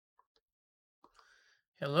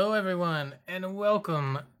Hello, everyone, and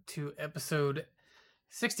welcome to episode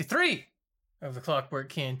 63 of the Clockwork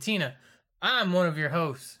Cantina. I'm one of your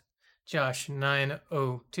hosts, Josh902.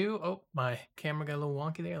 Oh, my camera got a little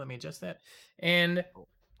wonky there. Let me adjust that. And Oh,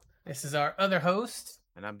 this is our other host.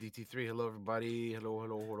 and I'm DT3. Hello, everybody.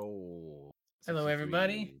 Hello. Hello,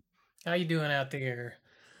 everybody. 63. How you doing out there?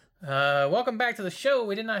 Welcome back to the show.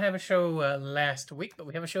 We did not have a show last week, but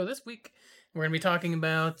we have a show this week. We're going to be talking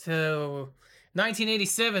about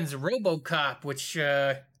 1987's RoboCop, which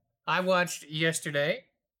I watched yesterday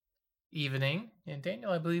evening, and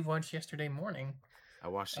Daniel, I believe, watched yesterday morning. I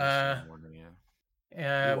watched it yesterday Uh, morning,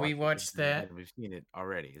 yeah. We we watched it because watched that. we've seen it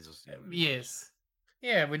already. It's just, rewatch. Yes.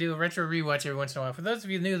 Yeah, we do a retro rewatch every once in a while. For those of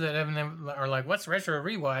you new that haven't are like, what's retro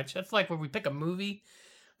rewatch? That's like where we pick a movie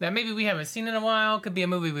that maybe we haven't seen in a while. Could be a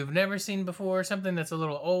movie we've never seen before, something that's a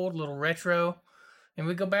little old, a little retro. And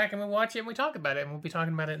we go back and we watch it and we talk about it. And we'll be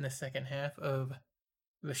talking about it in the second half of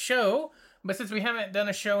the show. But since we haven't done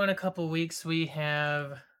a show in a couple weeks, we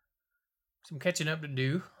have some catching up to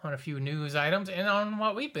do on a few news items and on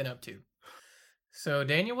what we've been up to. So,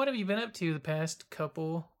 Daniel, what have you been up to the past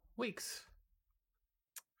couple weeks?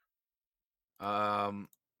 Um,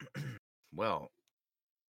 well,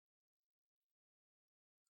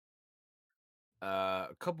 a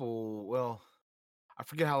couple. Well, I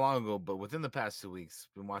forget how long ago, but within the past 2 weeks,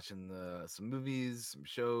 been watching some movies, some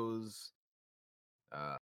shows.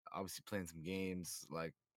 Uh, Obviously playing some games.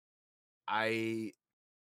 Like I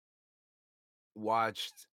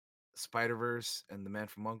watched Spider-Verse and The Man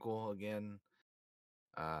from Uncle again.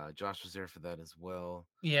 Josh was there for that as well.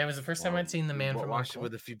 Yeah, it was the first time I'd seen The We Man from watched it Uncle.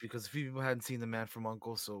 with a few because a few people hadn't seen The Man from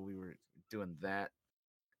Uncle, so we were doing that.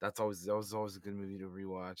 That was always a good movie to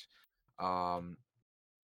rewatch. Um,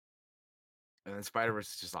 and then Spider Verse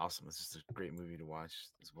is just awesome. It's just a great movie to watch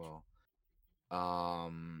as well.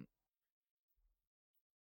 Um,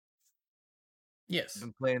 Yes.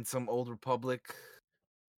 been playing some Old Republic,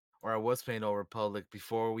 or I was playing Old Republic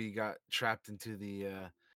before we got trapped into the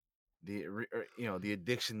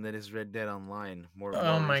addiction that is Red Dead Online. Oh More my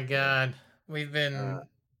recently, god. We've uh, been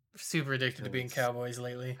super addicted to being because cowboys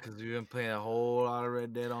lately. we've been playing a whole lot of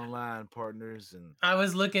Red Dead Online, partners, and I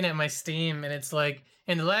was looking at my Steam and it's like,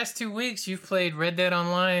 in the last 2 weeks, you've played Red Dead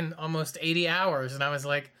Online almost 80 hours. And I was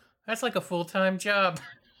like, that's like a full time job.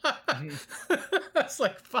 That's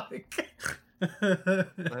like, fuck.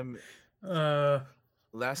 um, uh,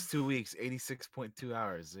 last 2 weeks, 86.2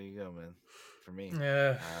 hours. There you go, man. For me.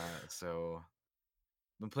 uh, So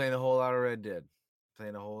been playing a whole lot of Red Dead.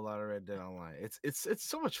 Playing a whole lot of Red Dead Online. It's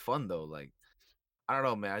so much fun though. Like I don't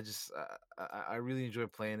know, man. I really enjoy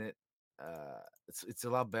playing it. It's a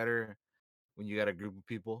lot better when you got a group of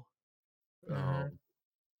people. mhm.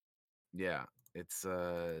 Yeah, it's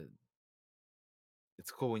uh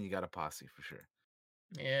it's cool when you got a posse for sure.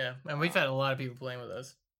 Yeah. And we've Uh had a lot of people playing with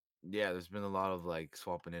us. yeah, there's been a lot of like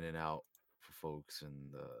swapping in and out for folks,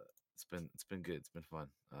 and it's been good. It's been fun.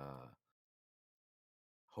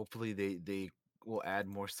 Hopefully they will add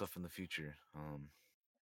more stuff in the future.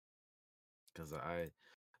 Because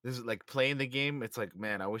this is like playing the game. It's like,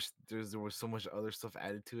 man, I wish there was so much other stuff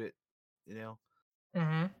added to it, you know.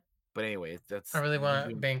 Hmm. But anyway, I that's really we're want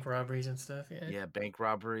doing, bank robberies and stuff. Yeah. yeah, bank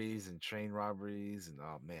robberies and train robberies, and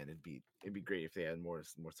oh man, it'd be great if they had more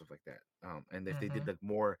stuff like that. And if they did Hmm. like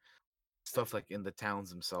more stuff like in the towns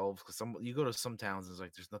themselves, because some you go to some towns, it's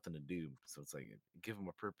like there's nothing to do, so it's like give them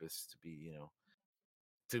a purpose to be,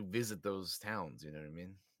 to visit those towns. You know what I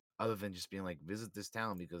mean? Other than just being like visit this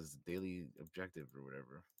town because it's a daily objective or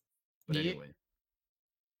whatever. But Yeah. anyway,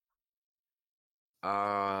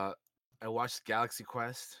 uh, I watched Galaxy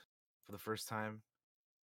Quest for the first time,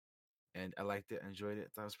 and I liked it. I enjoyed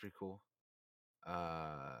it. That was pretty cool.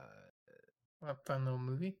 Uh, A fun little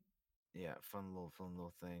movie. yeah, fun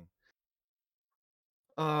little thing.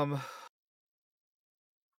 Um,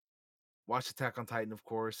 watch Attack on Titan, of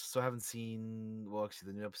course. So I haven't seen. Well,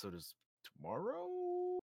 actually, the new episode is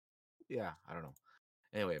tomorrow. Yeah, I don't know.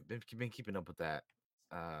 Anyway, been keeping up with that.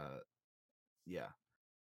 Uh, yeah.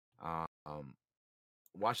 Um,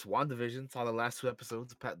 watched WandaVision. Saw the last two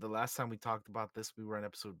episodes. The last time we talked about this, we were on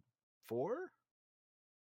episode 4,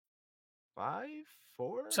 5,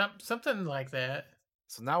 4. Something like that.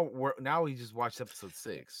 So now we just watched episode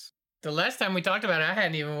 6. The last time we talked about it, I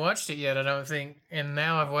hadn't even watched it yet. I don't think, and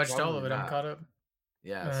now I've watched all Probably of it. I'm not. caught up.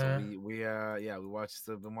 Yeah, so Uh, we watched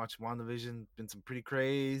been watching WandaVision. Been some pretty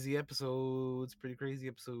crazy episodes. Pretty crazy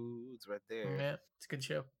episodes right there. yeah, it's a good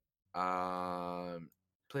show. Um,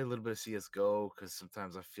 Play a little bit of CS:GO because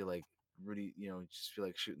sometimes I feel like really, just feel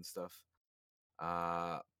like shooting stuff.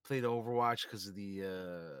 Played Overwatch because of the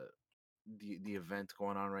event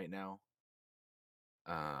going on right now.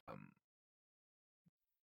 Um,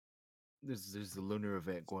 there's the lunar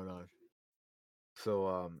event going on.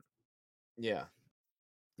 So yeah,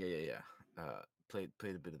 played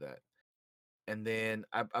a bit of that, and then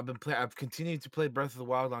I've continued to play Breath of the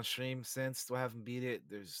Wild on stream since. Still haven't beat it.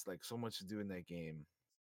 There's like so much to do in that game.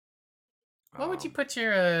 What would you Um, put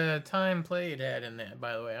your time played at in that?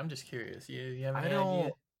 By the way, I'm just curious. You have I any don't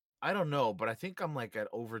idea? I don't know, but I think I'm like at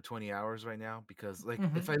over 20 hours right now because like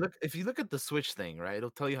Mm-hmm. if you look at the Switch thing, right,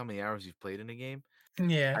 it'll tell you how many hours you've played in a game.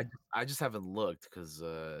 Yeah. I just haven't looked because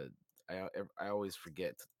I always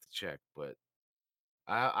forget to check, but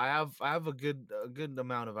I have a good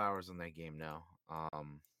amount of hours on that game now.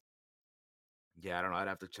 Yeah, I don't know. I'd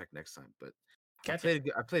have to check next time, but Gotcha.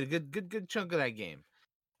 I played a good chunk of that game.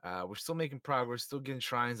 We're still making progress, still getting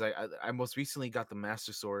shrines. I most recently got the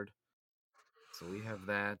Master Sword, so we have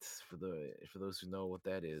that for those who know what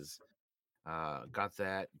that is. Got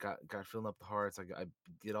that, got filling up the hearts. I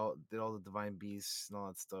did all the divine beasts and all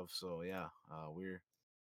that stuff. So yeah, we're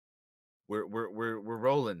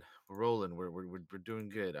rolling, we're doing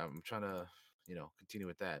good. I'm trying to continue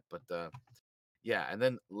with that, but yeah. And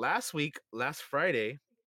then last Friday,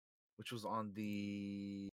 which was on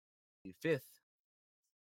the 5th,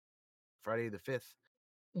 Friday the 5th,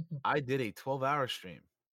 Mhm. I did a 12-hour stream,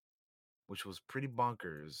 which was pretty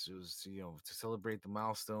bonkers. It was, to celebrate the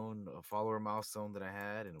milestone, a follower milestone that I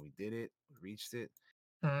had, and we did it, we reached it,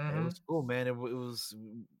 and it Mm-hmm. was cool, man. It was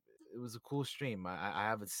a cool stream. I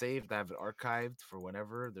have it saved, I have it archived for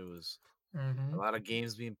whenever there was a Mm-hmm. lot of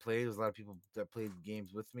games being played. There was a lot of people that played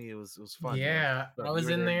games with me. It was fun, man. It was Yeah, good I stuff. was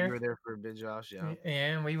in You there. were there for a bit, Josh. Yeah,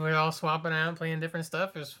 And we were all swapping out, playing different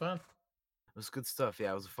stuff. It was fun. it was good stuff.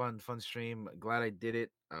 Yeah, it was a fun stream. Glad I did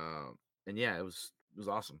it. And yeah, it was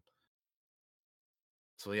awesome.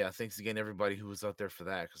 So yeah, thanks again everybody who was out there for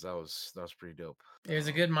that because that was pretty dope. It was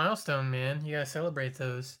a good milestone, man. You gotta celebrate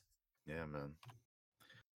those. Yeah, man.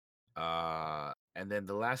 And then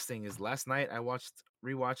the last thing is last night I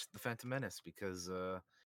rewatched The Phantom Menace because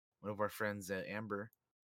one of our friends, Amber,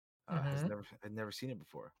 Mm-hmm. had never seen it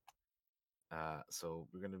before. So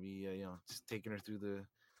we're gonna be just taking her through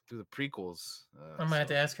the prequels. I might have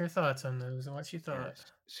to So ask her thoughts on those and what she yeah, thought.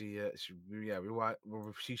 we watched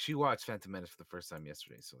she watched Phantom Menace for the first time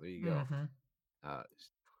yesterday. So there you go. Mm-hmm. Uh,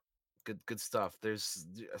 good stuff. There's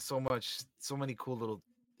so many cool little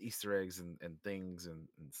Easter eggs and things and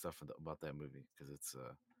stuff about that movie because it's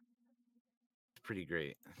pretty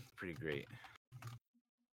great, pretty great.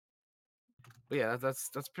 But yeah, that's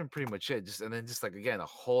been pretty much it. Just and then just like again a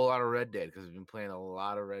whole lot of Red Dead because we've been playing a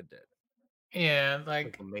lot of Red Dead. Yeah, Like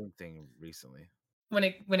like the main thing recently. when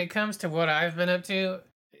it comes to what I've been up to,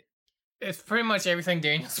 it's pretty much everything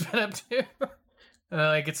Daniel's been up to.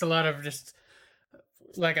 Like it's a lot of just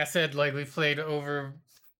like I said, like we've played over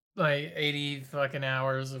like 80 fucking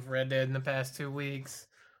hours of Red Dead in the past 2 weeks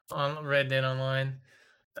on Red Dead Online.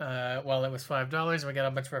 While it was $5, we got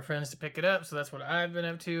a bunch of our friends to pick it up, so that's what I've been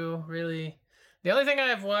up to. Really, the only thing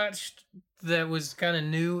I've watched that was kind of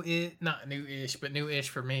not new-ish, but new-ish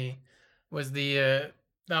for me, was the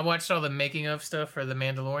I watched all the making of stuff for the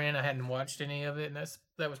Mandalorian. I hadn't watched any of it, and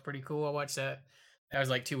that was pretty cool. I watched that. That was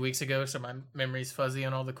like 2 weeks ago, so my memory's fuzzy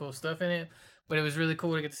on all the cool stuff in it. But it was really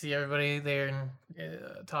cool to get to see everybody there and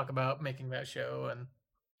talk about making that show, and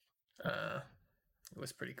uh, it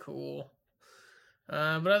was pretty cool.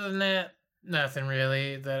 But other than that, nothing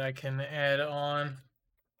really that I can add on.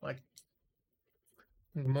 Like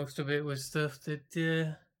most of it was stuff that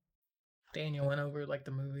Daniel went over, like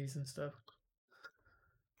the movies and stuff.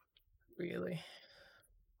 Really.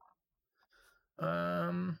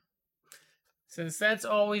 Um, since that's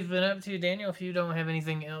all we've been up to, Daniel, if you don't have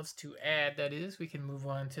anything else to add, that is, we can move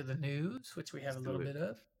on to the news, which we have Let's a do little it. bit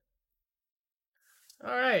of.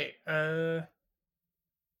 All right.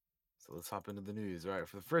 So let's hop into the news. All right,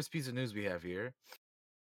 for the first piece of news we have here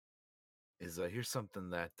is here's something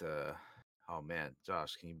that oh man,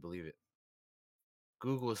 Josh, can you believe it?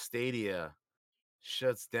 Google Stadia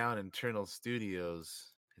shuts down internal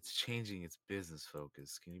studios. It's changing its business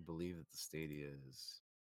focus. Can you believe that the Stadia is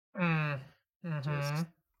mm, mm-hmm. just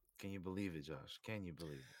can you believe it, Josh? Can you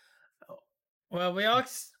believe Well, we all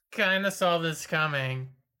kind of saw this coming,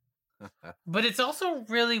 it? but it's also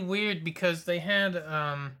really weird because they had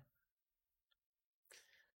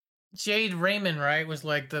Jade Raymond, right, was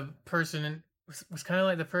like the person was kind of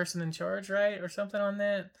like the person in charge, right, or something on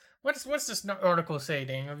that. What's this article say,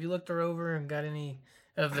 Daniel? Have you looked her over and got any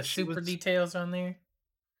of the She super was details on there?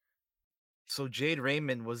 so Jade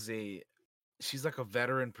Raymond was a she's like a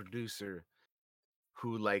veteran producer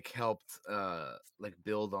who like helped like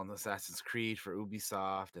build on Assassin's Creed for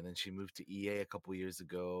Ubisoft, and then she moved to EA a couple years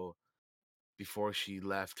ago, before she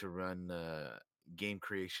left to run game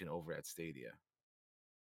creation over at Stadia.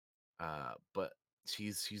 But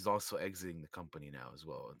she's also exiting the company now as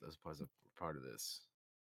well as part of this.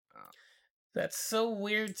 Uh, That's so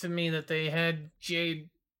weird to me that they had Jade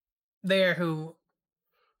there, who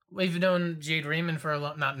we've known Jade Raymond for a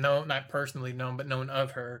long, not personally known, but known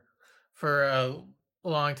of her for a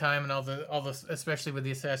long time, and all the especially with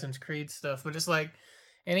the Assassin's Creed stuff. But it's like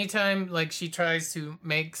anytime like she tries to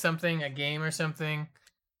make something, a game or something,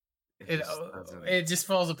 it it just doesn't. it just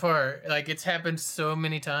falls apart. Like it's happened so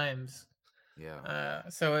many times. Yeah,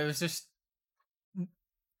 So it was just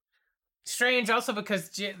strange, also because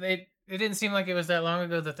it didn't seem like it was that long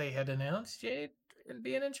ago that they had announced Jade and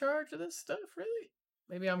being in charge of this stuff. Really,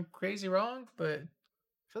 maybe I'm crazy wrong, but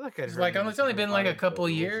I feel like I'd it's like heard it's only been like about a it, but couple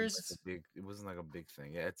years. it wasn't like a big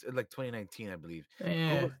thing. Yeah, it's like 2019, I believe.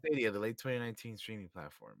 Yeah, Google Stadia, the late 2019 streaming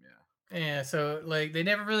platform. Yeah, yeah. So like they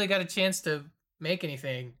never really got a chance to make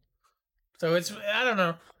anything. So it's yeah. I don't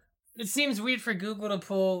know. It seems weird for Google to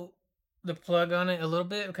pull the plug on it a little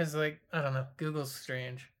bit because like I don't know, Google's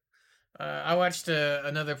strange. I watched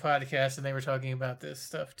another podcast and they were talking about this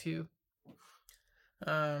stuff too.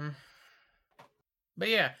 Um, but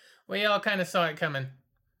yeah, we all kind of saw it coming.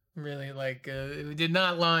 Really, like it did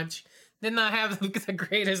not launch, did not have the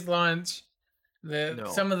greatest launch. The No,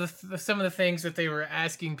 some of the things that they were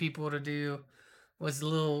asking people to do was a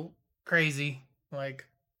little crazy. Like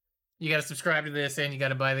you got to subscribe to this and you got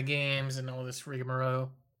to buy the games and all this rigmarole.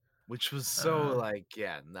 which was so Uh, like,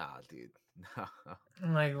 yeah, nah, dude, no,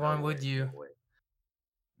 like why no way, would no you? way,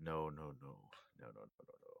 no, no, no, no, no, no,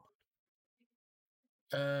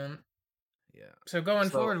 no, Um, no. Yeah. so going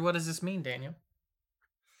So, forward, what does this mean, Daniel?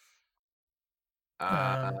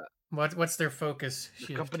 uh, What's their focus the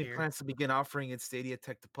shift company here? plans to begin offering its Stadia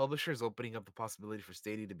tech to publishers, opening up the possibility for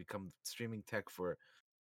Stadia to become streaming tech for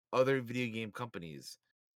other video game companies.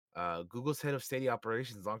 Google's head of Stadia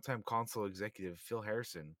operations, longtime console executive Phil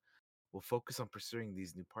Harrison, will focus on pursuing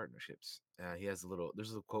these new partnerships. He has there's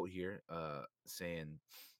a little quote here saying,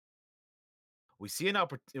 we see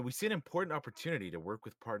an important opportunity to work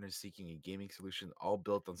with partners seeking a gaming solution all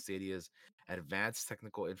built on Stadia's advanced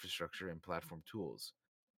technical infrastructure and platform tools."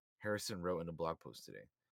 Harrison wrote in a blog post today.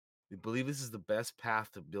 "We believe this is the best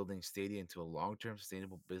path to building Stadia into a long-term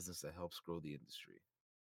sustainable business that helps grow the industry."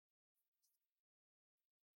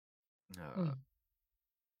 Uh, Hmm.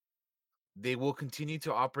 they will continue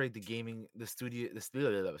to operate the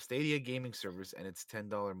Stadia gaming service and its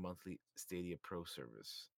 $10 monthly Stadia Pro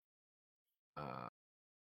service. Uh,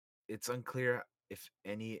 it's unclear if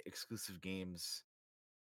any exclusive games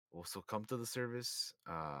will still come to the service,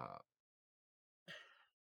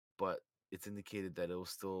 but it's indicated that it will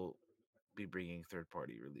still be bringing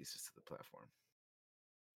third-party releases to the platform.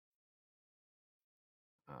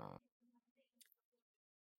 Uh,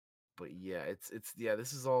 but yeah, it's yeah,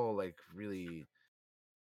 this is all like really,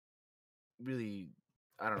 really,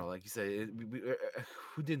 I don't know. Like you said,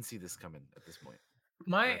 who didn't see this coming at this point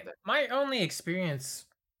or at that My only experience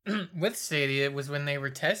with Stadia was when they were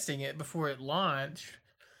testing it before it launched.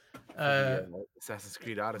 for the Uh, Assassin's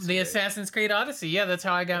Creed Odyssey, the right? Assassin's Creed Odyssey. Yeah, that's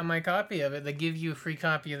how I got Yeah. my copy of it. They give you a free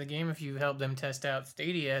copy of the game if you help them test out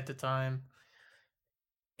Stadia at the time.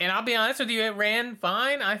 And I'll be honest with you, it ran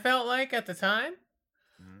fine. I felt like at the time.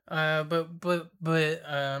 Mhm. I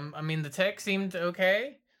mean, the tech seemed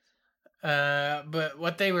okay. But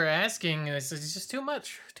what they were asking is just too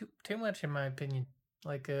much, too much in my opinion.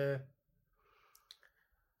 Like, I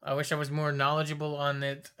wish I was more knowledgeable on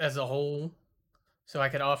it as a whole, so I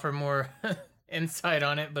could offer more insight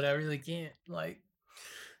on it. But I really can't. Like,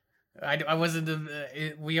 I wasn't.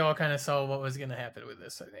 We all kind of saw what was going to happen with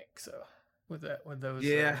this. I think so. With those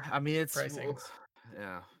Yeah, I mean pricings.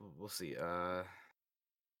 yeah, we'll see.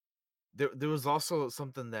 There was also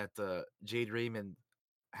something that Jade Raymond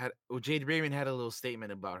had a little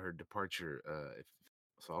statement about her departure.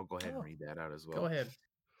 So I'll go ahead and Oh, read that out as go well. ahead.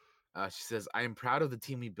 She says, "I am proud of the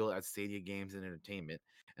team we built at Stadia Games and Entertainment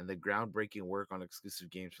and the groundbreaking work on exclusive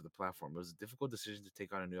games for the platform. It was a difficult decision to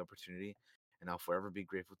take on a new opportunity, and I'll forever be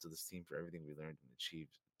grateful to this team for everything we learned and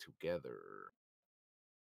achieved together."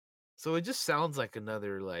 So it just sounds like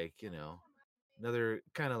another, like, another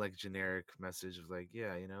kind of like generic message of like,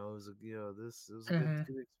 yeah, it was it was a Mm-hmm.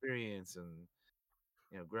 good experience and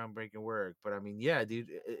groundbreaking work. But I mean, yeah, dude,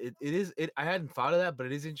 it is it. I hadn't thought of that, but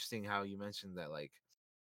it is interesting how you mentioned that like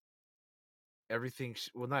everything.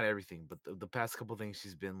 Well, not everything, but the past couple things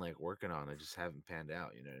she's been like working on, I just haven't panned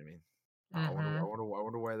out. You know what I mean? Mm-hmm. I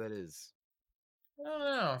wonder why that is. I don't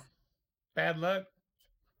know. Bad luck,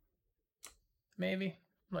 maybe.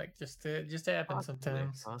 Like just happens Possibly,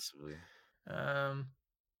 sometimes. possibly. Um,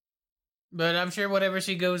 But I'm sure whatever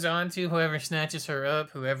she goes on to, whoever snatches her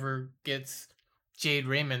up, whoever gets Jade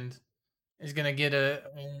Raymond, is gonna get a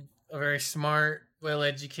very smart,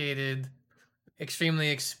 well-educated, extremely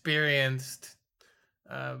experienced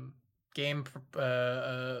um, game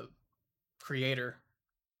creator.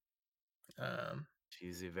 Um,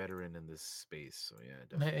 She's a veteran in this space, so yeah,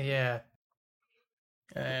 definitely. yeah,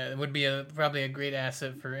 it would be probably a great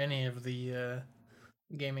asset for any of the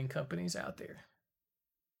gaming companies out there.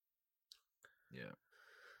 Yeah.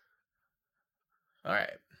 All right.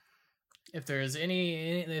 If there is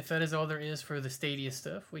if that is all there is for the Stadia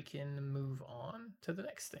stuff, we can move on to the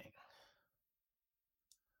next thing.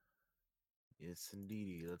 Yes,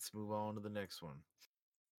 indeedy. Let's move on to the next one.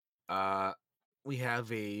 Uh, we have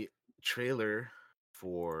a trailer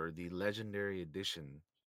for the Legendary Edition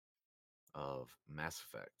of Mass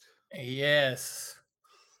Effect. Yes.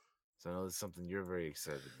 So I know this is something you're very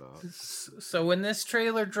excited about. So when this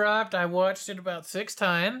trailer dropped, I watched it about 6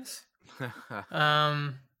 times.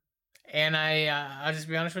 Um, and I'll just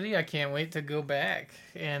be honest with you, I can't wait to go back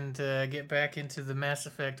and get back into the Mass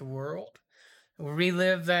Effect world,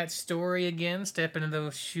 relive that story again, step into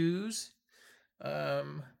those shoes.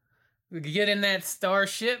 Um, we could get in that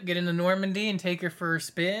starship, get into Normandy, and take her for a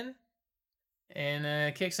spin,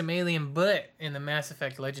 and kick some alien butt in the Mass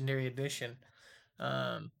Effect Legendary Edition.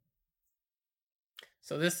 Um,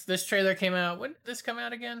 so this trailer came out. When did this come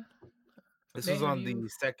out again? This was Daniel, do on you?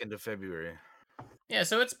 the 2nd of February. Yeah,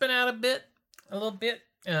 so it's been out a little bit.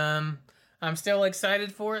 I'm still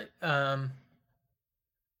excited for it. Uh,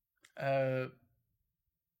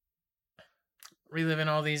 Reliving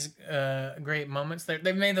all these great moments.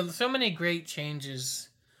 They've made so many great changes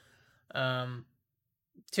um,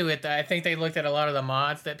 to it that I think they looked at a lot of the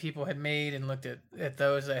mods that people had made and looked at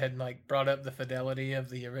those that had like brought up the fidelity of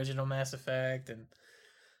the original Mass Effect. And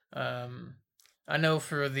um, I know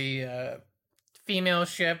for the female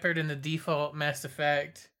Shepard in the default Mass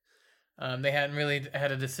Effect, they hadn't really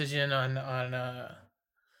had a decision on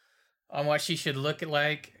what she should look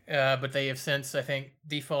like, but they have since, I think,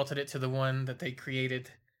 defaulted it to the one that they created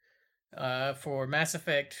for Mass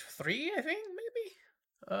Effect 3, I think,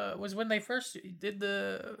 maybe. Was when they first did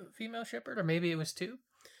the female Shepard, or maybe it was 2.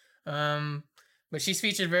 Um, but she's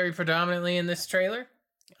featured very predominantly in this trailer,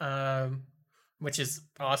 um, which is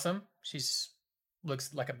awesome. She's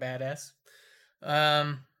looks like a badass.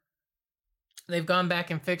 Um, they've gone back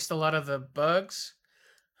and fixed a lot of the bugs.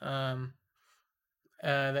 Um,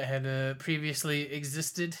 that had previously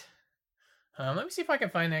existed. Let me see if I can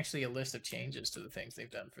find actually a list of changes to the things they've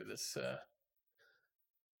done for this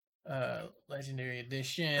Legendary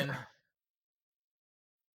Edition.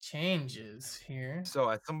 Changes here. So,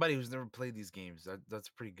 as somebody who's never played these games, that's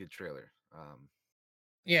a pretty good trailer.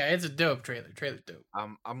 Yeah, it's a dope trailer. Trailer's dope.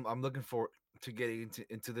 I'm looking forward to getting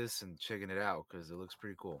into this and checking it out because it looks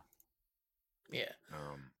pretty cool. Yeah.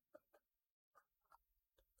 Um,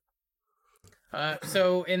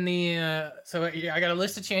 So in the I got a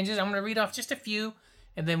list of changes. I'm gonna read off just a few,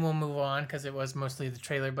 and then we'll move on because it was mostly the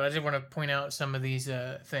trailer. But I just want to point out some of these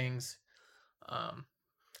things. Um,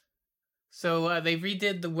 so they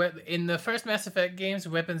redid in the first Mass Effect games.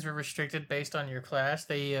 Weapons were restricted based on your class.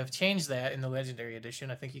 They have changed that in the Legendary Edition.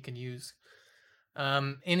 I think you can use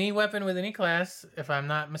any weapon with any class, if I'm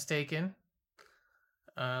not mistaken.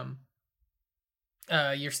 Um,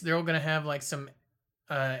 they're all gonna have like some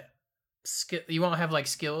uh skill. You won't have like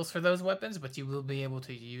skills for those weapons, but you will be able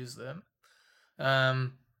to use them.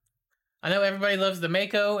 Um, I know everybody loves the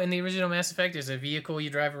Mako in the original Mass Effect as a vehicle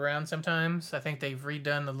you drive around sometimes. I think they've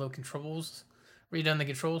redone the little controls, redone the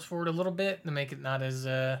controls for it a little bit to make it not as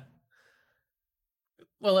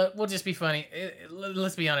well. It will just be funny.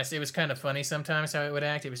 Let's be honest, it was kind of funny sometimes how it would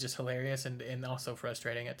act. It was just hilarious and also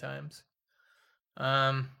frustrating at times.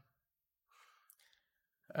 Um,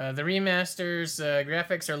 the remasters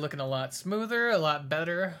graphics are looking a lot smoother, a lot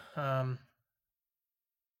better.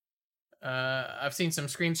 I've seen some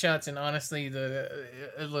screenshots, and honestly,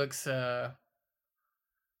 it looks well,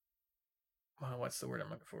 what's the word I'm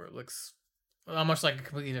looking for? It looks almost like a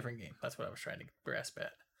completely different game. That's what I was trying to grasp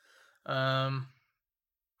at.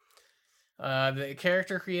 The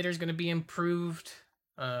character creator is going to be improved.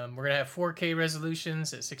 We're going to have 4K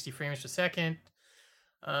resolutions at 60 frames per second.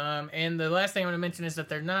 And the last thing I want to mention is that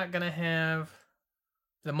they're not going to have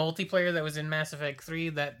the multiplayer that was in Mass Effect 3.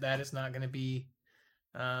 That is not going to be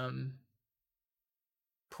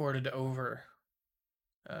ported over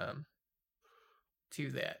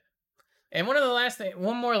to that. And one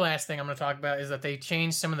more last thing I'm going to talk about is that they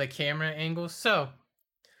changed some of the camera angles. So,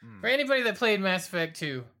 for anybody that played Mass Effect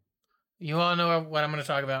 2, you all know what I'm going to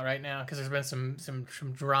talk about right now because there's been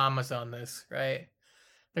some dramas on this, right?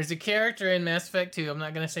 There's a character in Mass Effect 2. I'm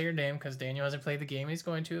not gonna say her name because Daniel hasn't played the game. He's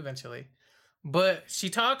going to eventually. But she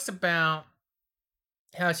talks about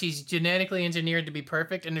how she's genetically engineered to be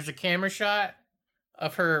perfect, and there's a camera shot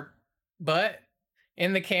of her butt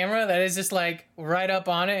in the camera that is just like right up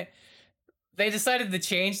on it. They decided to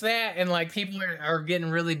change that, and like people are getting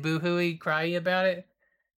really boo-hooey, cryy about it.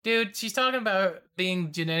 Dude, she's talking about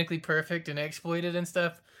being genetically perfect and exploited and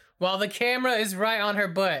stuff, while the camera is right on her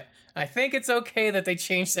butt. I think it's okay that they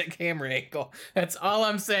changed that camera angle. That's all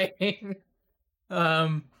I'm saying.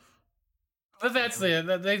 um, but Yeah, that's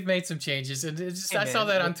it. They've made some changes, and it's just hey I saw man,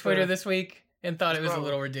 that on Twitter this week and thought it what's was a wrong with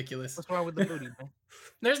little ridiculous. what's wrong with the booty, man?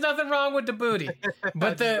 There's nothing wrong with the booty, I but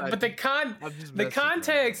just, the I but just, I'm just messing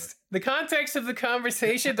around. the context of the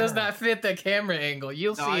conversation does not fit the camera angle.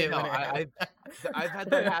 You'll No, see I it know. when it happens. I've had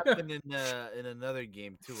that happen in another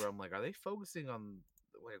game too, where I'm like, are they focusing on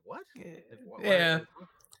like what? Like why? Yeah, Like, what?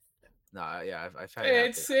 No, yeah, I've had it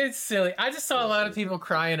happen. it's silly. I just saw a Yeah, lot of people it's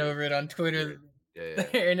crying weird. over it on It's Twitter, weird.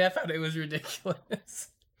 Yeah. and I thought it was ridiculous.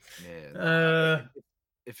 Yeah, no. Uh,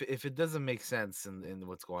 If it doesn't make sense in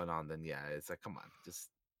what's going on, then yeah, it's like, come on, just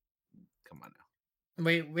come on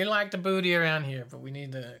we like the booty around here, but we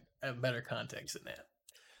need to have better context than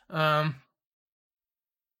that.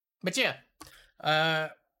 But yeah, uh,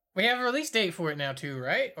 we have a release date for it now too,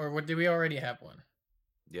 right? Or what? Did we already have one?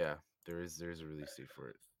 Yeah, there's a release date for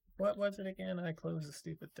it. What was it again? I closed the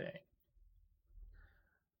stupid thing.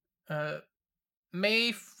 Uh,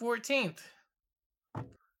 May 14th.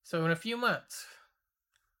 So in a few months,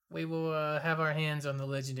 we will have our hands on the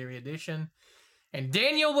Legendary Edition, and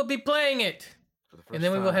Daniel will be playing it. For the And first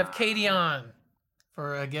then we will time. have Katie on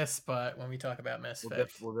for a guest spot when we talk about Mass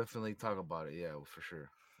Effect. We'll definitely talk about it. Yeah, for sure.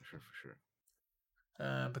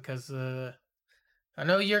 Because I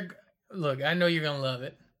know you're. Look, I know you're gonna love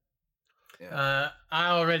it. Yeah. I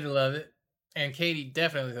already love it, and Katie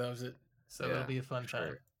definitely loves it. So Yeah, it'll be a fun for time.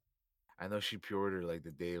 sure. I know she pre-ordered like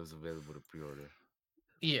the day it was available to pre-order.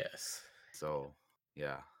 Yes. So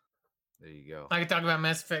yeah, there you go. I could talk about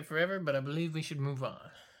Mass Effect forever, but I believe we should move on.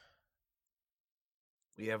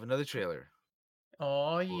 We have another trailer.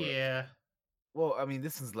 Oh For, yeah. well, I mean,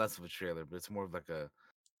 this is less of a trailer, but it's more of like a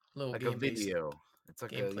Little like a gameplay, video. It's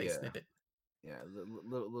like a gameplay snippet. yeah,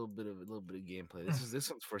 little bit of gameplay. This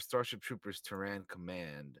one's for Starship Troopers Terran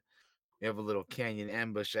Command. We have a little canyon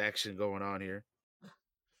ambush action going on here,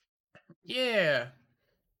 Yeah.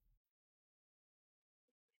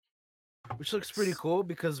 which looks pretty cool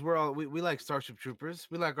because we like Starship Troopers.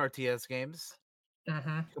 We like RTS games.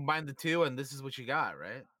 Mm-hmm. Combine the two, and this is what you got,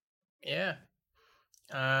 right? Yeah.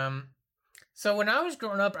 So when I was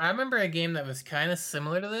growing up, I remember a game that was kind of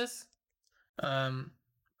similar to this. Um,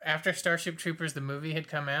 After Starship Troopers, the movie had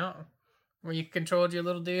come out, where you controlled your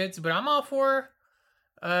little dudes. But I'm all for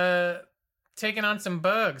uh taking on some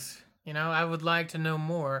bugs. You know, I would like to know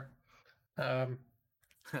more. Would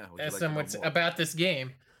you As like to know somewhat more? about this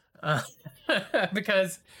game. Uh,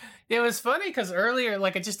 because it was funny because earlier,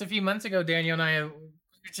 like just a few months ago, Daniel and I were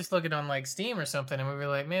just looking on like Steam or something, and we were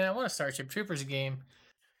like, "Man, I want a Starship Troopers game."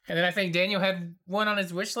 And then I think Daniel had one on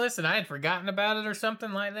his wish list, and I had forgotten about it or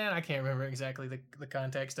something like that. I can't remember exactly the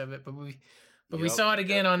context of it, but we Yep, saw it yep,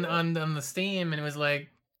 again on yep. on the Steam, and it was like,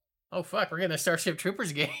 "Oh fuck, we're getting a Starship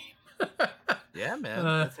Troopers game." Yeah, man,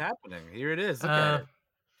 uh, it's happening. Here it is. Look at uh,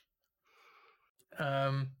 it.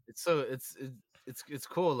 um, It's so it's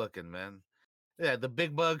cool looking, man. Yeah, the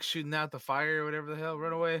big bug shooting out the fire or whatever the hell.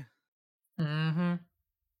 Run away. mm-hmm.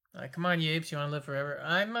 Come on, you apes, you want to live forever?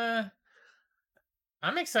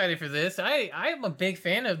 I'm excited for this. I'm a big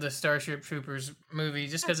fan of the Starship Troopers movie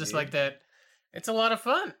just Yeah, because it's like dude. that. It's a lot of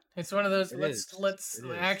fun. It's one of those It is. let's It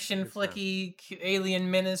is. It's a action good time. flicky alien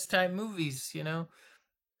menace type movies. You know,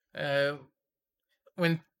 uh,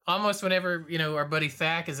 when almost whenever our buddy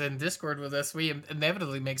Thack is in Discord with us, we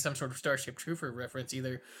inevitably make some sort of Starship Trooper reference.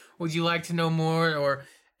 Either would you like to know more, or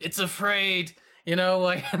it's afraid. You know,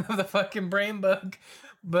 like the fucking brain bug.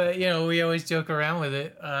 But we always joke around with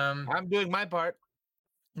it. I'm doing my part.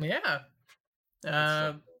 Yeah. Good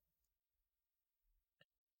stuff.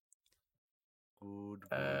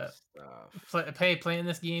 Uh, Good stuff. Playing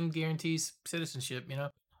this game guarantees citizenship.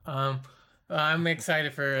 Um, I'm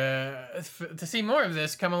excited to see more of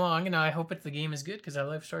this come along, and I hope the game is good because I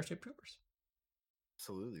love Starship Troopers.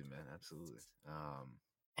 Absolutely, man. Absolutely.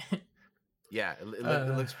 Yeah, it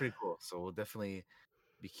looks pretty cool. So we'll definitely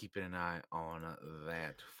be keeping an eye on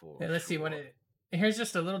that for Let's see what sure. Here's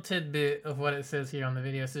just a little tidbit of what it says here on the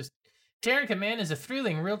video. It says, Terran Command is a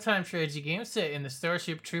thrilling real-time strategy game set in the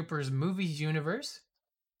Starship Troopers movies universe.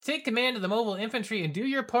 Take command of the mobile infantry and do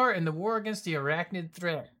your part in the war against the arachnid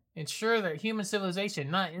threat. Ensure that human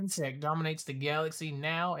civilization, not insect, dominates the galaxy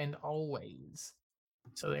now and always.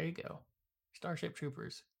 So there you go. Starship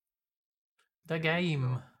Troopers. The There you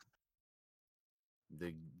game. go.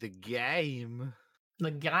 The game.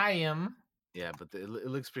 The game. Yeah, but it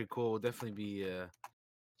looks pretty cool. We'll definitely be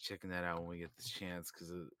checking that out when we get this chance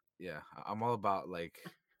because yeah, I'm all about like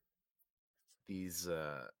these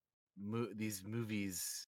these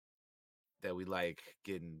movies that we like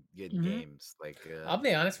getting Hmm. games like I'll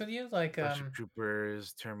be honest with you. Starship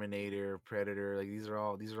Troopers, Terminator, Predator. Like these are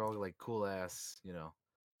all like cool ass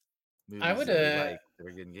I movies would that we like that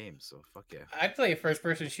are getting games. So fuck yeah. I'd play a first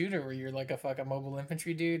person shooter where you're like a fucking mobile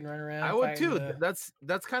infantry dude and run I around would fighting too. the.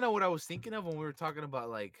 That's kind of what I was thinking of when we were talking about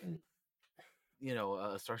like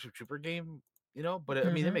a Starship Trooper game. But I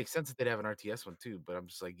mean, it Mm-hmm. makes sense that they'd have an RTS one too. But I'm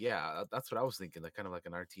just like, yeah, that's what I was thinking. Like kind of like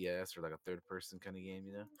an RTS or like a third person kind of game.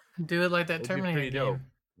 Do it like that It'd be Terminator pretty dope. game.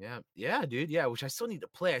 Yeah, yeah, dude. Yeah, which I still need to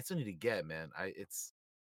play. I still need to get, man.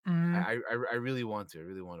 Mm-hmm. I really want to. I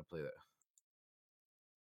really want to play that.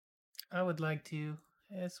 I would like to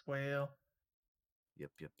as well.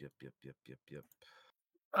 Yep, yep, yep, yep, yep, yep, yep.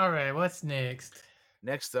 All right, what's next?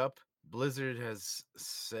 Next up, Blizzard has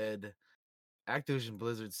said Activision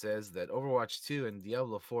Blizzard says that Overwatch 2 and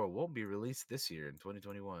Diablo 4 won't be released this year in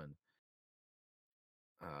 2021.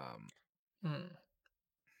 Um, Hmm.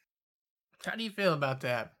 How do you feel about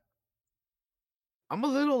that? I'm a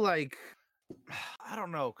little like I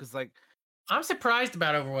don't know, cause like I'm surprised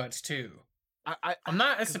about Overwatch 2. I I'm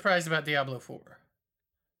not as cause surprised about Diablo 4.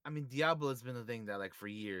 I mean Diablo has been a thing that like for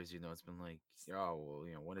years, it's been like, oh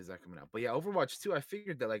well, when is that coming out? But yeah, Overwatch 2, I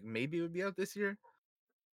figured that like maybe it would be out this year.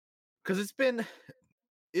 Cause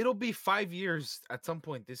it'll be 5 years at some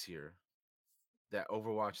point this year that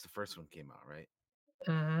Overwatch the first one came out, right?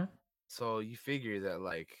 Mm-hmm. So you figure that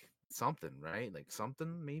like something, right? Like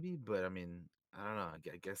something maybe, but I mean, I don't know.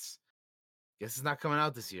 I guess it's not coming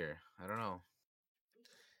out this year. I don't know.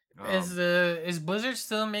 Um, Is Blizzard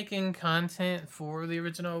still making content for the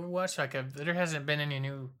original Overwatch? Like, there hasn't been any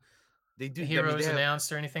new they do. I mean, they heroes have.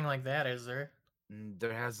 announced or anything like that, is there?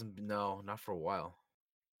 There hasn't been, no, not for a while.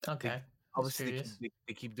 They Okay, just obviously they keep curious.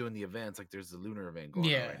 they keep doing the events. Like there's the lunar event going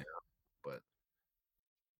on right Yeah, now,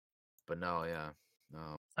 but no, yeah,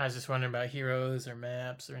 no. I was just wondering about heroes or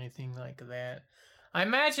maps or anything like that. I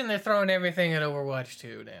imagine they're throwing everything at Overwatch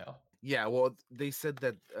 2 now. Yeah, well, they said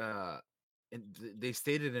that. And they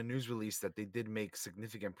stated in a news release that they did make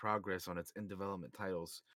significant progress on its in development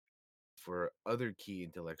titles for other key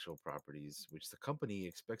intellectual properties, which the company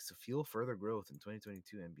expects to fuel further growth in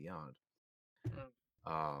 2022 and beyond.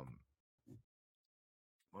 Um,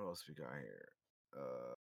 what else we got here?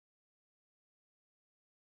 Uh,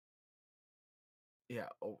 yeah,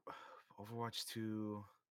 Overwatch 2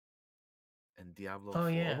 and Diablo Oh 4.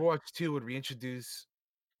 yeah. Overwatch 2 would reintroduce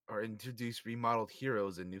or introduce remodeled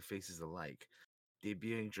heroes and new faces alike,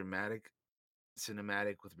 debuting dramatic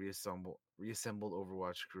cinematic with reassembled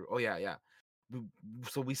Overwatch crew. Oh yeah, yeah. We,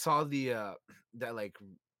 so we saw the that like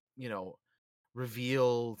you know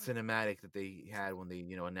reveal cinematic that they had when they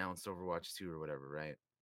announced Overwatch 2 or whatever, right?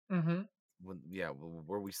 Mm-hmm.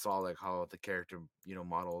 Where we saw like how the character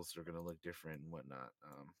models are gonna look different and whatnot.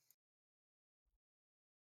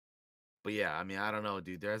 But yeah, I mean, I don't know,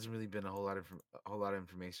 dude. There hasn't really been a whole lot of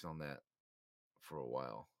information on that for a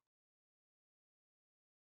while.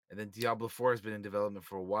 And then Diablo 4 has been in development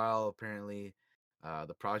for a while. Apparently,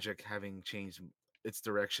 the project having changed its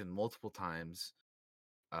direction multiple times.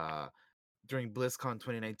 Uh, During BlizzCon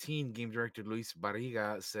 2019, game director Luis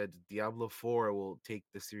Barriga said Diablo 4 will take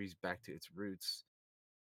the series back to its roots.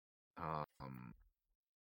 Um,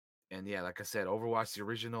 and yeah, like I said, Overwatch the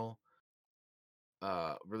original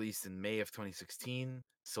released in May of 2016.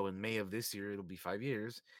 So in May of this year, it'll be 5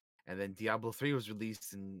 years. And then Diablo 3 was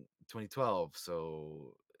released in 2012.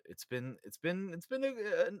 So it's been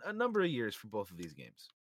a number of years for both of these games.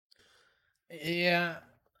 Yeah,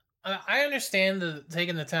 I understand the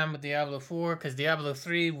taking the time with Diablo 4 because Diablo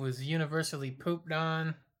 3 was universally pooped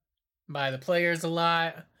on by the players a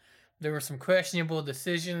lot. There were some questionable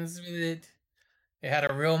decisions with it. It had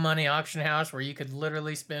a real money auction house where you could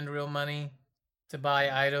literally spend real money to buy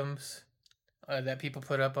Mm. items that people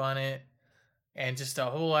put up on it, and just a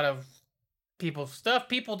whole lot of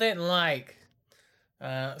people didn't like.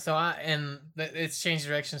 It's changed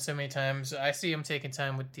direction so many times. I see him taking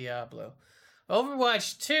time with Diablo.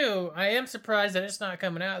 Overwatch 2, I am surprised that it's not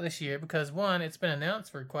coming out this year because one, it's been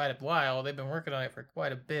announced for quite a while. They've been working on it for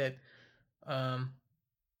quite a bit. Um,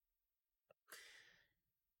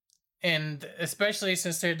 and especially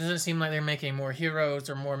since there doesn't seem like they're making more heroes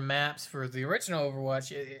or more maps for the original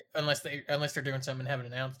Overwatch, unless they're doing something and haven't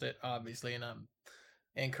announced it, obviously. And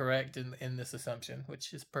incorrect in this assumption,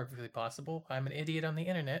 which is perfectly possible. I'm an idiot on the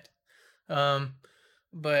internet. Um,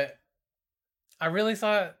 but I really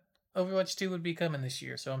thought Overwatch 2 would be coming this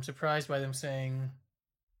year, so I'm surprised by them saying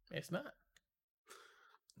it's not.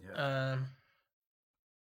 Yeah. Um,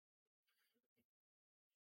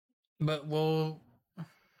 but we'll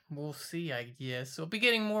see, I guess. We'll be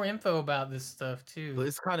getting more info about this stuff too.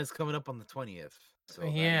 BlizzCon is coming up on the 20th, so that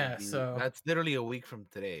will Yeah, be so that's literally a week from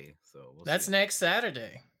today. So we'll that's see. next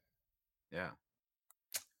Saturday. Yeah.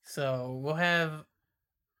 So we'll have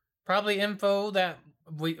probably info that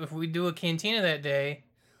if we do a cantina that day,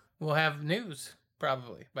 we'll have news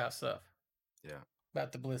probably about stuff Yeah.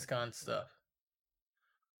 about the BlizzCon stuff.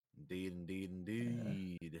 Indeed, indeed, Yeah.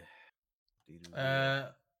 indeed. Indeed we will.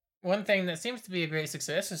 One thing that seems to be a great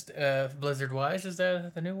success is Blizzard wise is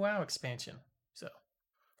the new WoW expansion. So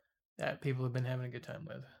that people have been having a good time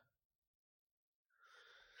with.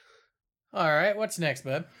 All right, what's next,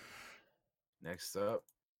 bud? Next up,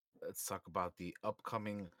 let's talk about the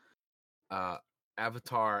upcoming uh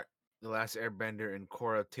Avatar, The Last Airbender and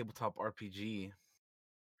Korra tabletop RPG.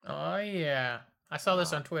 Oh yeah, I saw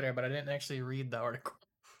this Uh on Twitter, but I didn't actually read the article.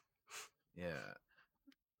 yeah.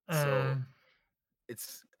 So Um,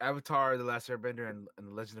 it's Avatar, The Last Airbender and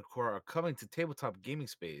The Legend of Korra are coming to tabletop gaming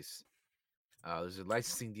space. There's a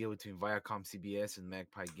licensing deal between Viacom CBS and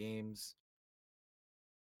Magpie Games.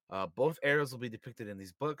 Both eras will be depicted in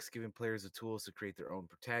these books, giving players the tools to create their own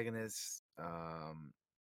protagonists.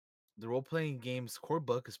 The role playing game's core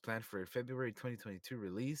book is planned for a February 2022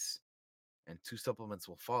 release, and two supplements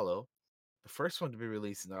will follow. The first one to be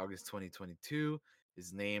released in August 2022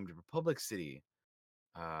 is named Republic City.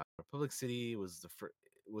 Republic City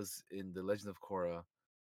was in the Legend of Korra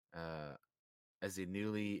uh, as a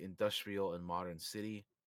newly industrial and modern city.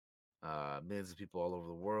 Millions of people all over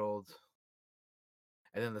the world.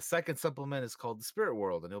 And then the second supplement is called The Spirit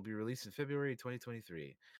World, and it'll be released in February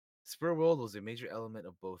 2023. Spirit World was a major element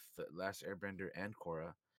of both The Last Airbender and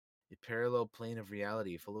Korra, a parallel plane of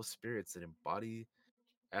reality full of spirits that embody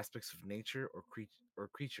aspects of nature or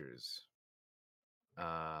creatures.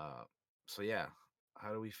 Uh, so yeah,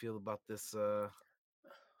 how do we feel about this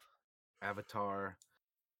Avatar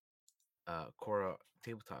Korra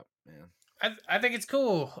tabletop, man? I think it's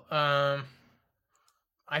cool. I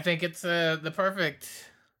think it's the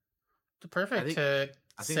I perfect think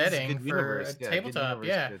I think this is a setting good for a universe. Yeah, a good tabletop. universe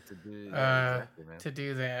Yeah, to do. Yeah, uh, exactly, man. to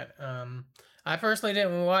do that. I personally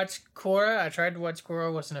didn't watch Korra. I tried to watch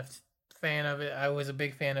Korra. Wasn't a fan of it. I was a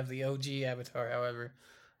big fan of the OG Avatar. However,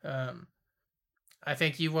 um, I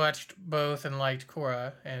think you watched both and liked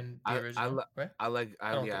Korra and the I I original, li- right? I like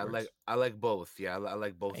I I don't know if that yeah works. I like both. Yeah, I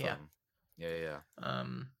like both of Yeah. them. Yeah, yeah, yeah.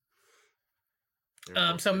 Um, They're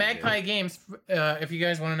both so pretty good. Magpie Games, if you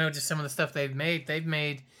guys want to know just some of the stuff they did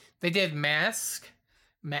Mask,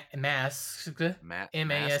 Masks.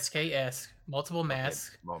 Masks, multiple Okay,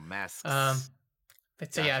 masks. well, Um, masks. yeah,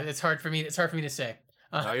 Gotcha. it's hard for me to say.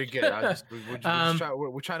 No, you're good. I just we're just Um, trying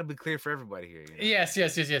we're trying to be clear for everybody here. You know.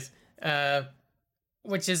 yes. Uh,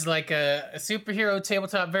 which is like a superhero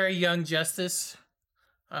tabletop, very Young Justice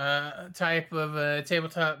type of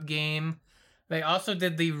tabletop game. They also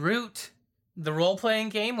did the Root, the role playing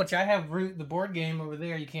game, which I have Root, the board game over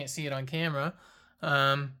there. You can't see it on camera,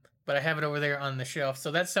 but I have it over there on the shelf.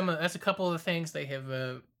 So that's a couple of the things they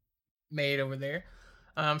have made over there.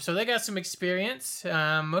 So they got some experience.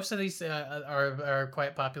 Most of these are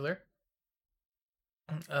quite popular.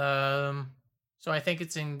 Um, so I think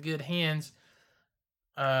it's in good hands.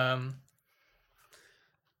 Um,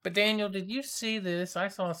 but Daniel, did you see this? I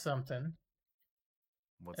saw something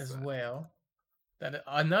What's as that? well. That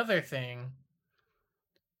another thing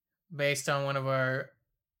based on one of our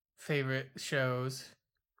favorite shows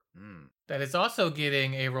Hmm. that is also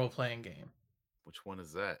getting a role playing game. Which one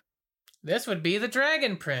is that? This would be the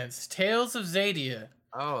Dragon Prince, Tales of Zadia.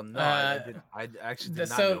 Oh no, Uh, I actually did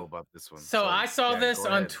not know so about this one. so I So saw yeah, this go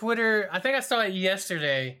on ahead. Twitter. I think I saw it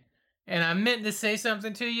yesterday, and I meant to say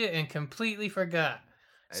something to you and completely forgot.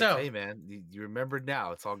 It's So, hey man, you remembered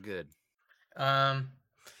now. It's all good. um,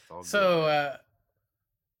 It's all good, so man.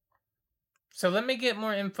 so let me get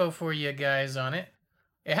more info for you guys on it.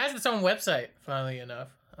 It has its own website, funnily enough.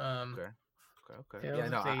 Okay. Okay, okay. Yeah, Tales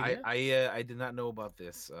of no, Zadia. I did not know about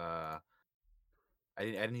this. I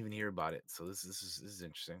didn't even hear about it. So this is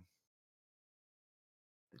interesting.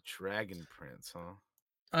 The Dragon Prince,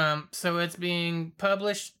 huh? So it's being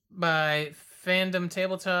published by Fandom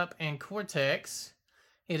Tabletop and Cortex.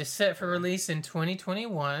 It is set for Okay. release in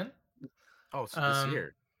 2021. Oh, so this Um,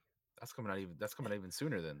 year. That's coming out even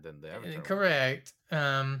sooner than the Avatar one. correct.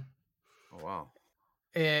 Oh wow.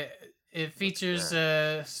 It Look at features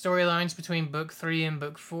that. storylines between book 3 and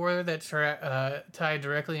book 4 that tie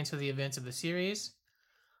directly into the events of the series.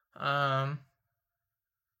 Um,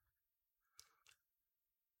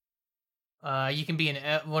 you can be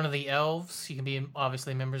one of the elves. You can be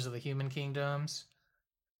obviously members of the human kingdoms.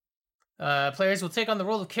 Players will take on the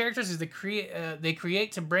role of characters as they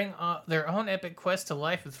create to bring their own epic quest to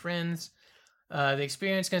life with friends. The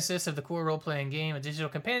experience consists of the core role-playing game, a digital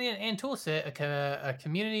companion and toolset, a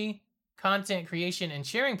community, content creation, and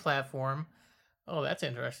sharing platform. Oh, that's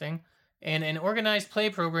interesting. And an organized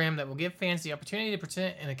play program that will give fans the opportunity to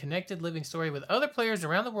present in a connected living story with other players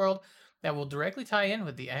around the world that will directly tie in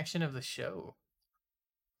with the action of the show.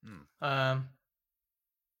 Hmm. Um,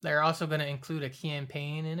 they're also going to include a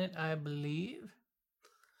campaign in it, I believe.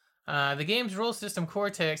 The game's rule system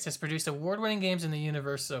Cortex has produced award-winning games in the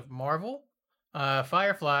universe of Marvel,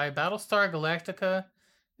 Firefly, Battlestar Galactica,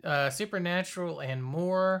 Supernatural, and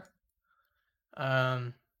more.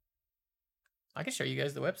 I can show you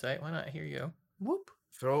guys the website. Why not? Here you go. Whoop.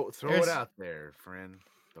 Throw it There's out there, friend.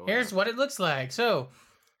 Throw it Here's out what there. it looks like. So,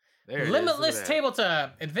 There it is. Look at Limitless that.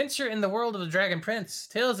 Tabletop Adventure in the World of the Dragon Prince.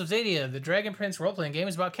 Tales of Zadia, the Dragon Prince role-playing game,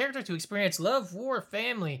 is about characters who experience love, war,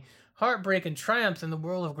 family, heartbreak, and triumph in the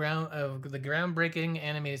world of the groundbreaking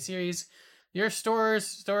animated series. Your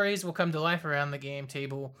stories will come to life around the game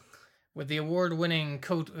table with the award-winning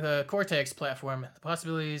Cortex platform. The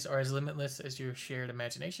possibilities are as limitless as your shared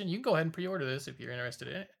imagination. You can go ahead and pre-order this if you're interested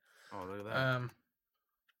in it. Oh, look at that. Um,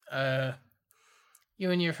 uh,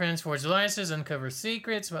 you and your friends forge alliances, uncover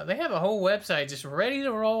secrets. Well, they have a whole website just ready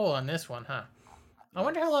to roll on this one, huh? I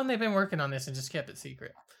wonder how Nice. long they've been working on this and just kept it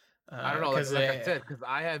secret. I don't know. Because Like I said, because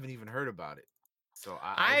I haven't even heard about it, so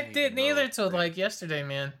I I didn't even didn't know either it's till a thing. like yesterday,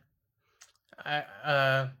 man.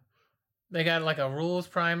 I They got like a rules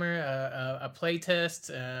primer, a play test.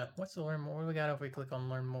 What's the learn more? What do we got if we click on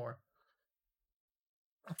learn more?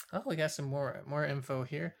 Oh, we got some more info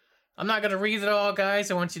here. I'm not gonna read it all,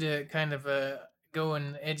 guys. I want you to kind of go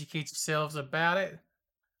and educate yourselves about it.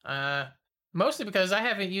 Uh, Mostly because I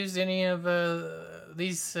haven't used any of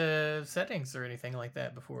these settings or anything like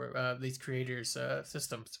that before. These creators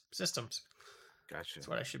systems. Gotcha. That's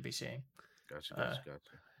what I should be saying. Gotcha. Uh, Gotcha. Gotcha.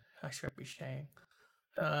 I should be saying.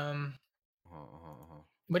 Um, Uh-huh.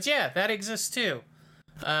 but yeah, that exists too.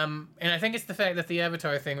 And I think it's the fact that the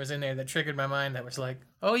Avatar thing was in there that triggered my mind. That was like,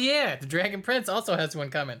 oh yeah, the Dragon Prince also has one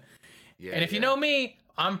coming. Yeah. And if you Yeah. know me,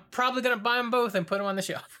 I'm probably gonna buy them both and put them on the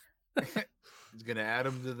shelf. He's gonna add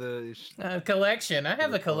them to the Collection. I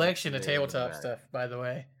have a collection collection of there. Look at tabletop that. stuff, by the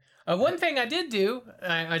way. One thing I did do,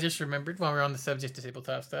 I just remembered while we're on the subject of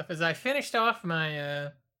tabletop stuff, is I finished off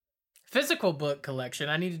my physical book collection.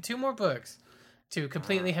 I needed 2 more books to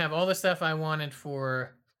completely Ah. have all the stuff I wanted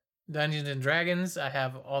for Dungeons and Dragons. I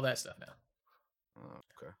have all that stuff now. Oh,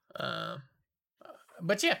 okay. Um,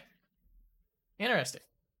 but yeah, interesting.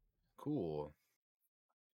 Cool.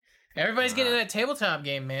 Everybody's All getting right. that tabletop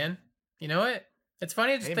game, man. You know what? It's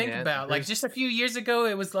funny to Hey, think man. about. Like just a few years ago,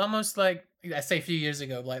 it was almost like I say a few years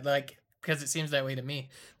ago, like because it seems that way to me.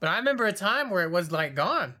 But I remember a time where it was like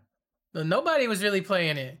gone. Nobody was really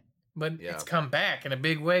playing it, but Yeah. it's come back in a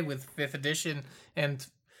big way with 5th edition and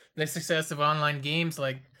the success of online games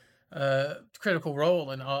like Critical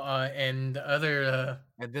Role and other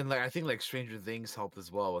And then I think Stranger Things helped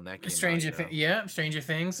as well when that came out. Stranger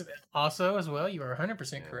Things also as well. You are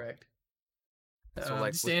 100% Yeah. correct. So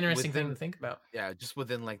Just an interesting thing to within think about. just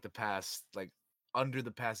within the past under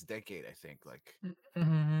the past decade, I think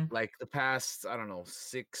Mm-hmm. the past, I don't know,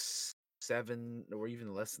 6, 7, or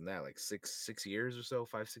even less than that, like 6 years or so,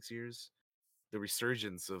 5, 6 years. The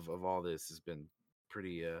resurgence of all this has been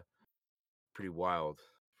pretty pretty wild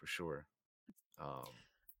for sure. Um,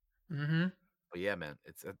 Mm-hmm. but yeah, man,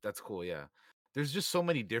 that's cool. Yeah, there's just so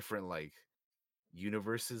many different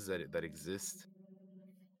universes that exist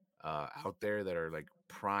out there that are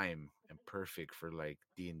prime and perfect for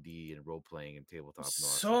D&D and role playing and tabletop and all that stuff.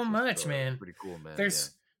 So So much, it's man. pretty cool, man. Yeah,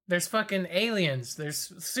 There's fucking aliens. There's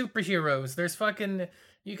superheroes. There's fucking.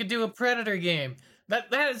 You could do a Predator game.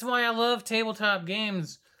 That is why I love tabletop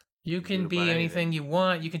games. You you can do can it about be anything anything. you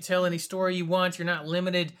want. You can tell any story you want. You're not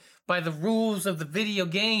limited by the rules of the video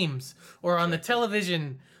games or on the Exactly.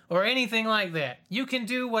 television or anything like that. You can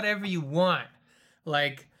do whatever you want.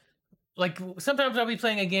 Like sometimes I'll be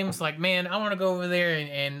playing a game. It's like, man, I want to go over there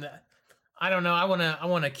and I don't know. I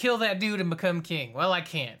wanna kill that dude and become king. Well, I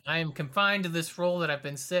can't. I am confined to this role that I've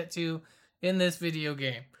been set to in this video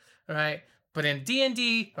game. All right. But in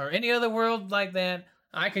D&D or any other world like that,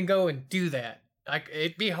 I can go and do that.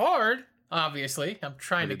 It'd be hard, obviously. I'm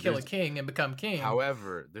trying But to kill a there's, king and become king.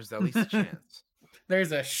 however, there's at least a chance.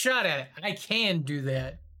 There's a shot at it. I can do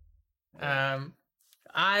that. Yeah,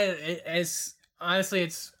 It's honestly,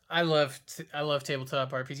 I love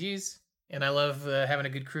tabletop RPGs, and I love having a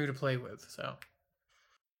good crew to play with. So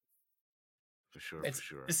for sure, for it's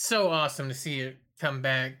sure. it's so awesome to see it come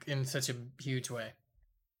back in such a huge way.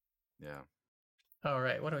 Yeah. All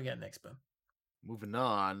right, what do we got next, Boom? Moving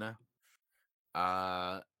on.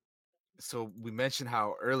 Uh, so we mentioned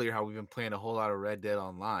how earlier how we've been playing a whole lot of Red Dead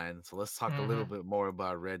Online. So let's talk a little Mm-hmm. bit more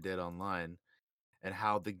about Red Dead Online and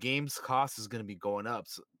how the game's cost is going to be going up.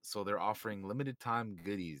 So they're offering limited time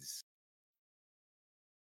goodies.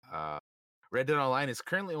 Uh, Red Dead Online is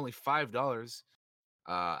currently only $5,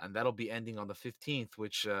 and that'll be ending on the 15th,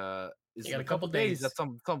 which You is got in a a couple couple days. days.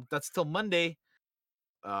 That's that's still Monday.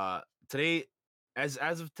 Today, as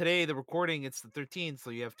of today, the recording it's the 13th, so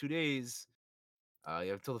you have 2 days.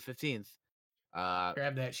 You have till the 15th. Uh,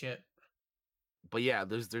 Grab that shit. but yeah,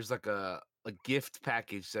 there's like a gift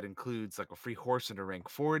package that includes like a free horse in a rank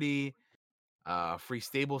 40, free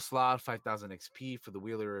stable slot, 5,000 XP for the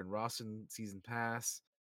Wheeler and Rawson season pass,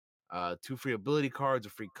 two free ability cards, a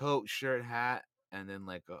free coat, shirt, hat, and then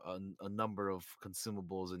like a number of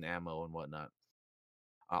consumables and ammo and whatnot.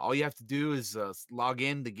 All you have to do is log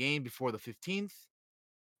in the game before the 15th.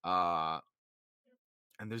 Uh,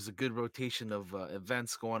 and there's a good rotation of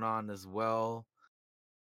events going on as well.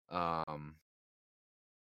 Um,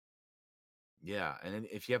 yeah, and then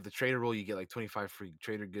if you have the trader role, you get like 25 free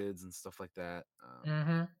trader goods and stuff like that.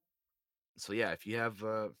 Mm-hmm. So yeah, if you have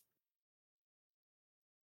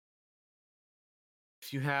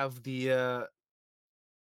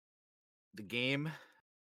the game,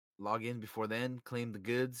 log in before then, claim the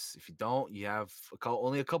goods. If you don't, you have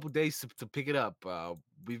only a couple days to pick it up.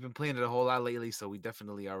 We've been playing it a whole lot lately, so we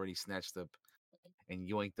definitely already snatched up and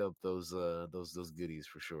yoinked up those goodies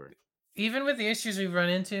for sure. Even with the issues we've run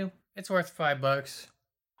into, it's worth $5.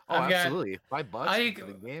 Oh, I've got absolutely. $5 I for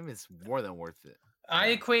the game is more than worth it. I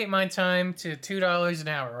Yeah. equate my time to $2 an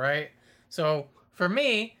hour, right? So for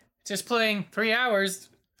me, just playing 3 hours,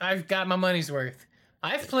 I've got my money's worth.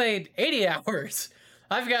 I've played 80 hours.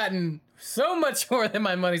 I've gotten so much more than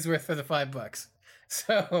my money's worth for the $5.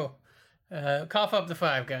 So cough up the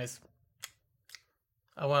five, guys.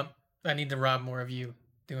 I want. I need to rob more of you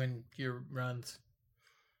doing your runs.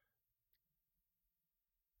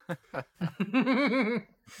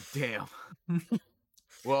 Damn.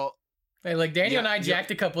 Well, Hey, like Daniel yeah, and I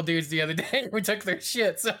jacked a couple dudes the other day. We took their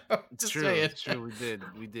shit. So just true, saying, it's true.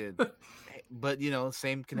 We did. But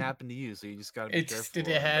same can happen to you. So you just got to be it careful. And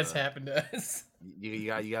has happened to us. you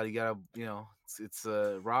got to. It's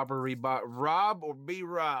a robbery, rob or be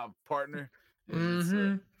robbed, partner.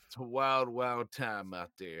 Mm-hmm. It's a wild, wild time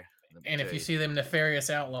out there. Let me And if tell you you. see them nefarious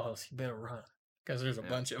outlaws, you better run because there's a Yeah,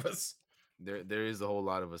 bunch of us. there is a whole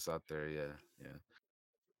lot of us out there. Yeah, yeah.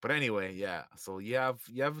 But anyway, yeah. So you have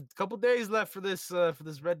a couple days left for this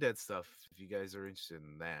Red Dead stuff. If you guys are interested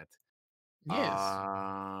in that. Yes.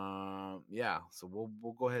 Yeah. So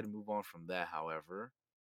we'll go ahead and move on from that. However,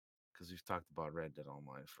 because we've talked about Red Dead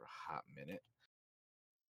Online for a hot minute,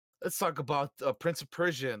 let's talk about Prince of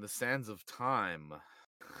Persia and the Sands of Time.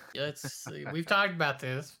 Let's see. We've talked about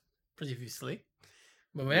this previously,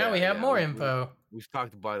 but now Yeah, we have yeah. more We've info. we've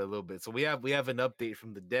talked about it a little bit. So we have an update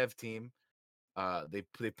from the dev team.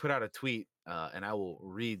 They put out a tweet, and I will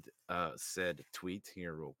read said tweet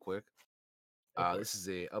here real quick. Go for it. This is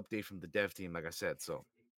a update from the dev team, like I said. So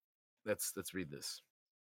let's read this.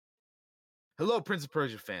 Hello, Prince of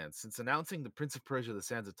Persia fans. Since announcing the Prince of Persia: The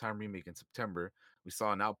Sands of Time remake in September, we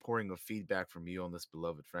saw an outpouring of feedback from you on this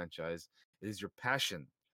beloved franchise. It is your passion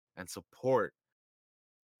and support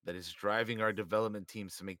that is driving our development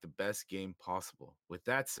teams to make the best game possible. With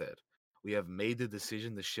that said, we have made the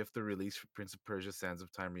decision to shift the release for Prince of Persia: Sands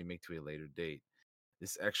of Time remake to a later date.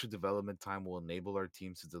 This extra development time will enable our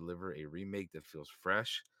teams to deliver a remake that feels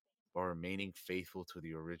fresh while remaining faithful to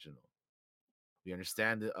the original. We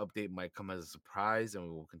understand the update might come as a surprise, and we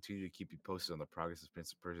will continue to keep you posted on the progress of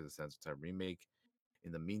Prince of Persia: The Sands of Time remake.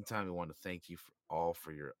 In the meantime, we want to thank you all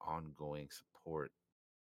for your ongoing support.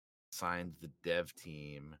 Signed, the dev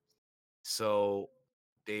team. So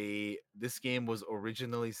this game was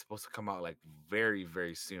originally supposed to come out like very,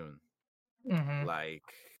 very soon. Mm-hmm. Like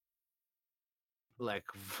like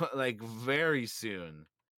like very soon.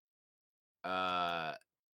 Uh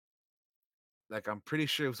like I'm pretty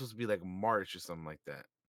sure it was supposed to be like March or something like that.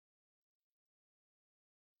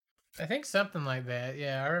 I think something like that.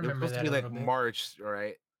 Yeah, I It was remember supposed to that be a like little bit. March,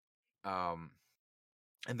 right? Um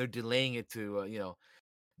and they're delaying it to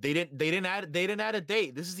they didn't add a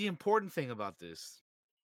date. This is the important thing about this.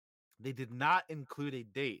 They did not include a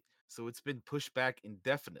date. So it's been pushed back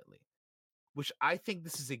indefinitely, which I think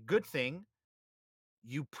this is a good thing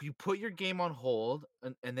you put your game on hold,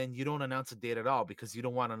 and then you don't announce a date at all because you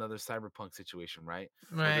don't want another cyberpunk situation, right?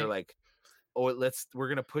 Where they're Right. like, oh, we're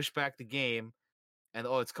gonna push back the game, and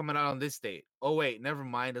oh, it's coming out on this date. Oh wait, never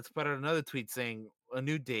mind. Let's put out another tweet saying a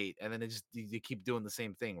new date, and then it just you keep doing the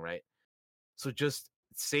same thing, right? So just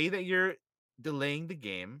say that you're delaying the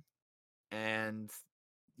game, and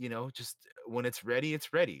just when it's ready,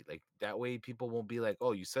 it's ready. Like that way, people won't be like,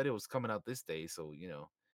 "Oh, you said it was coming out this day," so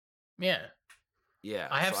Yeah. yeah.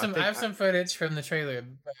 I have So I some I think have some footage from the trailer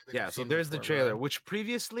that yeah. you've So seen there's the before, trailer, Bob. which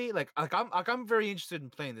previously, I'm very interested in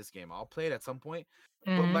playing this game. I'll play it at some point.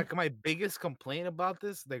 But Hmm. like my biggest complaint about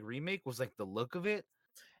this like remake was like the look of it.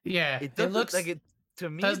 Yeah, It it doesn't like looks it to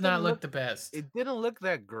me. does It not didn't look look. the best. It didn't look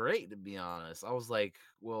that great, to be honest. I was like,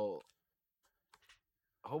 well,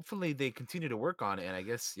 hopefully they continue to work on it, and I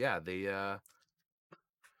guess yeah,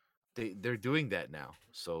 they're doing that now.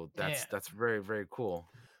 So Yeah. that's very very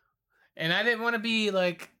cool. And I didn't want to be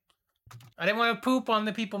like I didn't want to poop on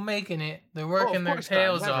the people making it. They're Oh, of working their course not.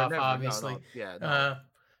 tails Never, off, never. No, obviously. no. Yeah, no. Uh,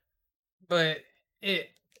 but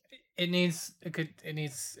it it needs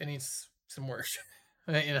some work.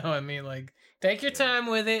 You know what I mean? Like take your Yeah. time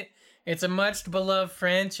with it. It's a much beloved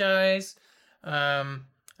franchise.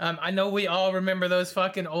 I know we all remember those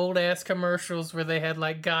fucking old ass commercials where they had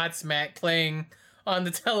like Godsmack playing on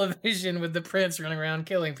the television with the prince running around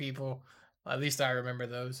killing people. At least I remember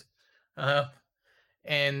those. Uh,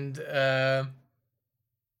 and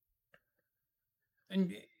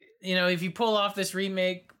and if you pull off this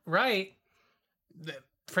remake right, the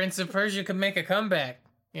Prince of Persia could make a comeback.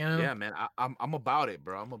 You know? Yeah, man. I'm about it,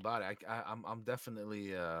 bro. I'm about it. I'm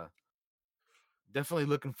definitely definitely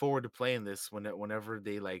looking forward to playing this whenever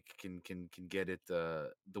they like can get it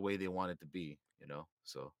the way they want it to be,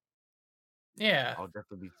 So Yeah. I'll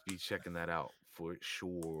definitely be checking that out for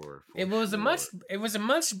sure, It for was a much sure. it was a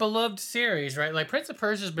much beloved series, right? Like Prince of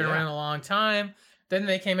Persia's been Yeah. around a long time. Then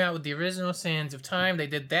they came out with the original Sands of Time. They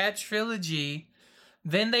did that trilogy.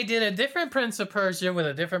 Then they did a different Prince of Persia with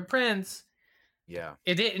a different prince. Yeah.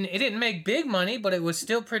 It didn't make big money, but it was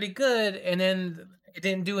still pretty good. And then it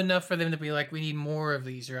didn't do enough for them to be like, we need more of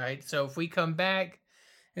these, right? So if we come back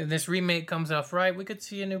and this remake comes off right, we could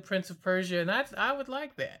see a new Prince of Persia, and I would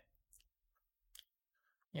like that.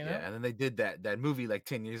 You Yeah, know? and then they did that movie like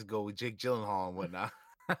 10 years ago with Jake Gyllenhaal and whatnot.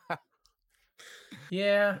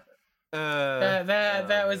 Yeah. uh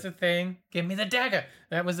That was uh the thing. Give me the dagger.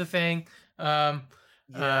 That was the thing. Um,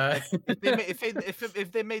 yeah, uh,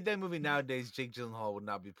 if they made that movie nowadays, Jake Gyllenhaal would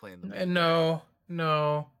not be playing the main guy. no,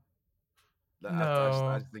 no, I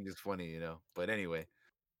no. just think it's funny. But anyway,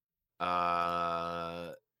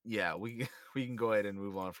 uh, yeah, we we can go ahead and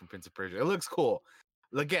move on from Prince of Persia. It looks cool.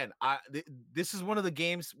 Again, this is one of the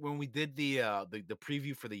games when we did the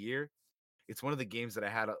preview for the year. It's one of the games that I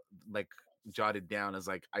had like jotted down as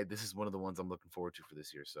like this is one of the ones I'm looking forward to for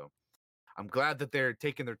this year. So I'm glad that they're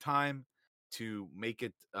taking their time to make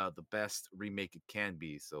it the best remake it can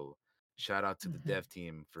be. So shout out to the Mhm. dev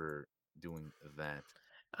team for doing that.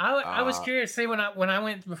 I was Uh, curious. Say when I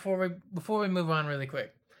went before we move on really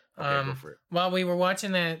quick. okay, go for it. While we were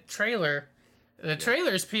watching that trailer, the Yeah.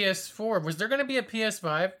 trailer's PS4. Was there going to be a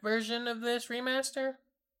PS5 version of this remaster?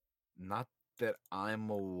 Not that I'm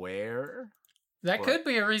aware, That but could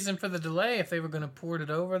be a reason for the delay if they were going to port it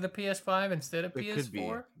over the PS5 instead of it could be.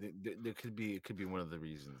 PS4. There could be. It could be one of the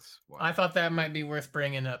reasons why. I thought that might be worth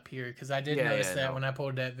bringing up here because I did Yeah, notice yeah, that no. when I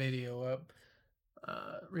pulled that video up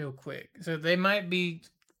real quick. So they might be,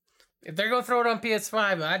 if they're going to throw it on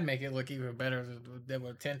PS5, I'd make it look even better. That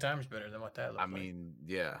would 10 times better than what that I looked like. mean,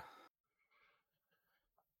 yeah.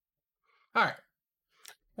 All right.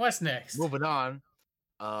 What's next? Moving on.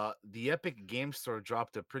 The Epic Game Store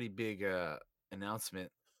dropped a pretty big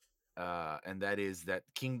announcement, and that is that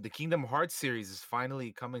the Kingdom Hearts series is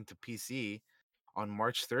finally coming to PC on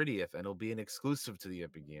March 30th, and it'll be an exclusive to the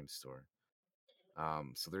Epic Game Store.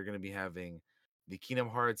 So they're going to be having the Kingdom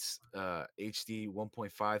Hearts HD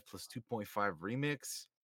 1.5 plus 2.5 remix.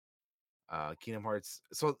 Kingdom Hearts.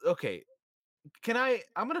 So okay,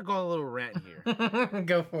 I'm gonna go on a little rant here.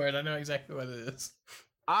 Go for it. I know exactly what it is.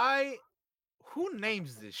 I Who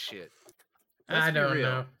names this shit? Let's I be don't know.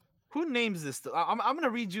 real. Who names this? I'm gonna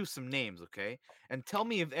read you some names, okay? And tell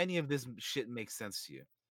me if any of this shit makes sense to you.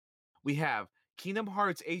 We have Kingdom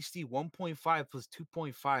Hearts HD 1.5 plus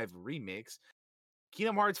 2.5 remix,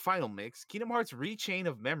 Kingdom Hearts Final Mix, Kingdom Hearts Rechain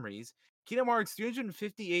of Memories, Kingdom Hearts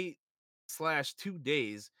 358 slash 2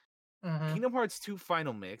 days, Mm-hmm. Kingdom Hearts 2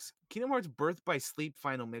 Final Mix, Kingdom Hearts Birth by Sleep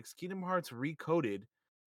Final Mix, Kingdom Hearts Recoded.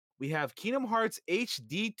 We have Kingdom Hearts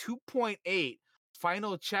HD 2.8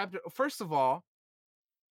 Final Chapter. First of all,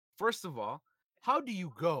 how do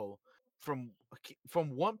you go from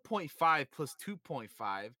from 1.5 plus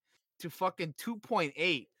 2.5 to fucking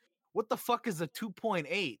 2.8. What the fuck is a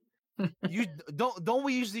 2.8? You don't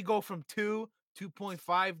we usually go from 2,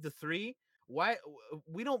 2.5 to 3? Why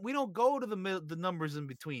we don't go to the numbers in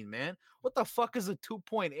between, man? What the fuck is a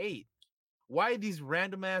 2.8? Why these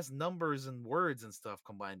random ass numbers and words and stuff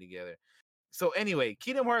combined together? So anyway,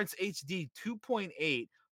 Kingdom Hearts HD 2.8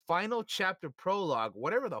 final chapter prologue,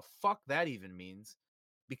 whatever the fuck that even means,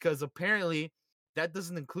 because apparently that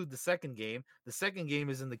doesn't include the second game. The second game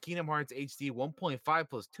is in the Kingdom Hearts HD 1.5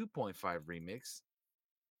 plus 2.5 remix.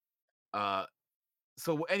 Uh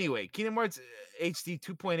so anyway, Kingdom Hearts HD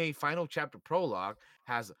 2.8 final chapter prologue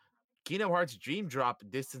has Kingdom Hearts Dream Drop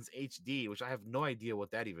Distance HD, which I have no idea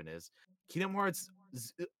what that even is. Kingdom Hearts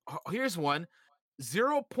here's one.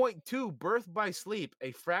 0.2 Birth by Sleep,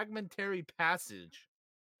 a fragmentary passage.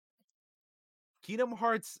 Kingdom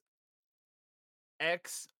Hearts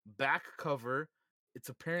X back cover. It's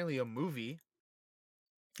apparently a movie.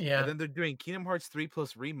 And Yeah. then they're doing Kingdom Hearts 3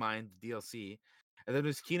 plus Remind DLC. And then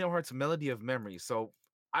there's Kingdom Hearts Melody of Memory. So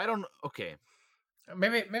I don't okay.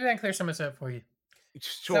 Maybe I can clear some of this up for you.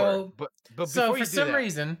 Sure. So But so before for you do some that,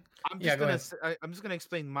 reason, I'm yeah, just go gonna ahead. s- I- I'm just gonna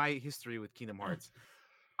explain my history with Kingdom Hearts.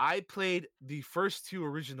 I played the first two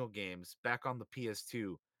original games back on the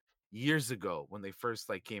PS2 years ago when they first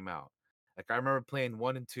like came out. Like I remember playing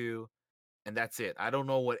 1 and 2, and that's it. I don't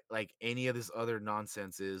know what like any of this other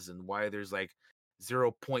nonsense is and why there's like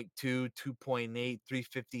 0.2, 2.8,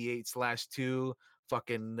 358/2,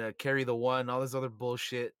 fucking carry the one, all this other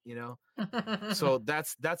bullshit. So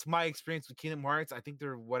that's my experience with Kingdom Hearts. I think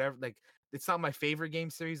they're whatever. Like it's not my favorite game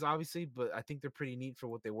series, obviously, but I think they're pretty neat for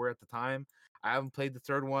what they were at the time. I haven't played the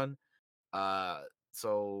third one. Uh,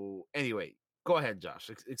 so anyway, go ahead, Josh.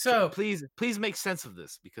 so Please make sense of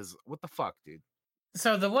this because what the fuck, dude?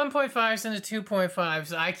 so the 1.5s and the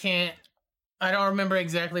 2.5s, I don't remember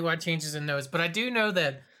exactly what changes in those, but I do know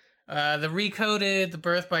that the Recoded, the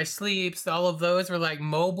Birth by Sleeps, all of those were like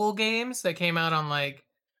mobile games that came out on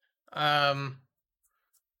um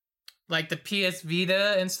like the PS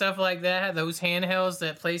Vita and stuff like that. Those handhelds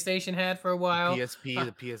that PlayStation had for a The while. PSP,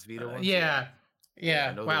 the PS Vita ones, yeah, Yeah, yeah.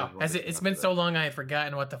 I yeah. know there was Wow, one has that it? came It's out for been so that. long I had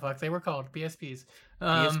forgotten what the fuck they were called. PSPs.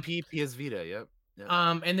 Um, PSP, PS Vita, yep, yep.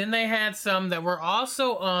 and then they had some that were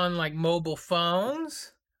also on like mobile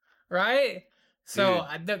phones, right? So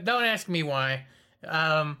Dude, don't ask me why.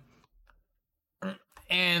 Um,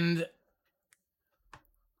 and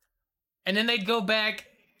and then they'd go back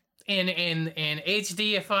and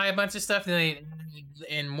HDify a bunch of stuff, and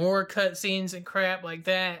and more cutscenes and crap like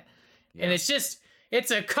that. And yeah,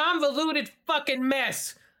 it's a convoluted fucking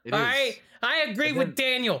mess. it All right, is. I agree And with then,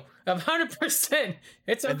 Daniel 100%.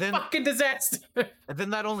 It's a and then, fucking disaster. and then,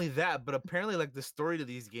 not only that, but apparently, like the story to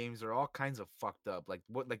these games are all kinds of fucked up. Like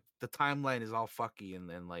what, like the timeline is all fucky,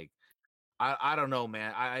 and like I don't know,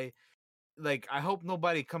 man. I hope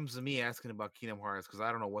nobody comes to me asking about Kingdom Hearts because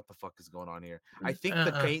I don't know what the fuck is going on here.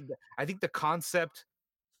 Uh-uh. I think the concept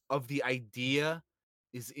of the idea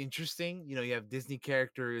is interesting. You have Disney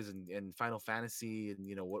characters and Final Fantasy and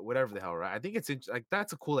whatever the hell, right? I think like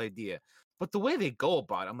that's a cool idea. But the way they go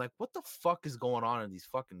about it, I'm like, what the fuck is going on in these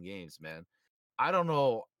fucking games, man? I don't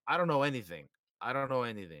know. I don't know anything. I don't know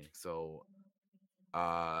anything. So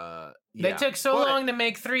They yeah. took so But long to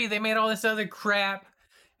make three. They made all this other crap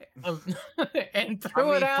um, and I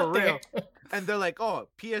threw it mean, for out there. real. And they're like, "Oh,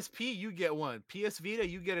 PSP, you get one. PS Vita,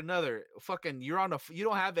 you get another. Fucking, you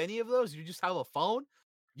don't have any of those. You just have a phone.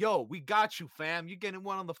 Yo, we got you, fam. You're getting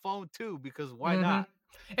one on the phone too because why hmm not?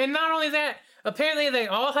 And not only that, apparently they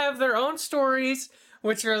all have their own stories,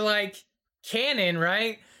 which are like canon,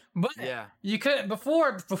 right? But Yeah, you couldn't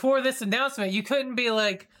before this announcement, you couldn't be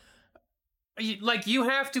like you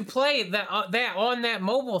have to play that on that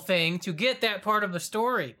mobile thing to get that part of the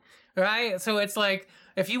story, right? So it's like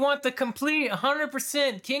if you want the complete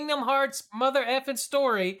 100% Kingdom Hearts mother effing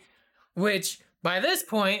story, which by this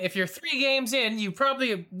point, if you're 3 games in, you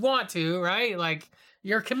probably want to, right? Like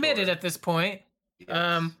you're committed sure. at this point.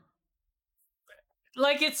 Um, Yes.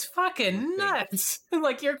 like it's You would fucking think. nuts.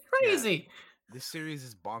 Like you're Yeah. crazy. This series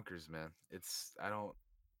is bonkers, man. I don't.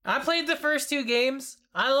 I played the first 2 games.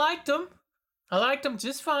 I liked them. I liked them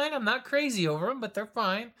just fine. I'm not crazy over them, but they're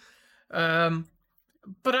fine. Um,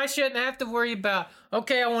 but I shouldn't have to worry about,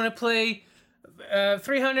 okay, I want to play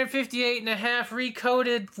 358 and a half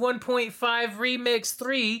recoded 1.5 remix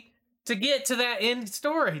 3 to get to that end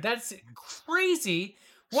story. That's crazy.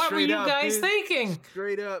 What were Straight you up, guys dude. thinking?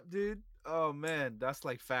 Straight up, dude. Oh man, that's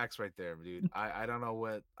like facts right there, dude. I don't know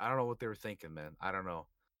what they were thinking, man. I don't know.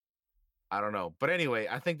 I don't know. But anyway,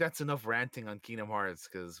 I think that's enough ranting on Kingdom Hearts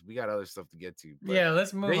because we got other stuff to get to. But Yeah,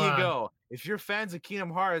 let's there move you on. go. If you're fans of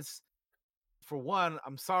Kingdom Hearts, for one,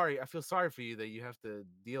 I'm sorry. I feel sorry for you that you have to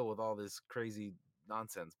deal with all this crazy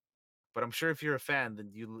nonsense. But I'm sure if you're a fan,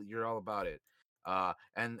 then you're all about it.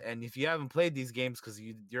 And if you haven't played these games because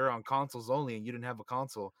you're on consoles only and you didn't have a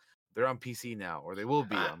console, they're on PC now, or they will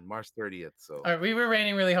be Uh, on March 30th. So all right, we were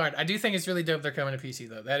ranting really hard. I do think it's really dope they're coming to PC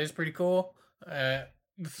though. That is pretty cool.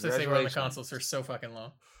 Since they were on the consoles for congratulations. so fucking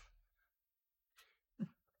long.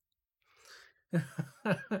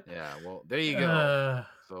 Yeah, well, there you go. uh,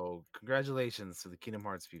 So congratulations to the Kingdom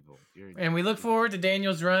Hearts people. and we look You're forward to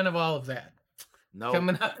Daniel's run of all of that nope,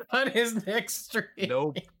 coming up on his next stream.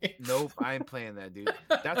 nope, nope. I ain't playing that, dude.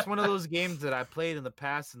 That's one of those games that I played in the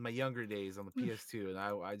past in my younger days on the PS2, and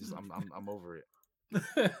I just I'm over it.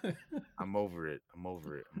 I'm over it. I'm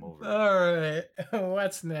over it. I'm over it. All right,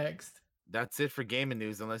 what's next? That's it for gaming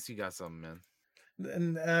news, unless you got something, man.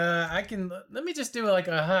 And I can let me just do like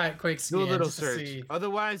a hot quick Do a scan little just to search. see.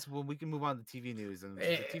 Otherwise, well, we can move on to TV news. And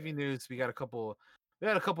Eh, for TV news, we got a couple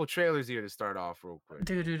trailers here to start off real quick.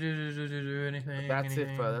 do But anything, that's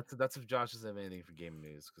anything. that's if Josh doesn't have anything for gaming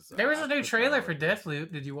news because There was a I've new put that trailer for already.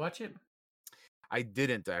 Deathloop. Did you watch it? I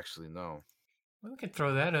didn't actually know. We could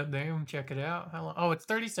throw that up there and check it out. How long? Oh, it's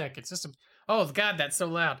 30 seconds. Oh God, that's so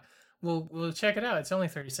loud. We'll check it out. It's only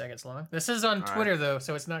 30 seconds long. This is on All right, Twitter though,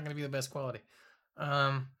 so it's not going to be the best quality.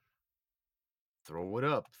 Um, throw it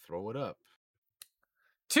up, throw it up.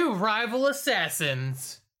 Two rival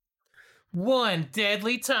assassins, one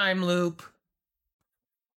deadly time loop,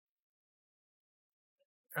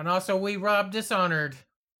 and also we robbed Dishonored.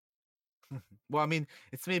 Well, I mean,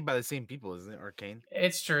 it's made by the same people, isn't it? Arcane.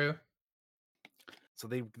 It's true. So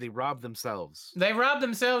they robbed themselves. They robbed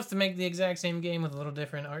themselves to make the exact same game with a little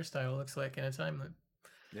different art style. Looks like in a time loop.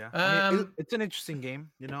 Yeah, I mean, Um, it's an interesting game.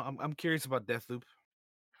 You know, I'm curious about Deathloop.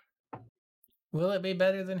 will it be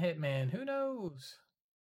better than Hitman? Who knows?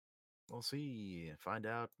 We'll see. Find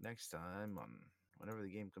out next time on whenever the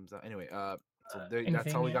game comes out. Anyway, so that's all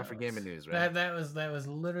Anything we got for else? gaming news, right? That was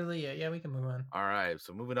literally it. Yeah, we can move on. All right.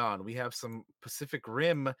 So moving on, we have some Pacific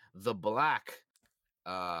Rim: The Black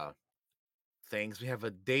uh things. We have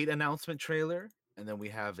a date announcement trailer, and then we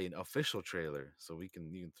have an official trailer. So you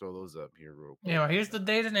can throw those up here real Yeah, quick. well, here's the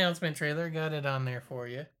date announcement trailer. Got it on there for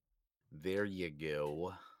you. There you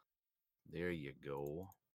go. There you go.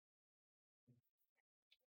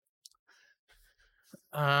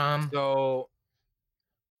 Um, So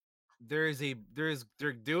they're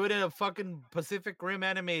doing a fucking Pacific Rim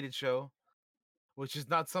animated show, which is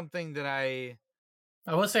not something that I.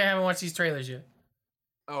 I will say I haven't watched these trailers yet,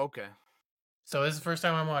 Oh, okay. so this is the first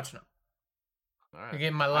time I'm watching them. All You're right.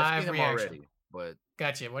 getting my I've seen live them reaction. already, but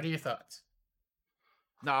Gotcha. What are your thoughts?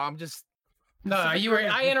 no, I'm just No, Pacific you were. Rim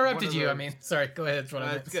is I just one interrupted of you. I those. mean, sorry. Go ahead. That's what I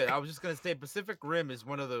meant It's to good. say. I was just gonna say Pacific Rim is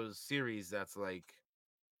one of those series that's like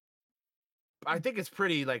I think it's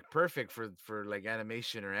pretty like perfect for like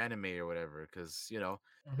animation or anime or whatever because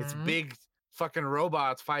it's Hmm. big fucking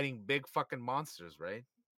robots fighting big fucking monsters, right?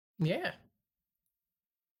 Yeah.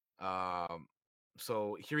 Um,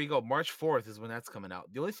 so here we go. March 4th is when that's coming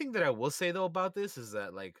out. The only thing that I will say though about this is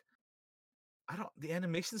that like I don't the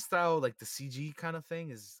animation style, like the CG kind of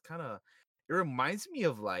thing is kind of it reminds me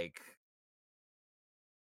of like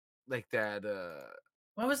that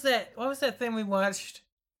What was that? What was that thing we watched?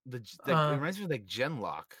 like it Uh, reminds me of like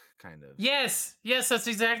Genlock kind of. yes, that's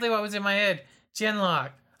exactly what was in my head.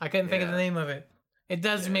 Genlock. I couldn't think of the Yeah. name of it. It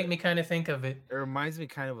does Yeah. make me kind of think of it. It reminds me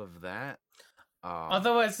kind of that.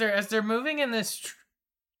 Although as they're moving in this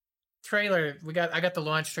trailer, I got the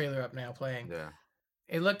launch trailer up now playing. Yeah.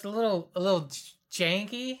 It looked a little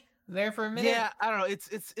janky there for a minute. Yeah, I don't know.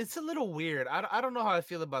 It's a little weird. I don't know how I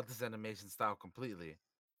feel about this animation style completely.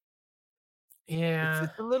 Yeah,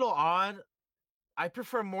 It's a little odd. I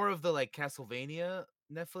prefer more of the like Castlevania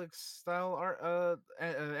Netflix style art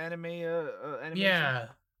anime animation. yeah.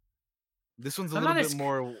 This one's a I'm little not bit as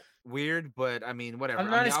more weird, but I mean, I'm whatever. I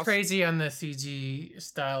not mean, as crazy on the CG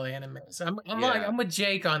style anime. So yeah. I'm with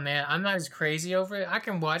Jake on that. I'm not as crazy over it. I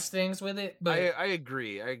can watch things with it, but I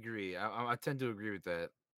agree. I agree. I tend to agree with that.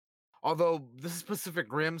 Although this is Pacific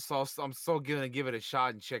Rim, so I'm still gonna give it a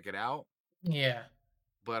shot and check it out. yeah.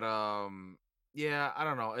 But yeah, I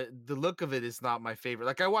don't know. The look of it is not my favorite.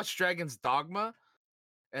 Like I watched Dragon's Dogma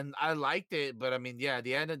and I liked it, but I mean, yeah,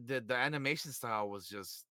 the animation style was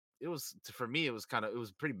just it was for me it was it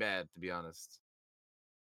was pretty bad to be honest.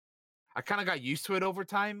 I kind of got used to it over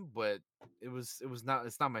time, but it was not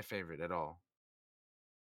it's not my favorite at all.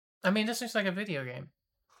 I mean, this looks like a video game.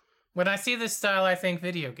 When I see this style, I think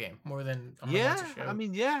video game more than I'm gonna watch a Yeah, I show.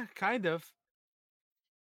 mean, yeah, kind of.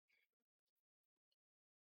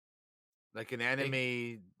 like an Big.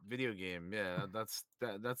 anime video game. Yeah, that's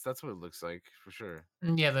what it looks like for sure.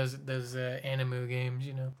 Yeah, those anime games,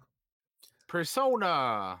 you know.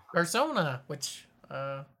 Persona. Persona, which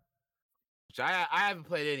Which I haven't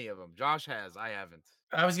played any of them. Josh has. I haven't.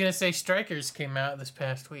 I was gonna say Strikers came out this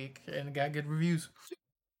past week and got good reviews.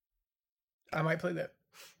 I might play that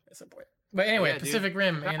at some point. But Oh anyway, yeah, dude. Pacific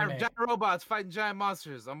Rim anime. Giant robots fighting giant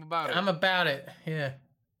monsters. I'm about it. I'm about it. Yeah.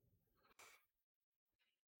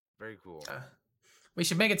 Very cool. Uh, we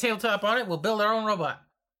should make a tabletop on it. We'll build our own robot.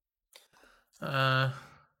 Uh,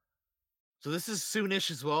 So this is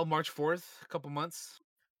soonish as well, March 4th, a couple months.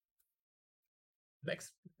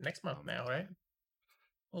 next month Um, now, right?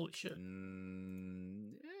 Holy shit.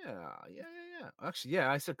 yeah. Actually,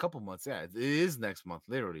 yeah, I said a couple months. Yeah, it is next month,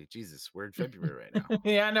 literally. Jesus, we're in February right now.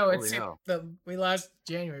 Yeah, I know. Holy hell. We lost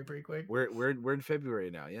January pretty quick. We're in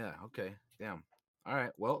February now. Yeah, okay. Damn. All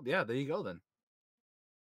right. Well, yeah, there you go then.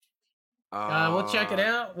 We'll check it Uh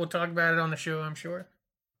out. We'll talk about it on the show, I'm sure.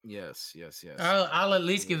 yes. I'll at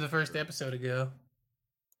least Sure, give the first sure. episode a go.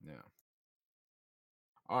 Yeah.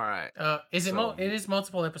 All right. Is it So it is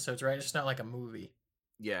multiple episodes, right? It's not like a movie.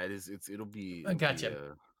 yeah, it is. It'll be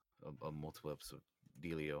Gotcha. a multiple episode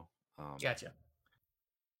dealio. Um. Gotcha.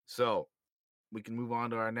 So we can move on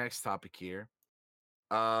to our next topic here.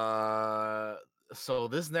 Uh. So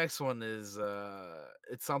this next one is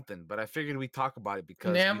it's something, but I figured we'd talk about it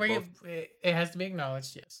because Now we both, it has to be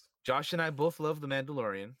acknowledged, yes. Josh and I both love The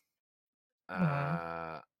Mandalorian. Hmm.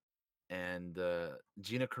 Uh. And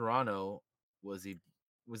Gina Carano was a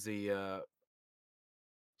was a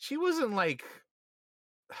she wasn't like,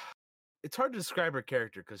 it's hard to describe her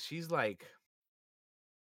character because she's like,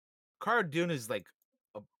 Cara Dune is like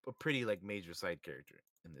a pretty like major side character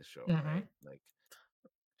in this show, Hmm. right? Like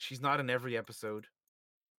she's not in every episode,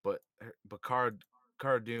 but Cara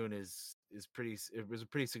Dune is pretty. It was a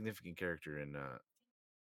pretty significant character in uh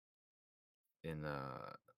in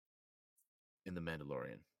the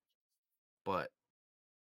Mandalorian. But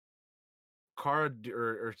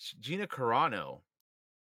or Gina Carano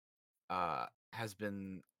has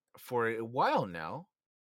been for a while now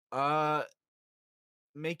uh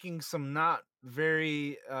making some not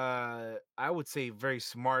very I would say very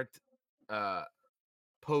smart uh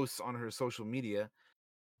posts on her social media.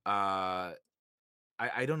 uh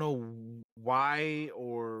I don't know why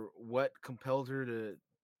or what compelled her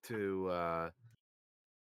to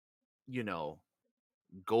you know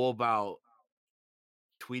go about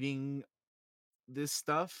tweeting this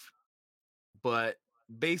stuff, but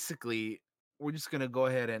basically we're just gonna go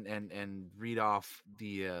ahead and read off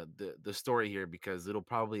the story here because it'll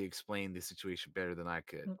probably explain the situation better than I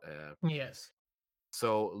could. Yes.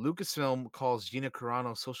 So Lucasfilm calls Gina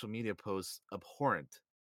Carano's social media posts abhorrent.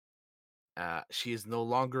 She is no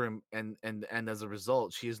longer and as a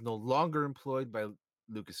result, she is no longer employed by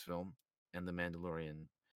Lucasfilm and The Mandalorian.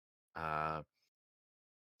 Uh,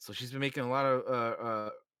 so she's been making a lot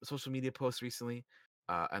of social media posts recently.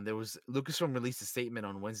 And there was Lucasfilm released a statement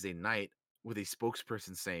on Wednesday night with a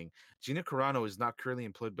spokesperson saying Gina Carano is not currently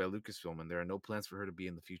employed by Lucasfilm, and there are no plans for her to be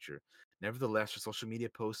in the future. Nevertheless, her social media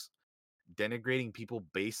posts denigrating people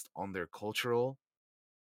based on their cultural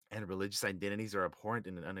and religious identities are abhorrent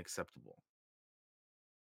and unacceptable.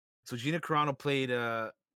 So Gina Carano played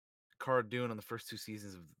Cara Dune on the first two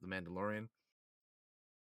seasons of The Mandalorian,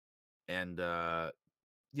 and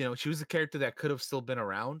she was a character that could have still been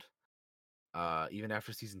around even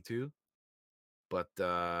after season two, but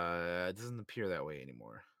it doesn't appear that way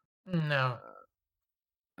anymore. No.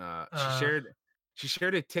 Uh, uh, she Uh, shared she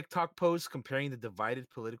shared a TikTok post comparing the divided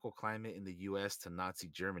political climate in the U.S. to Nazi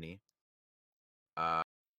Germany. Uh,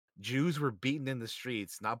 Jews were beaten in the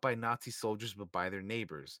streets, not by Nazi soldiers, but by their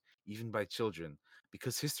neighbors, even by children.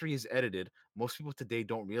 Because history is edited, most people today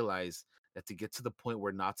don't realize that to get to the point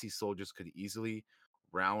where Nazi soldiers could easily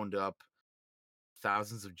round up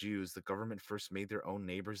thousands of Jews, the government first made their own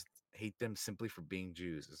neighbors hate them simply for being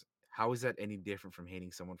Jews. How is that any different from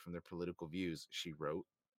hating someone from their political views? She wrote.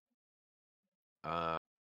 Uh,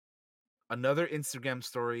 Another Instagram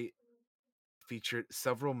story featured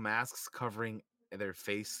several masks covering their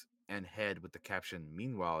face and head with the caption,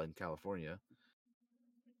 "Meanwhile, in California."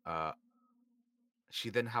 Uh, she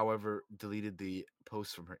then, however, deleted the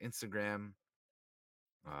post from her Instagram.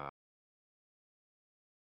 Uh,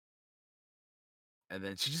 and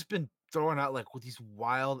then she's just been throwing out like with these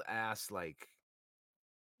wild ass like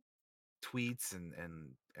tweets and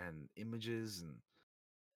images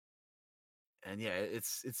and yeah,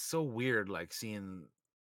 it's so weird like seeing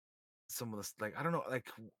some of this, like I don't know, like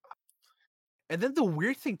And then the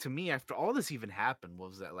weird thing to me after all this even happened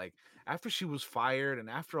was that like after she was fired and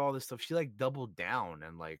after all this stuff, she like doubled down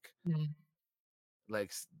and Mm. like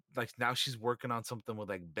s- like now she's working on something with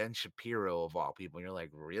like Ben Shapiro of all people. And you're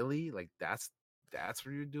like, really? Like that's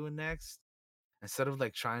what you're doing next? Instead of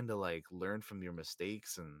like trying to like learn from your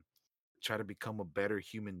mistakes and try to become a better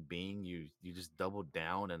human being, you just double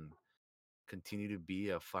down and continue to be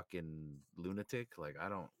a fucking lunatic. Like I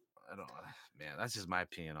don't man, that's just my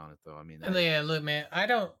opinion on it though. I mean, And yeah, look, man, I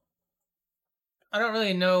don't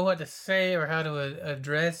really know what to say or how to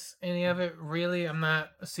address any of it. Really, I'm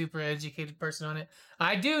not a super educated person on it.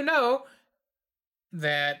 I do know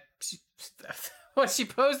that what she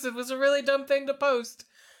posted was a really dumb thing to post.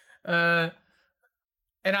 Uh,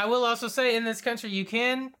 and I will also say, in this country, you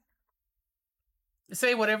can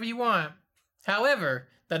say whatever you want. However,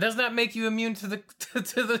 that does not make you immune to the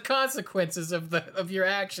to the consequences of your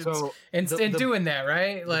actions so in doing that,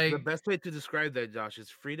 right? the Like, best way to describe that, Josh, is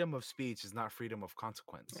freedom of speech is not freedom of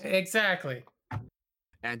consequence. exactly.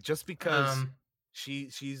 And just because Um.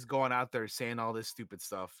 she's going out there saying all this stupid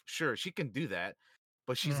stuff, sure, she can do that,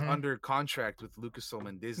 but she's Mhm. under contract with Lucasfilm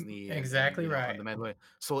and Disney and Exactly you know and right. the Mandalorian.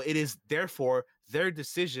 So it is therefore their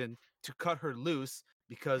decision to cut her loose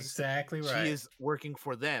because Exactly she right. is working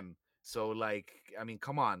for them. So like, I mean,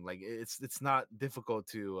 come on, like it's not difficult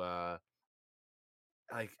to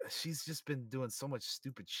like she's just been doing so much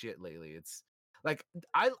stupid shit lately. It's like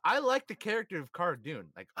I like the character of Cara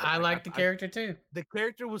Dune. Like I like the character too. the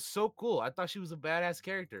character was so cool. I thought she was a badass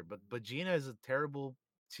character, but Gina is a terrible.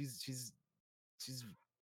 She's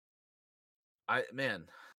I man,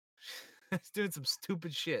 she's doing some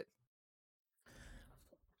stupid shit.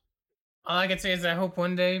 All I can say is I hope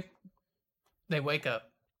one day they wake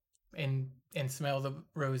up and smell the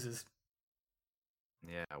roses.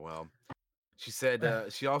 Yeah, well, she said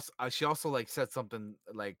she also like said something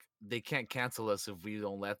like they can't cancel us if we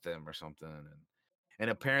don't let them or something, and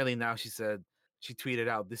apparently now she said she tweeted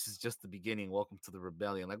out, "This is just the beginning. Welcome to the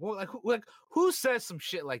rebellion." Like, what? Like who says some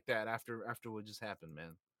shit like that after what just happened,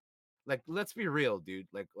 man? Like, let's be real, dude.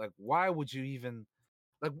 Like, why would you even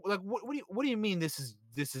like what do you mean this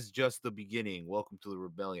is just the beginning? Welcome to the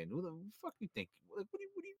rebellion. Who the fuck you think? Like,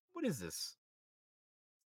 what is this?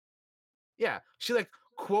 Yeah, she like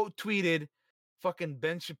quote tweeted fucking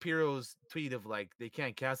Ben Shapiro's tweet of like they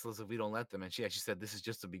can't cancel us if we don't let them, and she actually said this is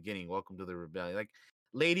just the beginning. Welcome to the rebellion. Like,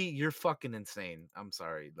 lady, you're fucking insane. I'm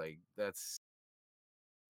sorry. Like that's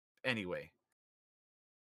anyway.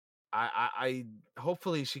 I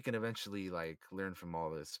hopefully she can eventually like learn from all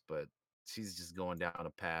this, but she's just going down a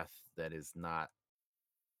path that is not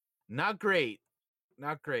great.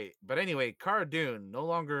 Not great. But anyway, Cara Dune no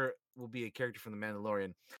longer will be a character from The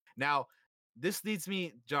Mandalorian. Now, this leads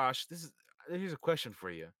me, Josh. Here's a question for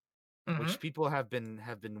you, Mm-hmm. which people have been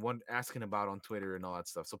asking about on Twitter and all that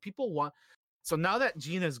stuff. So people want. So now that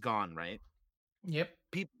Gina's gone, right? Yep.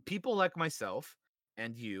 People like myself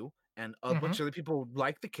and you and a Mm-hmm. bunch of other people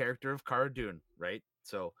like the character of Cara Dune, right?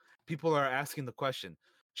 So people are asking the question: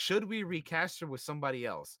 should we recast her with somebody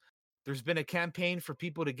else? There's been a campaign for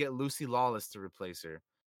people to get Lucy Lawless to replace her.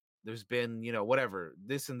 There's been, whatever,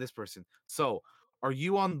 this and this person. So, are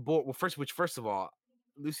you on board? Well, first of all,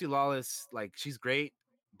 Lucy Lawless, like, she's great,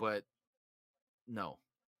 but no,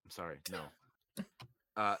 I'm sorry, no.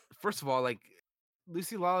 First of all, like,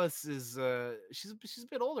 Lucy Lawless is, she's a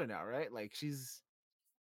bit older now, right? Like,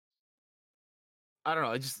 I don't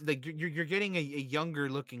know. It's just like you're getting a younger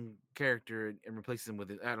looking character and replacing him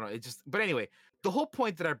with it. I don't know. It just, but anyway, the whole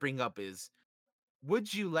point that I bring up is,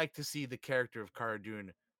 would you like to see the character of Cara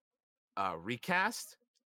Dune recast?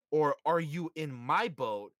 Or are you in my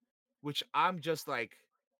boat, which I'm just like,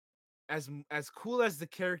 as cool as the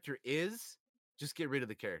character is, just get rid of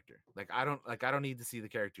the character. I don't need to see the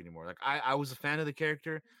character anymore. Like I was a fan of the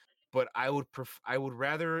character, but I would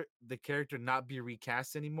rather the character not be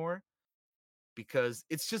recast anymore because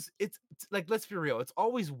it's like, let's be real, it's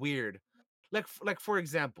always weird. Like for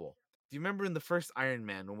example, do you remember in the first Iron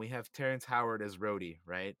Man when we have Terrence Howard as Rhodey,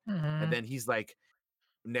 right? And Mm-hmm. then he's like,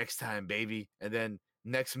 next time, baby. And then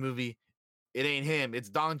next movie, it ain't him. It's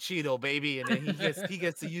Don Cheadle, baby. And then he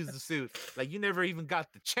gets to use the suit. Like, you never even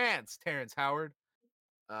got the chance, Terrence Howard.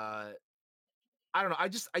 Uh, I don't know.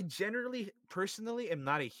 I generally, personally, am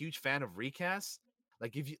not a huge fan of recasts.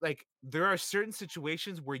 Like, if you like, there are certain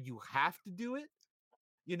situations where you have to do it.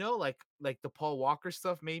 Like the Paul Walker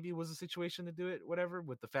stuff maybe was a situation to do it, whatever,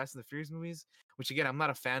 with the Fast and the Furious movies. Which again, I'm not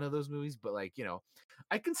a fan of those movies, but like,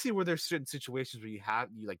 I can see where there's certain situations where you have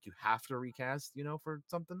to recast, for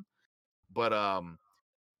something. But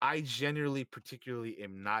I generally particularly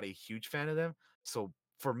am not a huge fan of them. So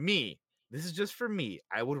for me, this is just for me.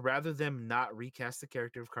 I would rather them not recast the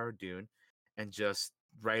character of Cara Dune and just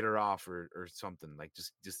write her off or something. Like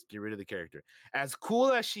just get rid of the character. As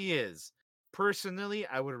cool as she is, personally,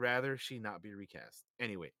 I would rather she not be recast.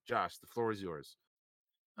 Anyway, Josh, the floor is yours.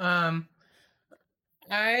 Um,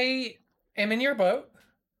 I am in your boat.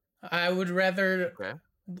 I would rather. Okay.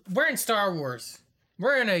 We're in Star Wars.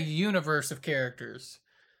 We're in a universe of characters.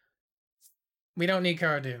 We don't need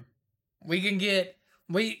Cara Dune. We can get.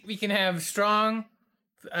 We can have strong.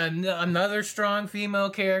 Another strong female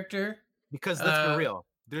character. Because let's be Uh, real,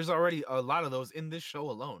 there's already a lot of those in this show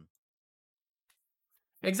alone.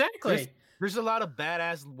 There's exactly. there's a lot of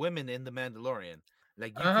badass women in the Mandalorian.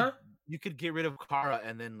 Like Uh huh. you could get rid of Kara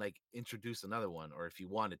and then like introduce another one, or if you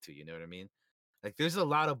wanted to, you know what I mean? Like there's a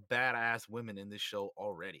lot of badass women in this show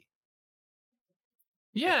already.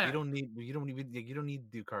 Like Yeah. you don't need to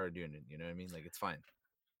do Cara Dune, you know what I mean? Like it's fine.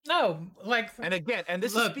 No. Like, And again, and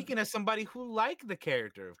this is look. speaking as somebody who liked the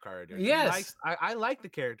character of Cara Dune. Yes. I like the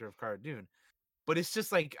character of Cara Dune, but it's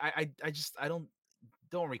just like I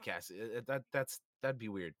don't recast it. That'd be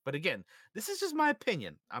weird. But again, this is just my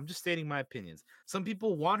opinion. I'm just stating my opinions. Some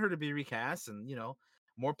people want her to be recast, and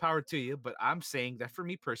more power to you. But I'm saying that for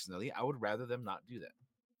me personally, I would rather them not do that.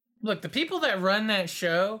 Look, the people that run that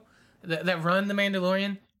show, that run The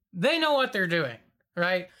Mandalorian, they know what they're doing,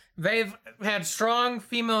 right? They've had strong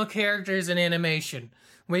female characters in animation.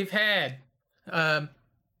 We've had um,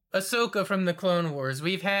 Ahsoka from the Clone Wars.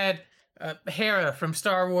 We've had Hera from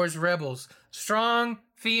Star Wars Rebels. Strong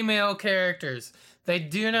female characters. They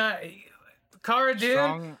do not. Cara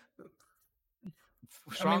Dune.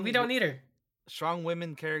 Strong, I mean, we strong, don't need her. strong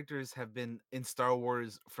women characters have been in Star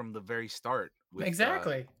Wars from the very start.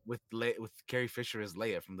 Exactly. With Carrie Fisher as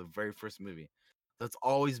Leia from the very first movie. That's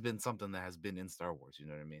always been something that has been in Star Wars. You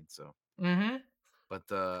know what I mean? So, Mm-hmm. but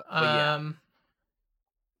yeah. Um,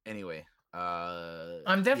 Anyway,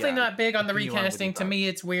 I'm definitely yeah. not big on the Continue on with your recasting. To me,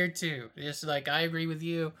 thoughts. it's weird too. Just like I agree with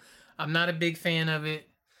you. I'm not a big fan of it.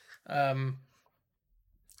 Um,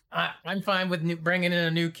 I'm fine with bringing in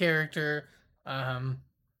a new character. Um,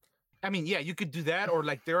 I mean, yeah, you could do that, or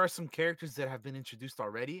like there are some characters that have been introduced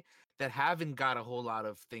already that haven't got a whole lot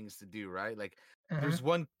of things to do, right? Like there's mhm.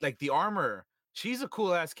 one like the armor. She's a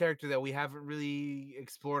cool ass character that we haven't really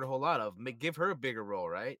explored a whole lot of. Give her a bigger role,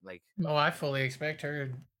 right? Like, Oh, I fully expect her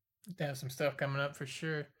to have some stuff coming up for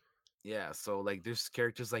sure. yeah. So like, there's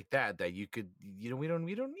characters like that you could, we don't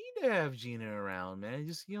need to have Gina around, man.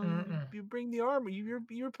 Just Mm-mm. you bring the armor, you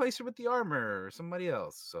replace her with the armor or somebody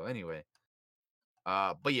else. So anyway,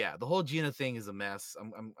 but yeah, the whole Gina thing is a mess.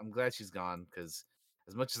 I'm glad she's gone because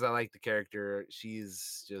as much as I like the character,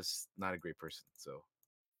 she's just not a great person. So,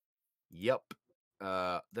 yep.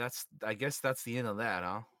 That's I guess that's the end of that,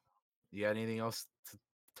 huh? You got anything else to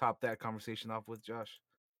top that conversation off with, Josh?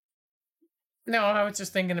 No, I was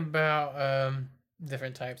just thinking about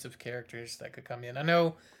different types of characters that could come in. I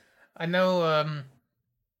know.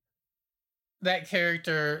 That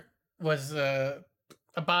character was a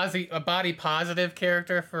body positive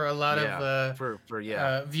character for a lot of Yeah, for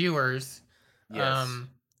yeah, viewers. yes. Um,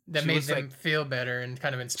 that She made was them like feel better and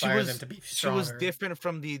kind of she inspire them was to be she was stronger. different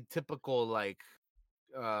from the typical like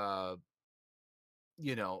uh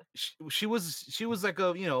she was like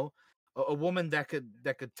a woman that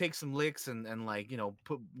could take some licks and like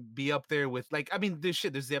be up there with like I mean there's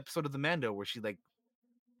the episode of the Mando where she like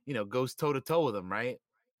goes toe to toe with him, right?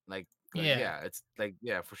 Like Yeah, yeah, it's like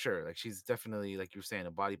yeah, for sure, like she's definitely like you're saying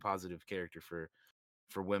a body positive character for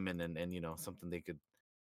women and something they could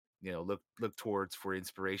look towards for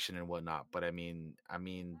inspiration and whatnot. But I mean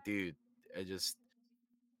dude, I just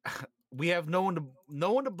we have no one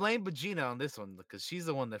to blame but Gina on this one because she's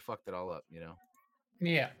the one that fucked it all up.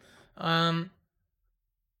 yeah. Um,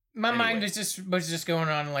 my mind Anyway, was just going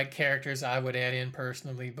on like characters I would add in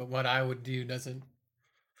personally, but what I would do doesn't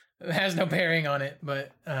has no bearing on it.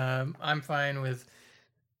 But I'm fine with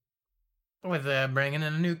bringing in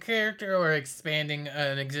a new character or expanding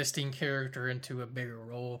an existing character into a bigger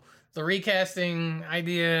role. The recasting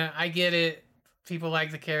idea, I get it. People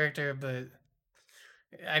like the character, but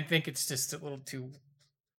I think it's just a little too.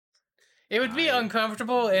 It would be I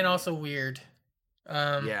uncomfortable and disagree. also weird.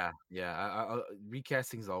 Um, Yeah.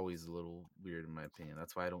 Recasting is always a little weird in my opinion.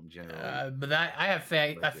 That's why I don't generally but I have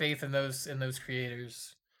like it. faith in those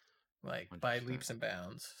creators like by 100%. leaps and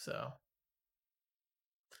bounds. So,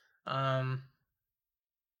 um,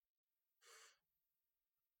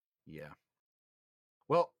 Yeah.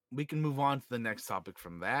 Well, we can move on to the next topic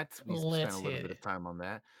from that. We spent let's a little hit bit of it. time on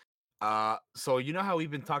that. So you know how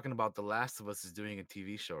we've been talking about The Last of Us is doing a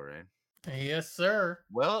TV show, right? Yes, sir.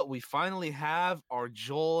 Well, we finally have our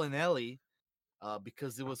Joel and Ellie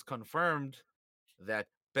because it was confirmed that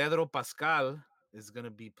Pedro Pascal is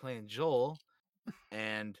gonna be playing Joel,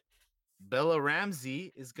 and Bella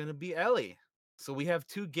Ramsey is gonna be Ellie. So we have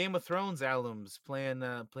two Game of Thrones alums playing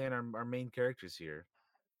our main characters here.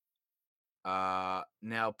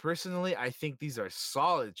 Now personally, I think these are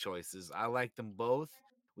solid choices. I like them both.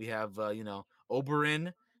 We have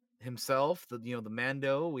Oberyn himself, the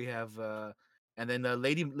Mando. We have and then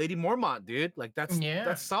Lady Mormont, dude. Like Yeah.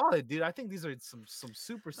 that's solid, dude. I think these are some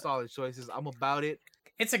super solid choices. I'm about it.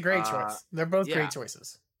 It's a great Uh, choice. They're both yeah, great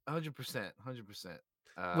choices. 100%, 100%.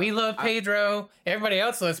 We love I Pedro. Everybody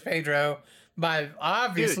else loves Pedro. But dude,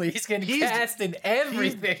 obviously, he's getting he's cast in he's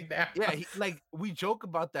everything now. yeah, like we joke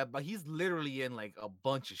about that, but he's literally in like a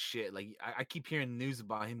bunch of shit. Like I keep hearing news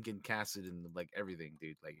about him getting casted in like everything,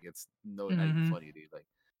 dude. Like it's no, not even Hmm. funny, dude. Like,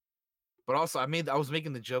 but also I was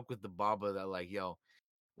making the joke with the Baba that like, yo,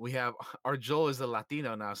 we have our Joel is a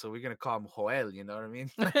Latino now, so we're gonna call him Joel. You know what I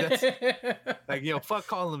mean? Like that's like fuck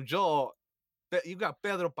calling him Joel. You got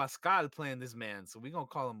Pedro Pascal playing this man, so we're gonna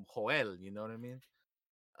call him Joel. You know what I mean?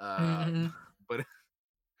 Uh, Hmm. but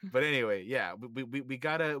But anyway, yeah, we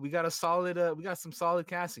got a solid we got some solid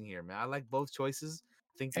casting here, man. I like both choices.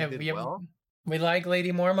 I think they And did well. we like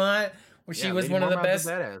Lady Mormont. She Yeah, was Lady one of the Mormont's a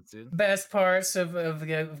badass, dude. best parts of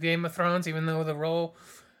Game of Thrones, even though the role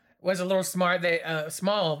was a little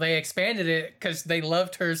small. They expanded it because they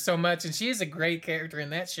loved her so much, and she is a great character in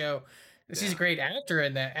that show. She's a Yeah, great actor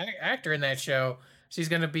in that show. She's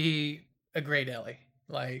gonna be a great Ellie.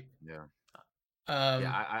 yeah, yeah. Um,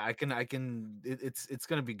 It's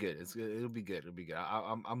gonna be good. It'll be good. It'll be good.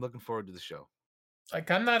 I'm looking forward to the show. I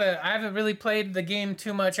haven't really played the game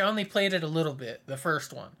too much. I only played it a little bit, the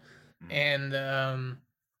first one, Mhm. and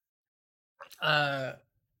uh,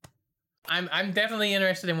 I'm definitely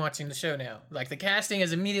interested in watching the show now. Like the casting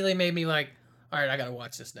has immediately made me like, all right, I gotta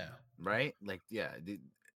watch this now. Right? Like, yeah,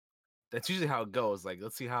 that's usually how it goes. Like,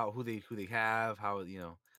 let's see how who they have, how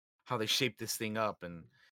how they shape this thing up, and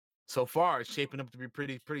so far it's shaping up to be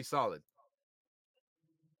pretty solid.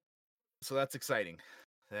 So that's exciting.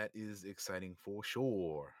 That is exciting for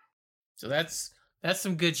sure. So that's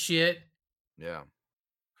some good shit. Yeah.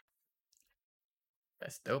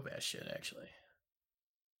 That's dope ass shit, actually.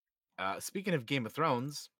 Speaking of Game of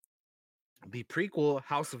Thrones, the prequel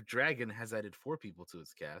House of Dragon has added 4 people to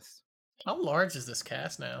its cast. How large is this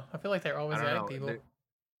cast now? I feel like they're I always don't adding know. people.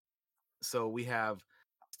 So we have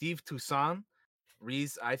Steve Toussaint,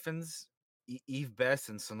 Reese Ifans, Eve Best,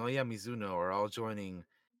 and Sonoya Mizuno are all joining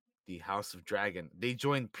the House of Dragon. They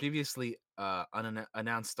joined previously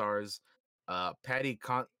unannounced stars Patty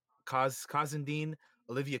Cosendine,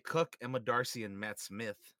 Olivia Cook, Emma Darcy, and Matt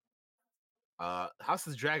Smith. House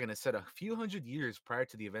of the Dragon is set a few hundred years prior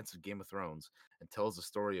to the events of Game of Thrones and tells the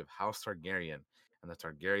story of House Targaryen and the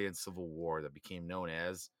Targaryen civil war that became known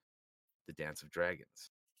as the Dance of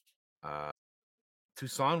Dragons. Uh,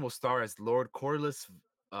 Toussaint will star as Lord Corlys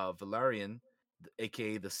Velaryon,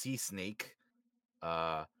 aka the Sea Snake,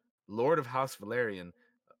 uh, Lord of House Valerian,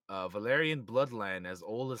 Valerian bloodline as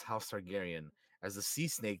old as House Targaryen, as the Sea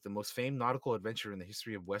Snake, the most famed nautical adventurer in the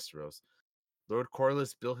history of Westeros. Lord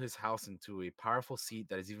Corlys built his house into a powerful seat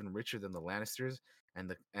that is even richer than the Lannisters,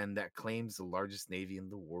 and that claims the largest navy in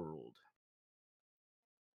the world.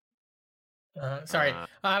 Sorry, Uh,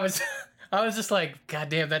 I was I was just like, God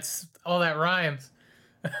damn, that's all that rhymes.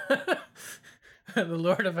 The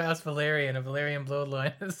Lord of House Valerian, a Valerian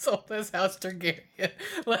bloodline, has sold this House Targaryen.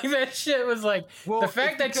 Like that shit was like the well, it's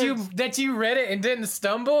fact that because you read it and didn't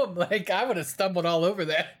stumble. Like I would have stumbled all over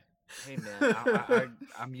that. hey man,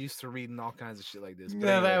 I'm used to reading all kinds of shit like this. But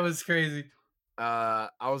Yeah, that anyway, was crazy. I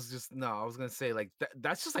was gonna say like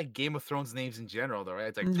that's just like Game of Thrones names in general, though, right?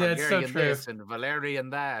 It's like That's so Targaryen true. this and Valerian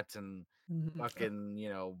that and fucking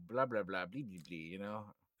blah blah blah blah blah blah.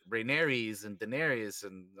 Rhaenyra and Daenerys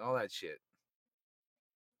and all that shit.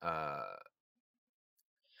 Uh,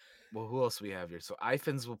 well, who else we have here? So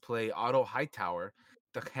Ifans will play Otto Hightower,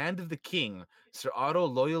 the Hand of the King. Sir Otto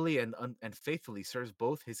loyally and faithfully serves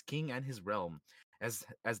both his king and his realm, as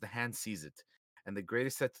the Hand sees it. And the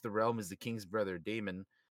greatest threat to the realm is the king's brother Daemon,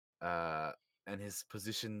 uh, and his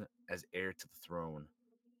position as heir to the throne.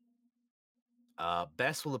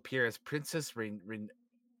 Bess will appear as Princess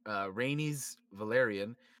Rhaenys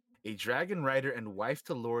Valerian, a dragon rider and wife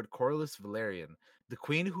to Lord Corlys Valerian, the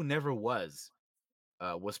queen who never was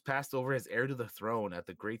passed over as heir to the throne at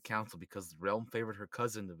the Great Council because the realm favored her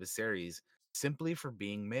cousin, the Viserys, simply for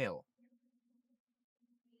being male.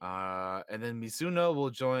 And then Mizuno will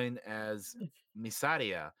join as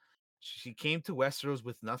Misaria. She came to Westeros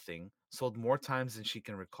with nothing, sold more times than she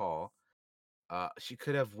can recall. She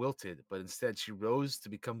could have wilted, but instead she rose to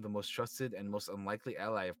become the most trusted and most unlikely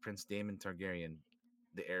ally of Prince Daemon Targaryen,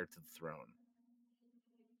 the heir to the throne.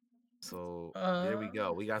 So there we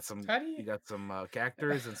go. We got some how do you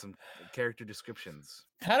characters and some character descriptions.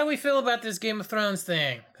 how do we feel about this Game of Thrones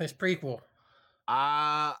thing? This prequel.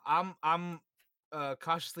 I'm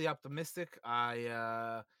cautiously optimistic.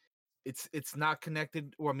 It's not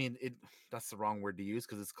connected, or I mean, it that's the wrong word to use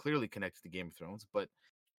because it's clearly connected to Game of Thrones. But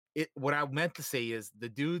what I meant to say is the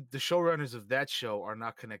showrunners of that show are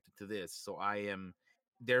not connected to this, so I am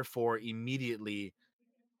therefore immediately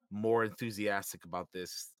more enthusiastic about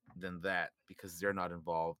this than that because they're not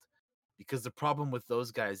involved. Because the problem with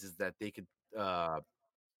those guys is that they could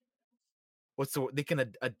they can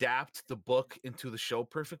adapt the book into the show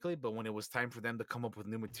perfectly, but when it was time for them to come up with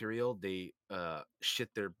new material, they shit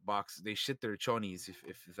their chonies,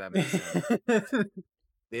 if that makes sense.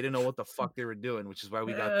 They didn't know what the fuck they were doing, which is why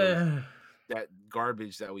we got Uh, that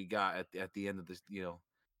garbage that we got at the end of this,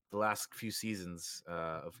 the last few seasons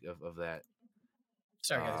of that.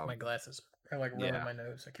 Sorry, guys, my Um, glasses are like rubbing yeah, my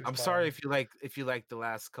nose. I keep I'm sorry falling. if you like the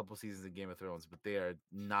last couple seasons of Game of Thrones, but they are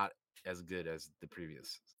not as good as the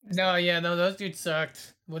previous No, stuff. yeah, no, those dudes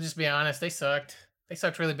sucked. We'll just be honest. They sucked. They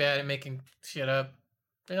sucked really bad at making shit up.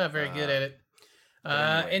 They're not very good Uh, at it. but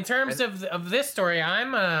anyway, In terms and of this story,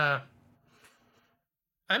 I'm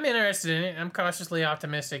interested in it. I'm cautiously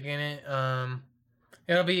optimistic in it.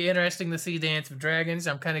 It'll be interesting to see Dance of Dragons.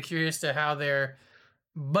 I'm kind of curious to how their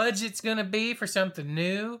budget's gonna be for something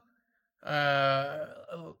new. Uh,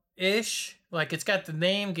 ish. Like it's got the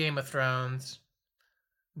name Game of Thrones,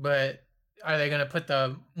 but are they gonna put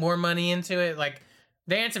the more money into it? Like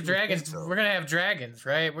Dance of you would think Dragons, so. we're gonna have dragons,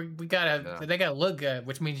 right? We gotta Yeah. they gotta look good,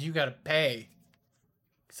 which means you gotta pay.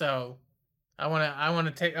 So I want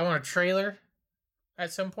a trailer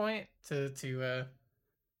at some point to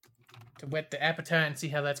whet the appetite and see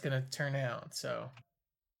how that's gonna turn out. So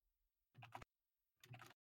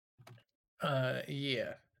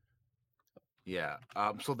yeah. Yeah.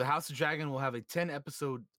 So the House of Dragon will have a 10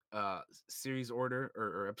 episode series order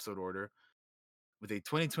or episode order with a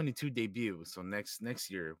 2022 debut. So next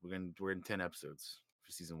year we're in 10 episodes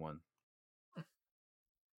for season 1.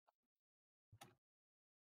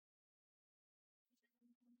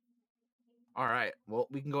 All right. Well,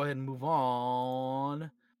 we can go ahead and move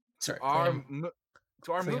on to Sorry, cleaning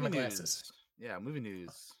our cleaning movie my glasses. news. Yeah, movie news.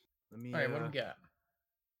 Let All me right, what do we got?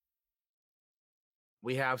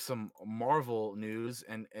 we have some Marvel news,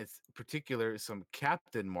 and it's particular some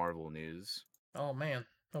Captain Marvel news, Oh man.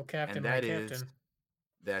 Oh and Captain, my that is Captain.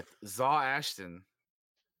 that Zaw Ashton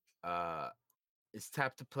uh is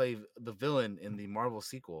tapped to play the villain in the Marvel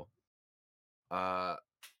sequel. Uh,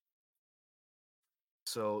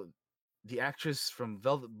 so the actress from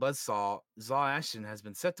Velvet Buzzsaw, Zaw Ashton, has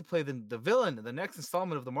been set to play the villain in the next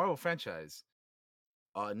installment of the Marvel franchise.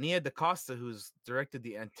 Nia DaCosta, who's directed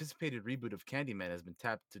the anticipated reboot of Candyman, has been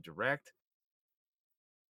tapped to direct.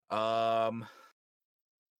 Um,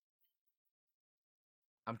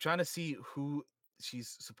 I'm trying to see who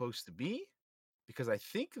she's supposed to be because I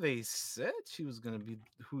think they said she was gonna be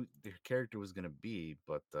who their character was gonna be,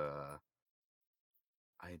 but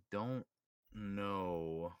I don't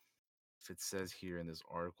know if it says here in this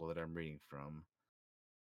article that I'm reading from.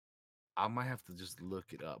 I might have to just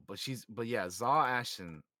look it up. But yeah, Zaw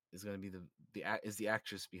Ashton is gonna be is the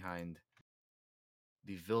actress behind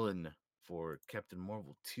the villain for Captain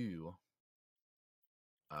Marvel 2.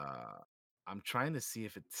 Uh I'm trying to see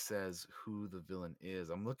if it says who the villain is.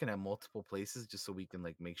 I'm looking at multiple places just so we can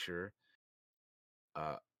like make sure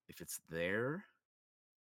uh if it's there,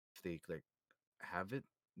 if they like have it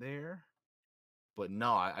there. But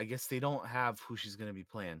no, I guess they don't have who she's gonna be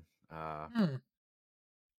playing. Hmm.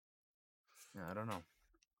 Yeah, I don't know.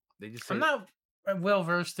 They just I'm say not well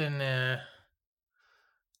versed in the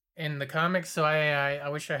comics, so I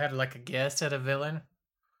wish I had like a guess at a villain.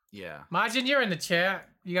 yeah. Majin, you're in the chat.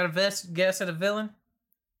 You got a best guess at a villain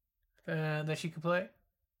that she could play?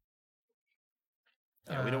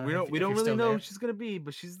 Yeah, we If don't you're really still know who there, she's gonna be,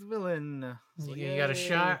 but she's the villain. So you got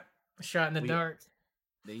yay. a shot in the We dark.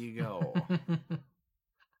 There you go.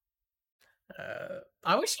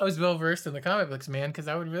 I wish I was well versed in the comic books, man, because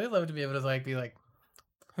I would really love to be able to like be like,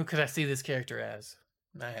 who could I see this character as?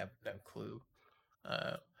 And I have no clue.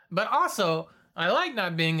 Uh, but also, I like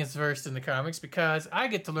not being as versed in the comics because I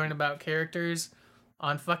get to learn about characters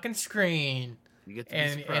on fucking screen, You get to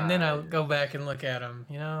be and then I'll go surprised. back and look at them.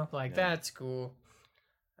 You know, like Yeah. that's cool.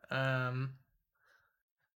 Um,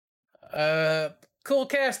 uh, cool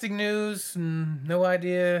casting news. No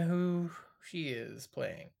idea who she is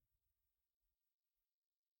playing.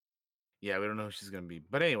 Yeah, we don't know who she's gonna be.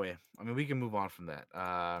 But anyway, I mean, we can move on from that. All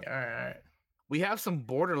right, all right. We have some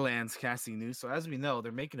Borderlands casting news. So as we know,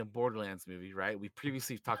 they're making a Borderlands movie, right? We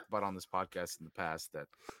previously talked about on this podcast in the past that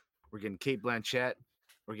we're getting Kate Blanchett,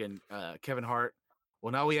 we're getting Kevin Hart.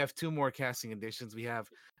 Well, now we have two more casting additions. We have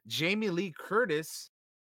Jamie Lee Curtis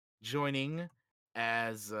joining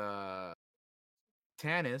as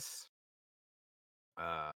Tannis,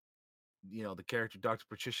 uh, the character Dr.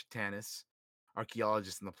 Patricia Tannis,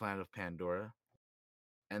 archaeologist on the planet of Pandora.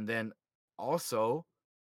 And then also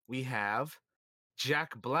we have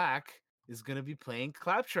Jack Black is going to be playing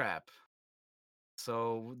Claptrap.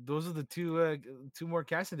 So those are the two more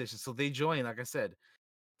cast additions. So they join, like I said,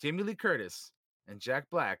 Jamie Lee Curtis and Jack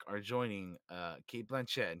Black are joining Kate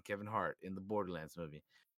Blanchett and Kevin Hart in the Borderlands movie.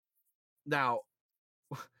 Now,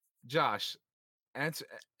 Josh,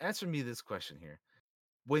 answer me this question here.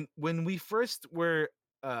 When we first were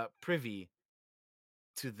privy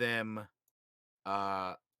to them,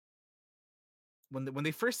 uh, when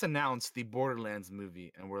they first announced the Borderlands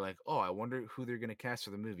movie, and we're like, oh, I wonder who they're gonna cast for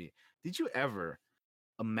the movie. Did you ever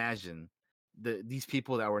imagine these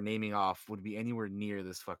people that we're naming off would be anywhere near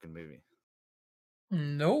this fucking movie?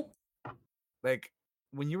 Nope. Like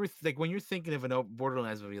when you were when you're thinking of a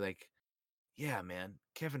Borderlands movie, like, yeah, man,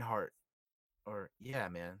 Kevin Hart, or yeah,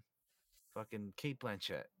 man, fucking Kate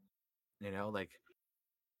Blanchett. Like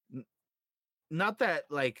n- not that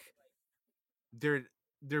like they're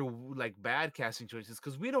like bad casting choices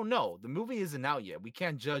because we don't know. The movie isn't out yet. We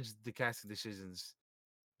can't judge the casting decisions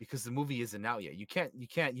because the movie isn't out yet. You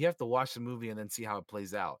have to watch the movie and then see how it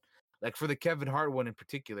plays out. Like for the Kevin Hart one in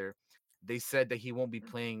particular, they said that he won't be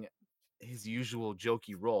playing his usual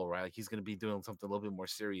jokey role, right? Like he's going to be doing something a little bit more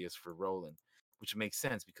serious for Roland, which makes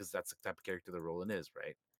sense because that's the type of character that Roland is,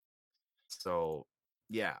 right? So,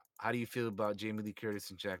 yeah, how do you feel about Jamie Lee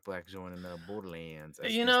Curtis and Jack Black joining Borderlands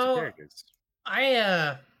as You these two know, characters?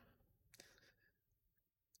 I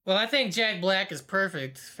well, I think Jack Black is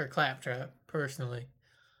perfect for Claptrap personally.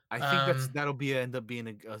 I think Um, end up being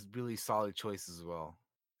a really solid choice as well.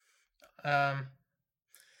 um,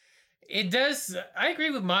 it does. I agree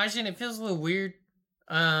with Majin. It feels a little weird.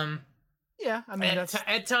 Um, Yeah, I mean that's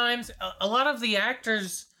at times, a lot of the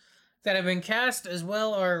actors that have been cast as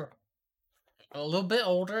well are a little bit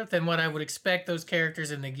older than what I would expect those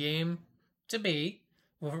characters in the game to be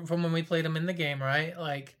from when we played them in the game, right?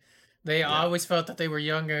 Like they yeah. always felt that they were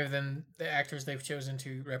younger than the actors they've chosen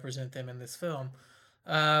to represent them in this film.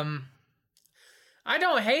 Um, I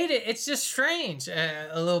don't hate it. It's just strange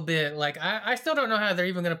a little bit. Like I still don't know how they're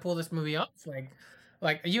even going to pull this movie off.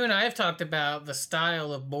 Like you and I have talked about the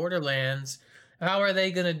style of Borderlands. How are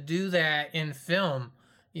they going to do that in film?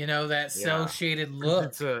 That cell Yeah, shaded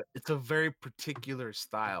because look. it's a very particular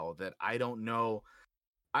style that I don't know.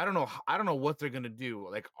 I don't know what they're gonna do.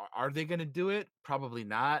 Like, are they gonna do it? Probably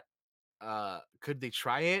not. Could they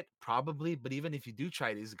try it? Probably. But even if you do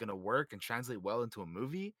try it, is it gonna work and translate well into a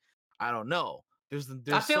movie? I don't know. I There's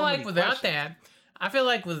feel so like many without questions. that, I feel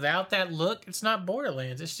like without that look, it's not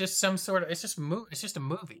Borderlands. It's just some sort of. It's just a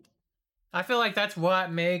movie. I feel like that's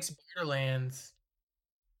what makes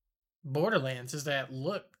Borderlands is that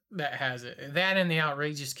look that has it. That and the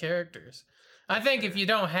outrageous characters. I That's think if fair. you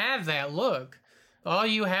don't have that look, all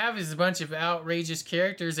you have is a bunch of outrageous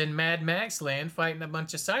characters in Mad Max land fighting a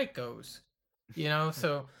bunch of psychos.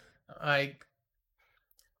 So like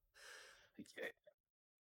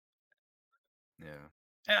Yeah.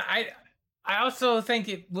 I I also think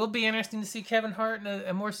it will be interesting to see Kevin Hart in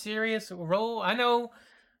a more serious role. I know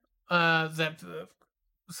that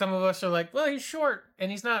some of us are like, well, he's short and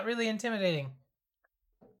he's not really intimidating.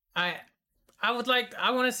 I I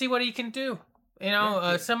want to see what he can do.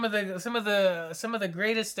 Yeah. Yeah. Some of the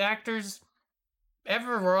greatest actors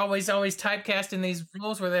ever were always typecast in these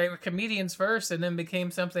roles where they were comedians first and then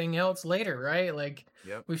became something else later, right? Like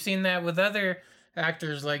Yep. we've seen that with other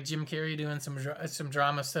actors like Jim Carrey doing some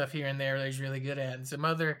drama stuff here and there that he's really good at, and some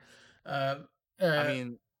other uh, I uh,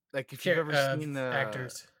 mean, like if you've ever seen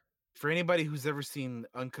actors. for anybody who's ever seen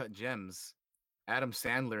Uncut Gems, Adam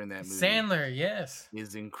Sandler in that movie Sandler, yes.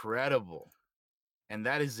 is incredible. And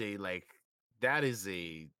that is a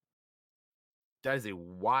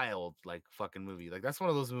wild like fucking movie. Like that's one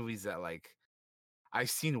of those movies that like I've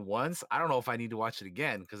seen once. I don't know if I need to watch it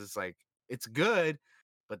again because it's like it's good,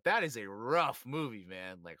 but that is a rough movie,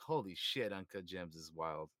 man. Like holy shit, Uncut Gems is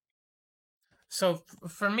wild. So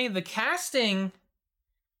for me, the casting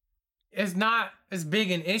is not as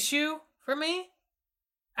big an issue for me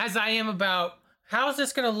as I am about how's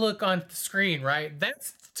this going to look on the screen, right?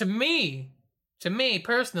 That's to me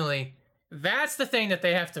personally, that's the thing that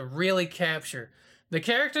they have to really capture The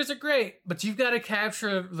characters are great, but you've got to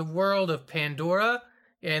capture the world of Pandora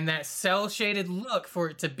and that cell shaded look for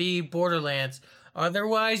it to be Borderlands.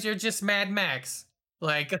 Otherwise, you're just Mad Max.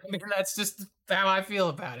 Like, I mean, that's just how I feel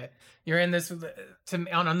about it. You're in this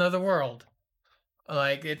on another world.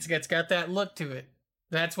 Like, it's got that look to it.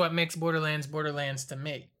 That's what makes Borderlands Borderlands to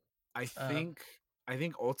me. I Uh, think I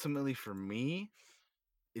think ultimately for me,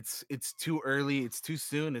 it's too early, it's too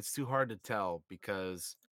soon, it's too hard to tell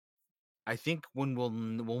because I think when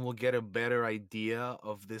we'll get a better idea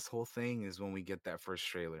of this whole thing is when we get that first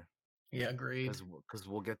trailer yeah, agreed. because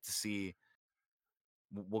we'll get to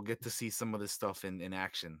see some of this stuff in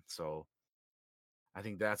action. So I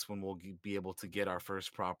think that's when we'll be able to get our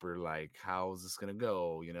first proper like how's this gonna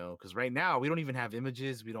go, Because right now we don't even have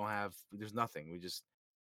images, there's nothing. We just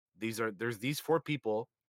there's these four people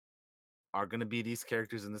are gonna be these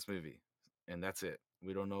characters in this movie, and that's it.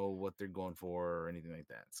 We don't know what they're going for or anything like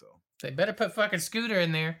that. So, They better put fucking Scooter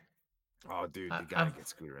in there. oh, dude, they I, gotta get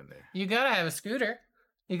Scooter in there. You gotta have a scooter.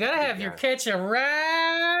 You gotta They have your got, catch a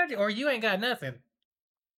ride, or you ain't got nothing.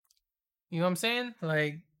 You know what I'm saying?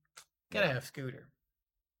 Like, gotta yeah, have scooter.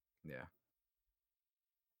 yeah.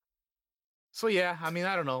 So yeah, I mean,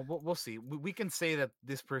 I don't know. We'll see. We can say that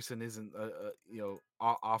this person isn't,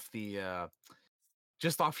 off the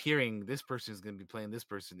just off hearing this person is going to be playing this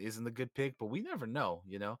person isn't a good pick, but we never know.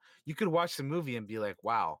 You could watch the movie and be like,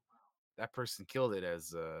 wow, that person killed it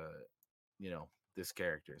as this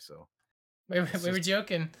character. So it's We were just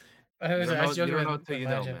joking. you don't I was know you joking don't know until with you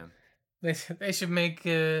know, Elijah. man. They should make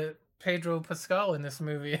Pedro Pascal in this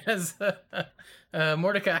movie as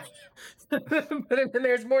Mordecai. Put him in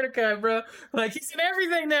there as Mordecai, bro. Like he's in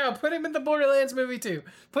everything now. Put him in the Borderlands movie too.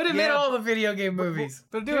 Put him in Yeah, all the video game but movies.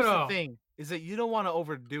 But do it here's the all. thing: is that you don't want to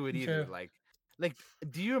overdo it either. Okay. Like,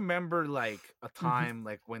 do you remember like a Mhm. time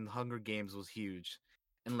like when Hunger Games was huge,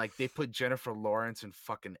 and like they put Jennifer Lawrence in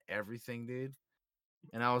fucking everything, dude?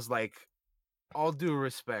 And I was like, all due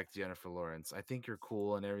respect, Jennifer Lawrence, I think you're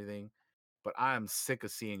cool and everything, but I am sick of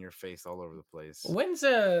seeing your face all over the place. When's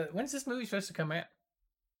this movie supposed to come out?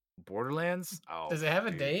 Borderlands? Oh, Does it have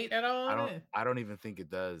a dude, date at all I on don't, it? I don't even think it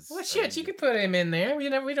Well, does. I shit, think you it. could put him in there. We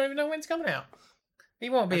don't even know when it's coming out. He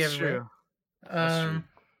won't be That's everywhere. true. That's true. Um,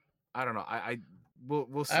 I don't know.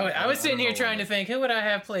 We'll see. I I don't was I sitting don't here know when trying to the think, who would I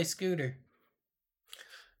have play Scooter?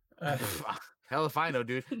 Uh, hell if I know,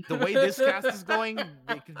 dude. The way this cast is going,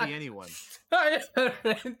 it could be anyone.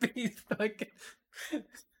 It'd be fucking-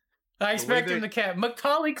 I The way expect him they to cap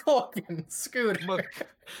Macaulay Culkin Scooter. look,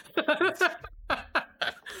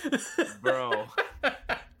 bro.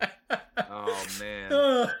 Oh man,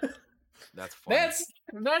 Oh, that's funny.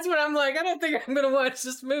 that's what I'm like. I don't think I'm gonna watch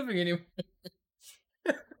this movie anymore.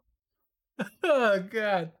 Oh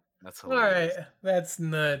god. That's All right, hilarious. that's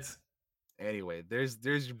nuts. Anyway, there's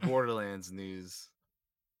your Borderlands news.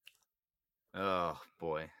 Oh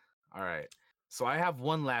boy. All right. So I have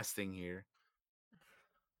one last thing here,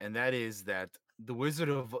 and that is that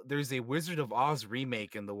there's a Wizard of Oz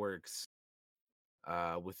remake in the works.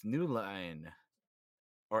 With New Line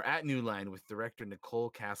or at New Line with director Nicole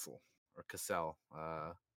Castle or Cassell.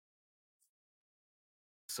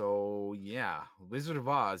 So yeah, Wizard of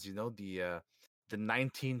Oz, the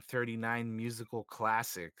 1939 musical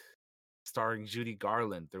classic starring Judy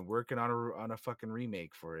Garland. They're working on a fucking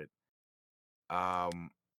remake for it.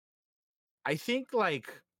 Um I think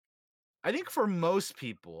for most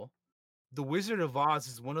people, The Wizard of Oz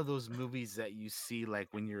is one of those movies that you see like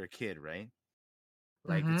when you're a kid, right?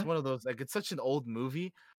 Like Mm-hmm. it's one of those like it's such an old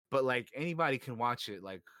movie, but like anybody can watch it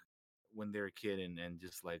like when they're a kid and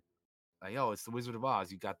just like, oh, it's the Wizard of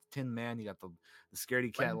Oz. You got the Tin Man, you got the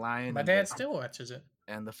scaredy My cat lion, my and the dad still watches it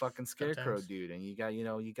fucking scarecrow sometimes. dude, and you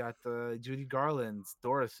got the Judy Garland's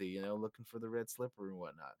Dorothy, looking for the red slipper and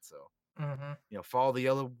whatnot. So Mm-hmm. follow the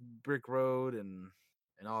yellow brick road and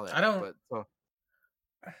all I that. don't. But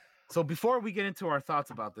so before we get into our thoughts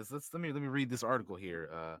about this, let me read this article here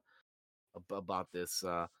about this.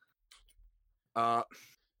 Uh,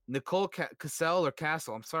 Nicole Cassell or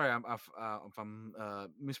Castle. I'm sorry, if I'm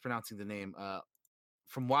mispronouncing the name.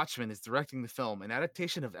 From Watchmen is directing the film, an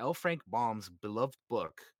adaptation of L. Frank Baum's beloved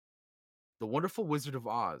book, The Wonderful Wizard of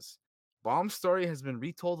Oz. Baum's story has been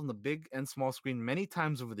retold on the big and small screen many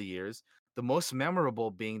times over the years, the most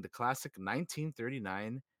memorable being the classic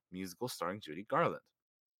 1939 musical starring Judy Garland.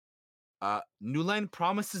 New Line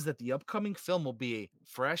promises that the upcoming film will be a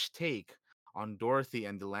fresh take on Dorothy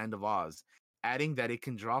and the Land of Oz, adding that it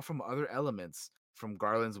can draw from other elements from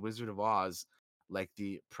Garland's Wizard of Oz, like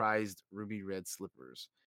the prized ruby red slippers.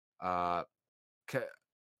 Uh,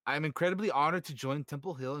 I'm incredibly honored to join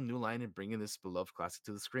Temple Hill and New Line in bringing this beloved classic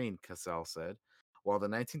to the screen, Cassell said. While the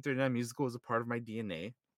 1939 musical is a part of my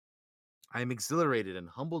DNA, I am exhilarated and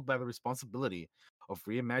humbled by the responsibility of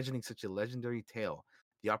reimagining such a legendary tale.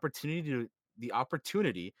 The opportunity to the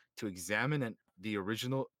opportunity to examine the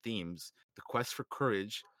original themes, the quest for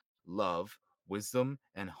courage, love, wisdom,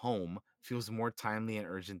 and home feels more timely and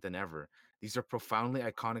urgent than ever. These are profoundly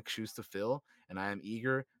iconic shoes to fill, and I am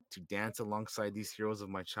eager to dance alongside these heroes of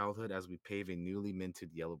my childhood as we pave a newly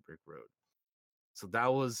minted yellow brick road. So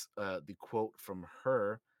that was the quote from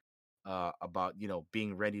her about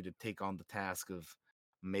being ready to take on the task of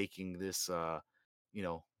making this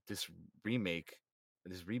this remake,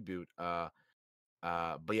 this reboot.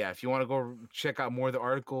 But yeah, if you want to go check out more of the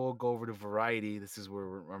article, go over to Variety. This is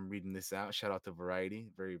where I'm reading this out. Shout out to Variety,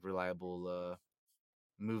 very reliable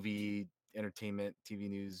movie entertainment TV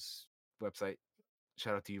news website.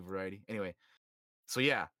 Shout out to you, Variety. Anyway, so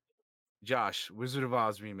yeah, Josh, Wizard of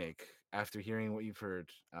Oz remake. After hearing what you've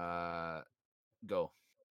heard, go.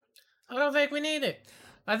 I don't think we need it.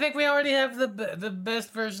 I think we already have the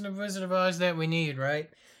best version of Wizard of Oz that we need, right?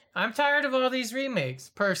 I'm tired of all these remakes,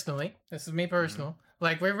 personally. This is me Mm-hmm. personal.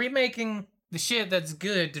 Like, we're remaking the shit that's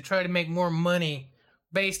good to try to make more money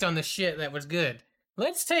based on the shit that was good.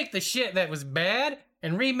 Let's take the shit that was bad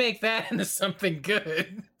and remake that into something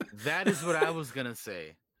good. That is what I was gonna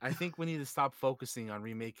say. I think we need to stop focusing on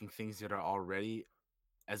remaking things that are already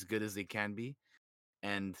as good as they can be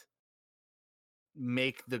and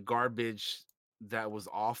make the garbage that was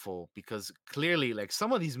awful, because clearly like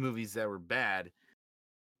some of these movies that were bad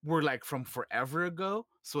were like from forever ago.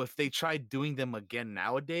 So if they tried doing them again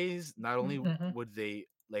nowadays, not only Mm-hmm. would they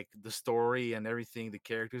like the story and everything, the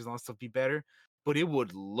characters and all that stuff be better, but it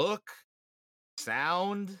would look,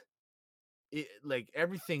 sound, like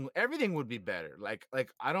everything would be better. Like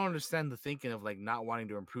I don't understand the thinking of like not wanting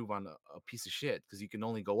to improve on a piece of shit, because you can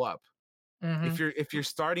only go up. Mm-hmm. If you're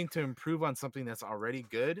starting to improve on something that's already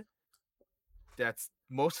good, that's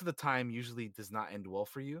most of the time usually does not end well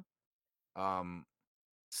for you. um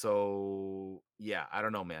so yeah, I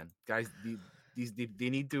don't know, man. Guys, they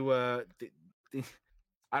need to they,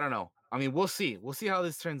 I don't know. I mean, we'll see how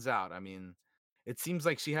this turns out. I mean, it seems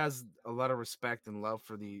like she has a lot of respect and love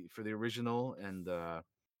for the original, and or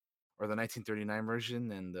the 1939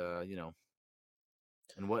 version, and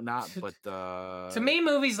and whatnot. But To me,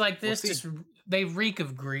 movies like we'll this see. just they reek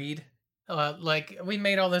of greed. Like, we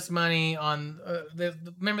made all this money on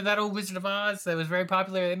remember that old Wizard of Oz that was very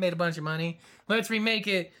popular. They made a bunch of money. Let's remake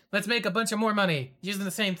it. Let's make a bunch of more money using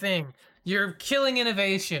the same thing. You're killing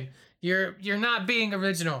innovation. You're not being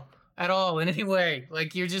original at all in any way.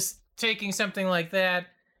 Like, you're just taking something like that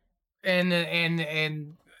and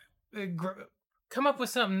uh, gr- come up with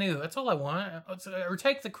something new. That's all I want. Or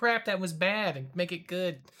take the crap that was bad and make it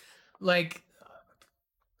good. Like,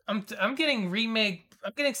 I'm getting remake.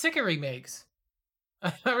 I'm getting sick of remakes.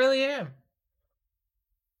 I really am.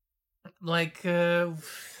 Like, I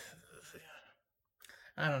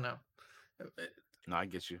don't know. No, I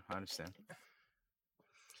get you. I understand.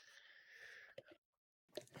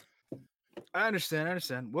 I understand. I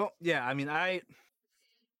understand. Well, yeah. I mean,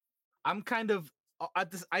 I'm kind of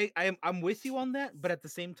at this. I'm with you on that, but at the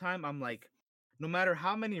same time, I'm like, no matter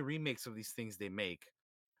how many remakes of these things they make,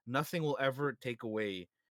 nothing will ever take away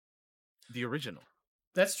the original.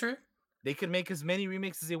 That's true. They can make as many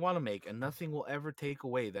remakes as they want to make, and nothing will ever take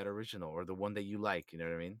away that original or the one that you like. You know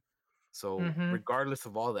what I mean? So Mm-hmm. regardless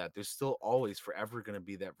of all that, there's still always forever going to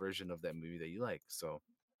be that version of that movie that you like. So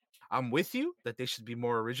I'm with you that they should be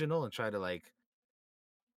more original and try to like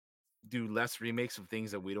do less remakes of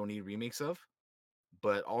things that we don't need remakes of.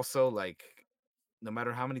 But also, like, no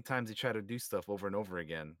matter how many times they try to do stuff over and over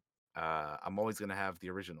again, I'm always gonna have the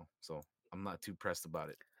original. So I'm not too pressed about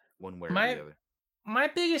it, one way or the My other. my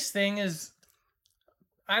biggest thing is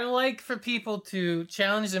I like for people to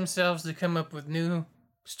challenge themselves to come up with new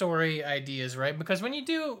story ideas, right? Because when you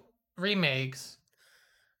do remakes,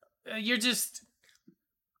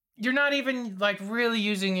 you're not even like really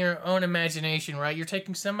using your own imagination, right? You're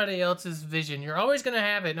taking somebody else's vision. You're always going to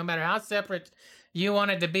have it, no matter how separate you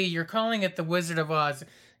want it to be. You're calling it the Wizard of Oz,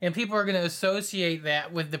 and people are going to associate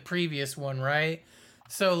that with the previous one, right?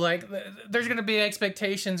 So, like, there's going to be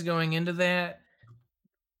expectations going into that,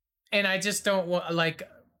 and I just don't want like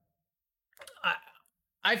I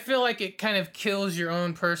I feel like it kind of kills your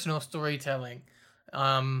own personal storytelling.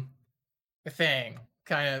 Um, thing.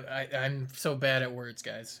 Kind of, I'm so bad at words,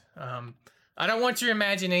 guys. I don't want your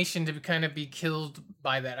imagination to kind of be killed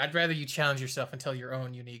by that. I'd rather you challenge yourself and tell your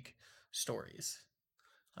own unique stories.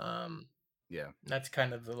 Um, Yeah. that's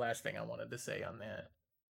kind of the last thing I wanted to say on that.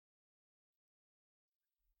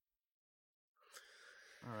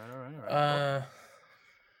 All right. All right. All right. Well,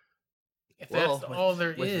 Uh, If that's Well, all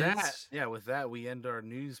there with that, is. yeah, with that, we end our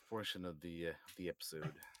news portion of the episode.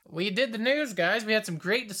 We did the news, guys. We had some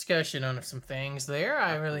great discussion on some things there.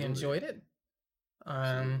 I really Absolutely, enjoyed it.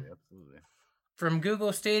 absolutely, Um, absolutely. from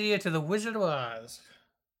Google Stadia to the Wizard of Oz,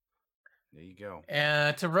 There you go.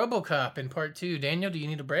 to RoboCop in part two. Daniel, do you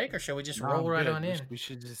need a break, or shall we just No, roll I'm right good. on in? We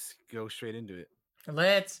should just go straight into it.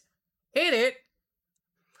 Let's hit it.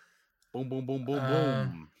 Boom, boom, boom, boom, Um,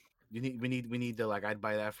 boom. We need the like I'd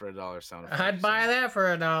buy that for $1 sound effect. I'd buy that for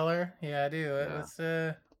 $1. Yeah, I do. Yeah. Let's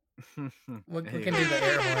we There can you do the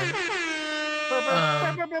air horn.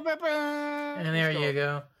 Um, go. and Let's there go. you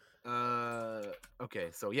go. Okay,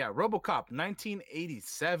 so yeah, RoboCop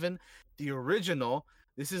 1987, the original.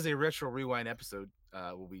 This is a retro rewind episode.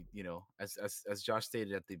 Will be, as Josh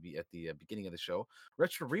stated at the beginning of the show,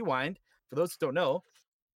 retro rewind. For those who don't know,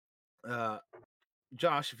 uh,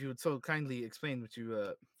 Josh, if you would so kindly explain what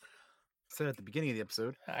you said at the beginning of the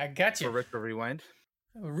episode I got for you. retro rewind.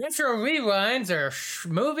 Retro rewinds are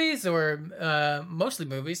movies, or mostly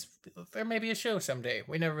movies. There may be a show someday.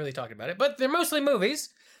 We never really talked about it, but they're mostly movies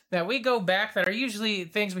that we go back, that are usually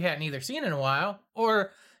things we hadn't either seen in a while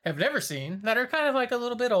or have never seen, that are kind of like a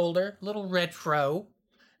little bit older, little retro,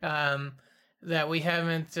 um, that we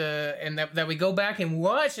haven't, and that we go back and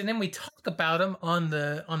watch, and then we talk about them on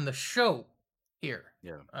the show here.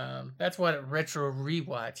 Yeah, That's what a retro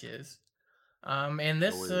rewatch is. And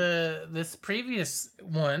so is this previous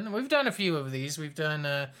one, we've done a few of these. We've done,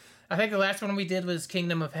 I think the last one we did was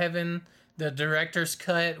Kingdom of Heaven, the director's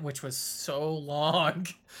cut, which was so long.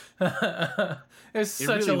 It was it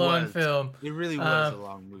such really a long was. film. It really was a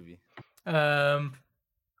long movie.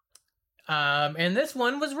 Um, and this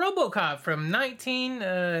one was RoboCop from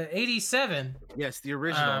 1987. Yes, the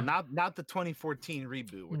original, not the 2014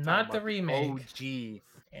 reboot. We're Not talking the about the remake. OG,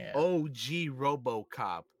 Yeah. OG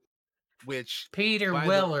RoboCop, which Peter by the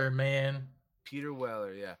Weller, man. Peter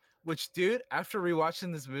Weller, yeah. Which, dude, after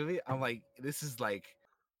rewatching this movie, I'm like, this is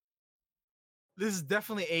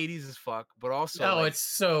definitely 80s as fuck, but also Oh, like it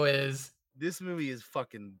so is. this movie is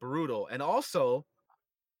fucking brutal. And also,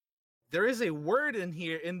 there is a word in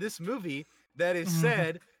here in this movie that is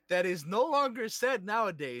said that is no longer said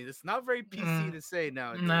nowadays. It's not very PC to say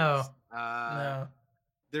nowadays. No. No.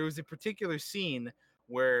 There was a particular scene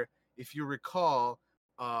where, if you recall,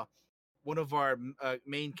 one of our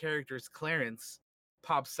main characters, Clarence,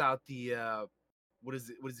 pops out the what is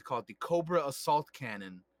it called? The Cobra assault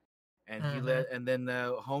cannon, and and then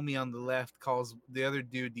homie on the left calls the other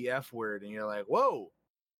dude the F word, and you're like, whoa,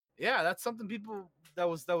 yeah, that's something people that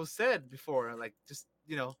was said before, like just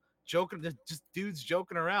joking, just dudes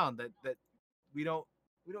joking around that we don't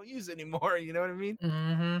use anymore. You know what I mean?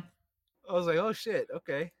 Mm-hmm. I was like, oh shit,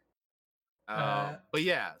 okay. Uh, But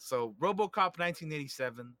yeah, so RoboCop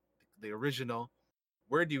 1987, the original.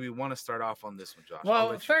 Where do we want to start off on this one, Josh?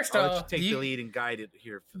 well, first I'll let you off, take the lead and guide it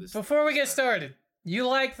here for this. before we get time. started, you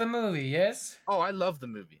like the movie, yes? Oh, I love the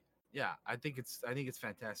movie. Yeah, I think it's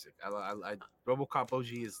fantastic. I RoboCop OG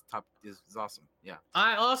is top is awesome. Yeah.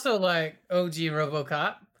 I also like OG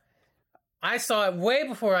RoboCop. I saw it way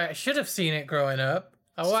before I should have seen it growing up.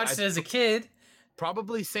 I watched it as a kid.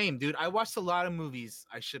 Probably same, dude. I watched a lot of movies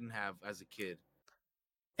I shouldn't have as a kid.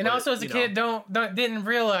 And But, also as a kid, didn't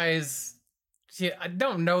realize. I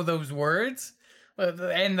don't know those words.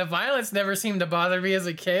 And the violence never seemed to bother me as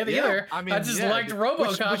a kid either. I mean, I just liked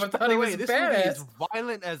RoboCop. I thought he was this badass. movie is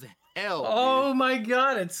violent as hell. Oh dude. my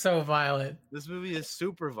god, it's so violent. This movie is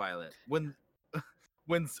super violent.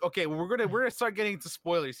 Okay, we're gonna start getting into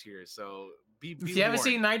spoilers here. So be if you haven't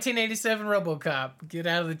seen 1987 RoboCop, get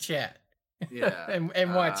out of the chat. Yeah,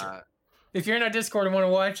 and watch it. If you're in our Discord and want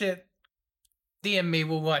to watch it, DM me.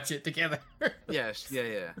 We'll watch it together. Yes,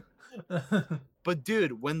 yeah. But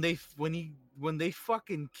dude, when they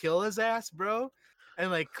fucking kill his ass, bro,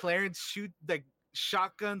 and like Clarence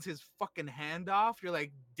shotguns his fucking hand off, you're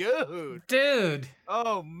like, dude.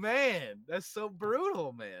 Oh man, that's so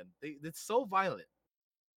brutal, man. It's so violent.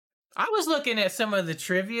 I was looking at some of the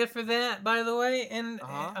trivia for that, by the way, and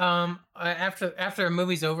after a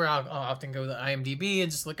movie's over, I'll often go to IMDb and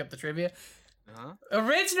just look up the trivia.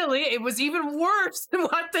 Originally, it was even worse than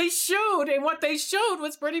what they showed, and what they showed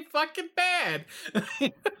was pretty fucking bad.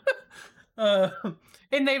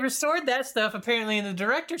 And they restored that stuff apparently in the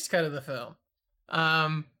director's cut of the film.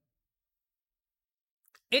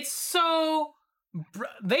 It's so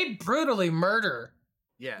they brutally murder.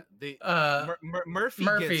 Yeah, Murphy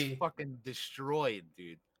gets fucking destroyed,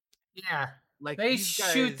 dude. Yeah, like they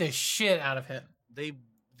shoot the shit out of him. They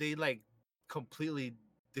like completely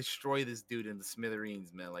destroy this dude in the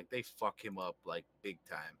smithereens, man. Like they fuck him up like big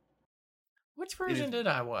time. Which version did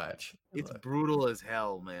I watch? It's brutal as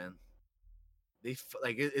hell, man.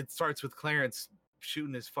 like it starts with Clarence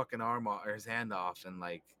shooting his fucking arm off or his hand off, and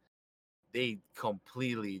like they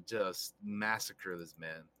completely just massacre this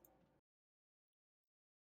man.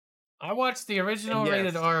 I watched the And original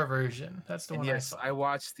rated yes, R version. That's the and one I yes, saw. I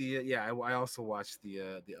watched the I also watched the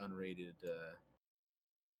unrated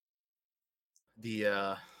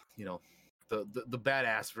the you know the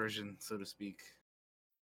badass version, so to speak.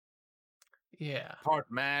 Yeah.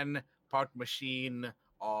 Part man, part machine,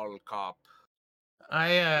 all cop,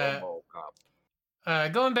 I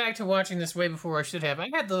RoboCop. going back to watching this way before I should have. I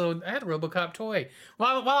had a RoboCop toy.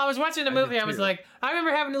 While I was watching the I did movie, I was too. like, I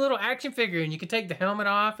remember having a little action figure, and you could take the helmet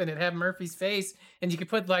off, and it had Murphy's face, and you could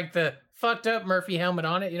put like the fucked up Murphy helmet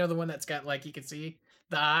on it. You know, the one that's got like you can see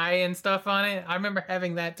the eye and stuff on it. I remember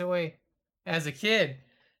having that toy as a kid.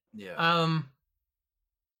 Yeah, Um,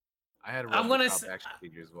 I had a I want RoboCop to. action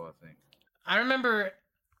figure as well. I think. I remember.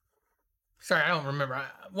 Sorry, I don't remember.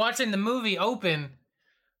 Watching the movie open,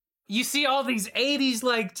 you see all these 80s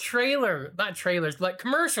like not trailers, like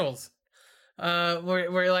commercials.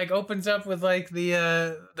 Where it like opens up with like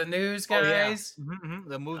the news Oh yeah, guys.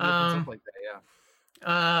 The movie opens up Um like that. Yeah.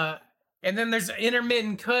 uh and then there's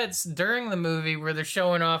intermittent cuts during the movie where they're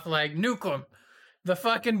showing off like Nukem, the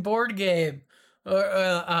fucking board game. Or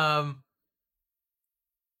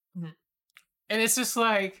and it's just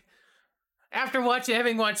like after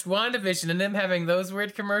having watched WandaVision and them having those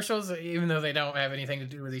weird commercials, even though they don't have anything to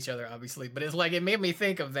do with each other, obviously, but it's like it made me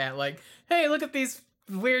think of that. Like, hey, look at these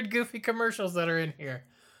weird, goofy commercials that are in here,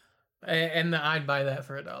 and I'd buy that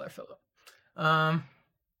for $1, Philip. Um,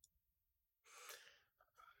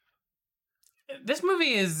 this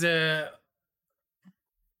movie is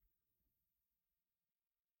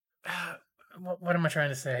what am I trying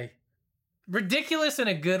to say? Ridiculous in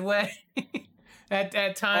a good way. At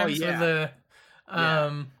Oh times with yeah, the yeah,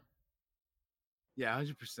 um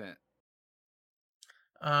 100%.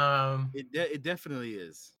 um It definitely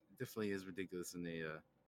is. It definitely is ridiculous in a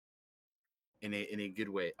good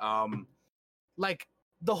way. Like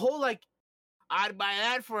the whole like I'd buy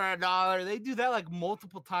that for $1. They do that like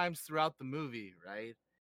multiple times throughout the movie, right?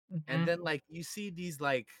 And mhm. then like you see these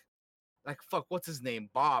like fuck, what's his name?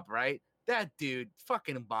 Bob, right? That dude,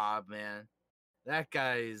 fucking Bob, man. That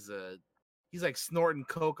guy is he's like snorting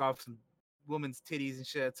coke off some woman's titties and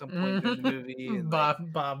shit at some point during the movie, and like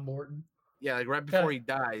Bob Morton. yeah, like right before Got he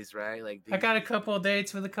dies, right? Like I got a couple of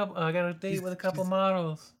dates with a couple. I got a date with a couple he's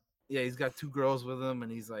models. yeah, he's got two girls with him,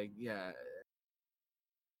 and he's like, yeah,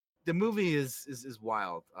 the movie is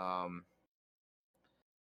wild.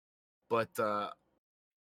 But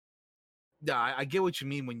yeah, I get what you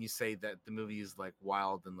mean when you say that the movie is like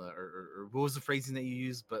wild and or what was the phrasing that you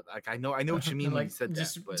used? But like I know what you mean when you Like said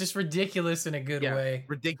that. But just ridiculous in a good yeah, way.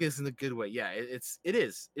 ridiculous in a good way. Yeah, it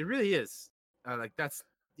really is. Like that's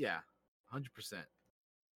yeah, 100%.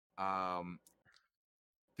 Um,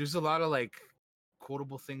 there's a lot of like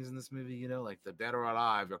quotable things in this movie. You know, like the dead or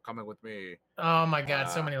alive, you're coming with me. Oh my god,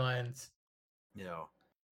 so Uh, many lines. you know,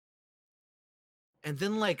 and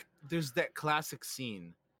then like there's that classic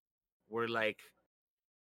scene where like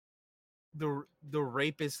the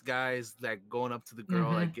rapist guys like going up to the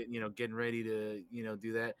girl Mm-hmm. like getting ready to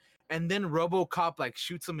do that, and then RoboCop like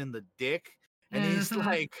shoots him in the dick, and he's Mm-hmm.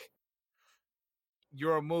 like,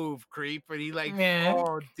 "Your move, creep," and he like, Yeah.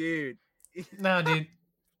 oh dude, No, dude,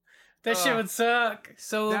 that shit uh would suck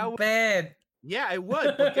so that would, bad. yeah, it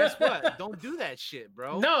would, but guess what? Don't do that shit,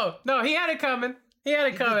 bro. No, he had it coming. He had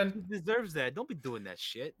it coming. He deserves that. Don't be doing that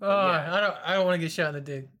shit. Oh, But yeah, I don't want to get shot in the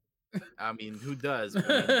dick. I mean, who does? I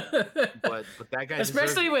mean, but that guy deserves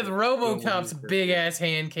Especially it with for doing what he RoboCop's was big ass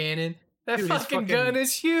hand cannon. That dude. His fucking gun fucking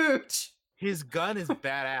is huge. his gun is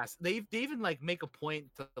badass. They even like make a point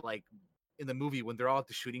to like in the movie when they're all at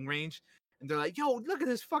the shooting range and they're like, "Yo, look at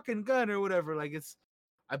this fucking gun or whatever." Like it's,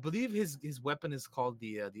 I believe his weapon is called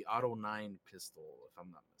the Auto 9 pistol, if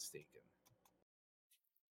I'm not mistaken.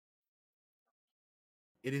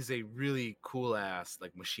 It is a really cool ass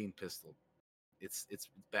like machine pistol. It's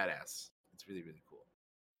badass. It's really really cool.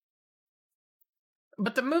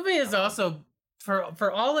 But the movie is Um, also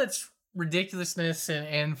for all its ridiculousness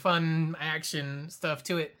and fun action stuff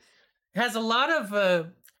to it, has a lot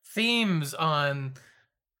of themes on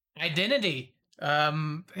identity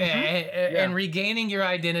and yeah, regaining your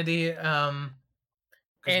identity because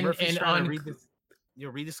Murphy's and trying to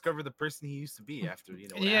on rediscover the person he used to be after what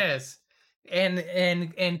happened. yes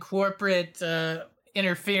and corporate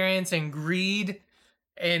interference and greed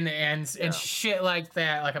and Yeah. shit like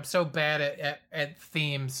that. Like I'm so bad at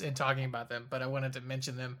themes and talking about them, but I wanted to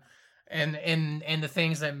mention them and the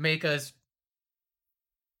things that make us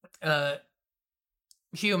uh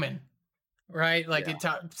human, right? Like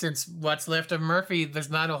Yeah, since what's left of Murphy, there's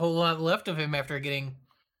not a whole lot left of him after getting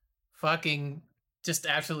fucking just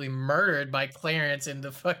absolutely murdered by Clarence and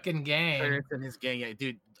the fucking gang. Clarence and his gang. Yeah,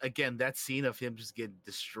 dude. Again, that scene of him just getting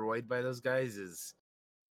destroyed by those guys is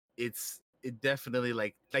it definitely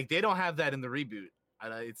like they don't have that in the reboot.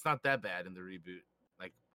 It's not that bad in the reboot,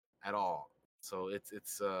 like at all. So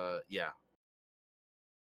yeah,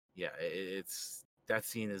 yeah. It's that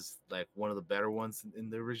scene is like one of the better ones in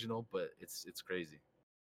the original, but it's crazy.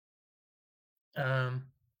 Um,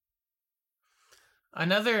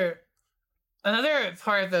 another another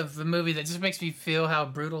part of the movie that just makes me feel how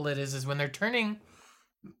brutal it is when they're turning.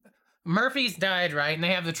 Murphy's died, right? And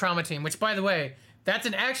they have the trauma team, which, by the way, that's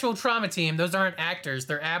an actual trauma team. Those aren't actors.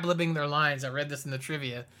 They're ad-libbing their lines. I read this in the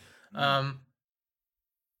trivia. Mm.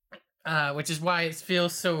 Um, which is why it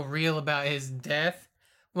feels so real about his death.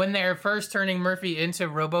 When they're first turning Murphy into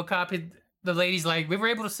RoboCop, the lady's like, "We were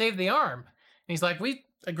able to save the arm," and he's like, "We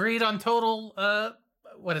agreed on total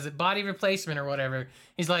what is it, body replacement or whatever."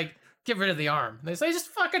 He's like, "Get rid of the arm." They say, "Just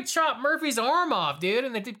fucking chop Murphy's arm off, dude,"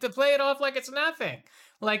 and they play it off like it's nothing,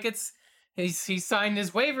 like it's. He signed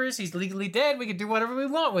his waivers. He's legally dead. We can do whatever we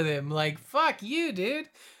want with him. Like, fuck you, dude.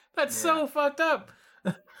 That's Yeah, so fucked up.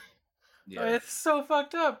 yeah, It's so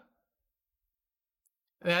fucked up.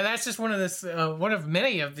 Yeah, that's just one of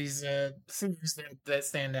many of these scenes that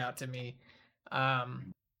stand out to me.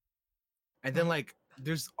 Um, and then like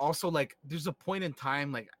there's also like there's a point in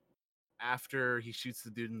time like after he shoots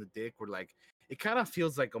the dude in the dick where like it kind of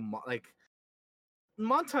feels like like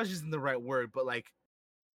montage isn't the right word, but like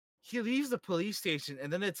he leaves the police station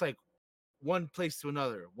and then it's like one place to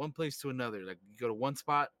another, one place to another. Like you go to one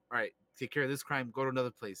spot, all right, take care of this crime, go to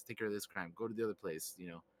another place, take care of this crime, go to the other place, you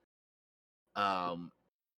know.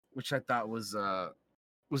 Which I thought was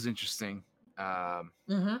interesting. Um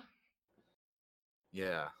mm-hmm.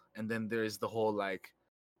 yeah. And then there's the whole like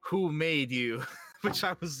who made you, which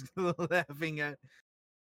I was laughing at.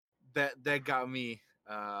 That got me.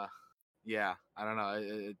 Yeah, I don't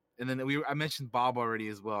know. And then I mentioned Bob already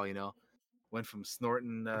as well, you know. Went from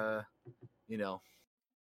snorting you know,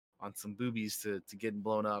 on some boobies to getting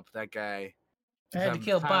blown up. That guy I just had to having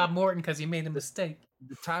kill Bob Morton because he made a the, mistake.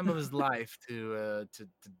 the time of his life to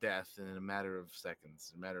death in a matter of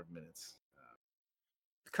seconds, a matter of minutes.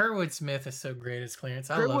 Kurtwood Smith is so great as Clarence.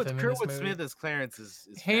 I love him in this Kurtwood movie. Smith as Clarence is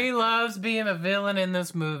He fantastic. loves being a villain in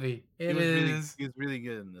this movie. It is He was really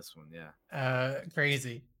good in this one. Yeah,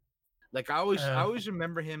 crazy. like I Uh, always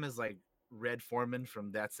remember him as like Red Foreman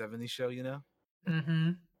from That '70s Show. You know.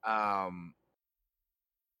 mm-hmm. Um.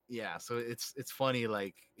 Yeah, so it's funny.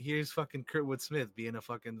 Like here's fucking Kurtwood Smith being a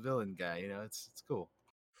fucking villain guy. You know, it's cool.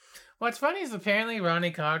 What's funny is apparently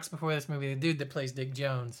Ronnie Cox before this movie, the dude that plays Dick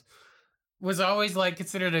Jones, was always like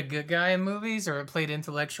considered a good guy in movies or played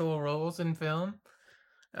intellectual roles in film.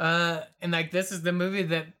 And like this is the movie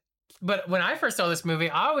that, but when I first saw this movie,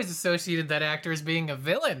 I always associated that actor as being a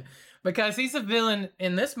villain because he's a villain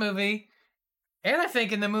in this movie, and I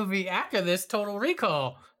think in the movie after this, Total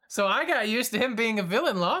Recall. So I got used to him being a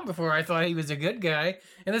villain long before I thought he was a good guy.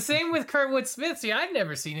 And the same with Kurtwood Smith. See, I'd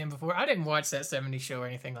never seen him before. I didn't watch that '70s show or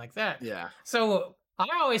anything like that. Yeah, So I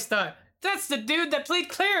always thought that's the dude that played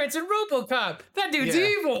Clarence in RoboCop. That dude's yeah.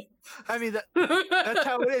 evil. I mean that's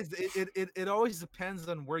how it is. It always depends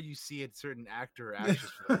on where you see a certain actor or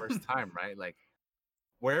actress for the first time, right? Like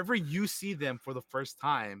wherever you see them for the first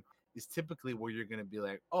time is typically where you're gonna be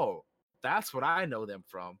like, oh, that's what I know them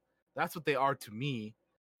from. That's what they are to me.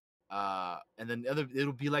 And then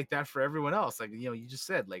it'll be like that for everyone else. Like you know, you just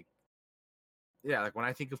said like yeah, like when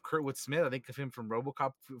I think of Kurtwood Smith, I think of him from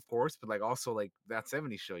RoboCop, of course, but like also like that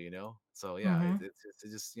 '70s show, you know. So yeah, Mm-hmm. it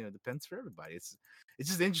just you know depends for everybody. It's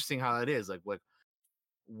just interesting how that is. Like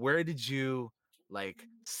where did you like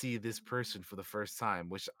see this person for the first time?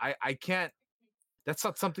 Which I can't. That's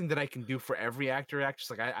not something that I can do for every actor or actress.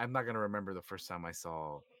 Like I'm not gonna remember the first time I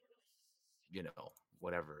saw, you know,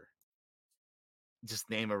 whatever. Just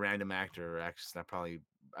name a random actor or actress, and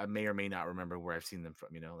I may or may not remember where I've seen them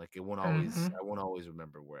from. You know, like Mm-hmm. I won't always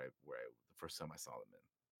remember where I the first time I saw them in.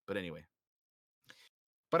 But anyway,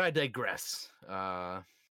 but I digress. Yeah,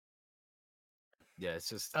 Uh, it's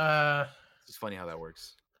just funny how that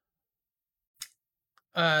works.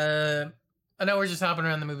 uh, I know we're just hopping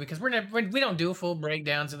around the movie because we don't do full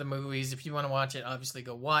breakdowns of the movies. If you want to watch it, obviously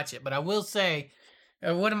go watch it. But I will say,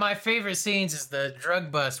 one of my favorite scenes is the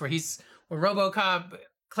drug bust where RoboCop,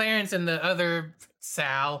 Clarence, and the other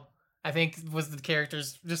Sal, I think was the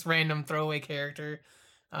character's just random throwaway character,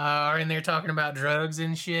 are in there talking about drugs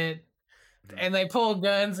and shit. Mhm. And they pull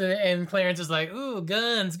guns, and Clarence is like, "Ooh,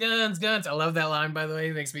 guns, guns, guns!" I love that line, by the way.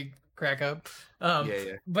 It makes me crack up. Yeah,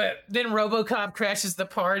 yeah. But then RoboCop crashes the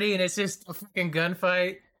party, and it's just a fucking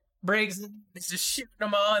gunfight. Breaks. It's just shooting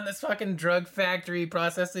them all in this fucking drug factory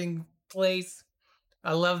processing place.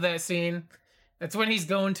 I love that scene. That's when he's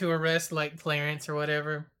going to arrest like Clarence or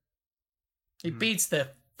whatever. He Mhm. beats the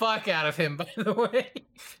fuck out of him, by the way.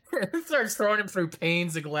 Starts throwing him through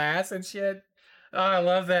panes of glass and shit. Oh, I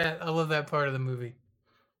love that. I love that part of the movie.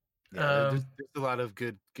 Yeah, Um, there's a lot of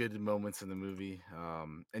good moments in the movie.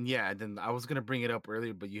 And yeah, then I was gonna bring it up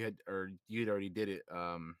earlier, but you had already did it.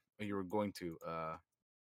 Or you were going to.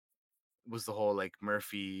 Was the whole like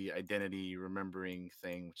Murphy identity remembering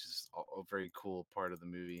thing, which is a very cool part of the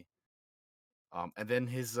movie. And then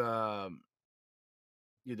his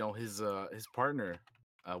partner,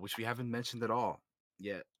 which we haven't mentioned at all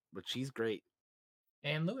yet, but she's great.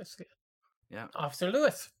 and Lewis, Yeah, Officer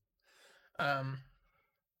Lewis. Um,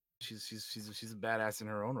 she's a badass in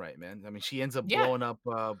her own right, man. I mean, she ends up yeah, blowing up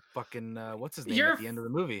fucking what's his name at your the end of the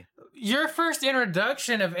movie. your first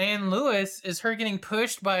introduction of Anne Lewis is her getting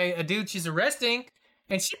pushed by a dude she's arresting,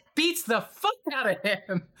 and she beats the fuck out of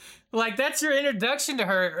him. Like that's your introduction to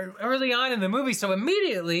her early on in the movie. So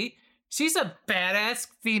immediately, she's a badass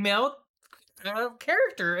female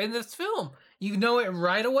character in this film. You know it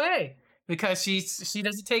right away because she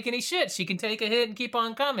doesn't take any shit. She can take a hit and keep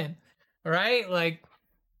on coming, right? Like,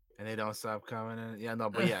 And they don't stop coming in. Yeah, no,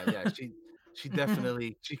 but yeah, she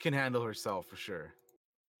definitely she can handle herself for sure.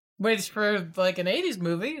 which for like an '80s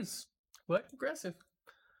movie is quite aggressive.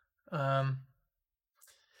 Um,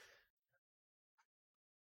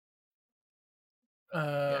 Yeah,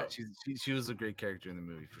 uh, she was a great character in the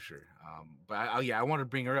movie for sure. But yeah, I want to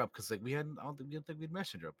bring her up because like we don't think we'd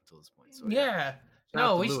mentioned her up until this point. So yeah, yeah, shout out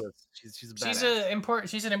no, to we Lewis. She's a she's badass. a important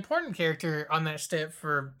she's an important character on that step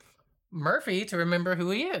for Murphy to remember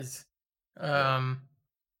who he is. Yeah, Um,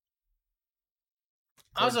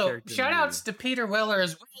 important Also, character in the shout outs movie. to Peter Weller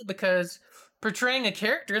as well because portraying a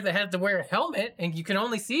character that has to wear a helmet and you can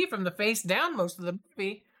only see from the face down most of the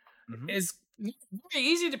movie Hmm. is very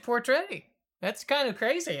easy to portray. That's kind of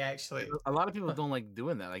crazy, actually. A lot of people don't like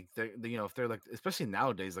doing that. Like if they're like, especially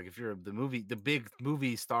nowadays, like if you're the big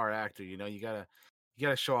movie star actor, you gotta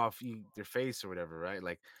show off your face or whatever, right?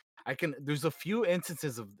 Like there's a few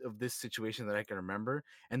instances of this situation that I can remember,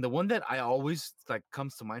 and the one that I always like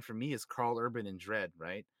comes to mind for me is Carl Urban in Dread,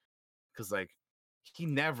 right? Because like he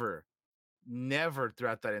never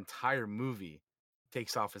throughout that entire movie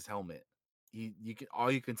takes off his helmet. You can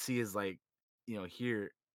all you can see is like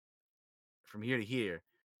here from here to here,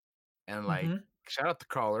 and like Hmm. shout out to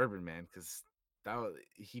Carl Urban, man, because that was,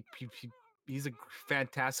 he's a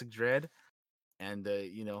fantastic Dread, and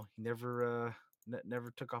he never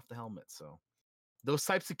took off the helmet. So those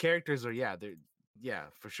types of characters are they're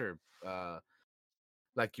for sure.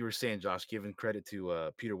 Like you were saying, Josh, giving credit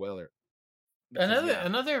to Peter Weller because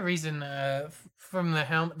Another reason from the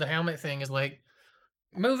helmet thing is like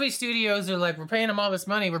movie studios are like we're paying them all this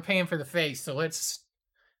money, we're paying for the face, so let's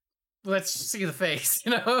see the face,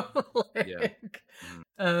 you know. yeah. Like, Mhm.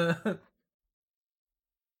 uh,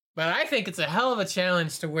 but I think it's a hell of a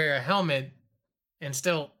challenge to wear a helmet and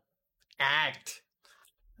still act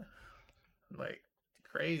like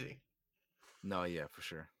crazy. No, yeah, for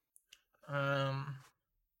sure. Um,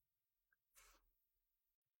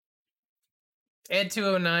 Ed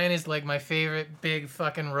 209 is like my favorite big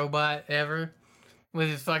fucking robot ever with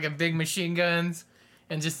his fucking big machine guns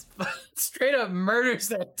and just straight up murders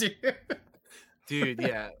that dude. Dude,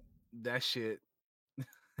 yeah, that shit.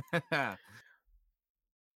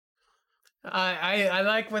 I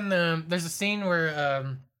like when there's a scene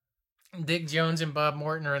where Dick Jones and Bob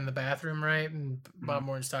Morton are in the bathroom, right? And Bob Mhm.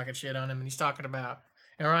 Morton's talking shit on him, and he's talking about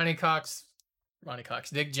and Ronnie Cox,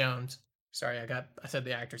 Dick Jones. Sorry, I said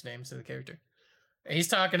the actor's name instead of the character. He's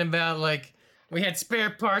talking about like we had spare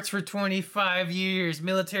parts for 25 years,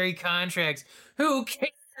 military contracts. Who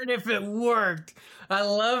cared if it worked? I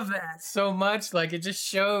love that so much. Like it just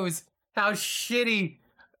shows how shitty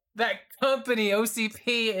that company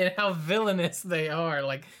OCP and how villainous they are.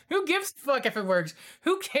 Like who gives a fuck if it works?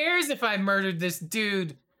 Who cares if I murdered this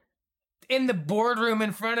dude in the boardroom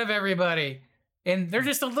in front of everybody? And they're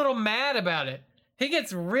just a little mad about it. He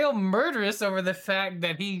gets real murderous over the fact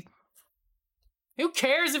that who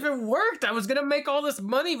cares if it worked? I was gonna make all this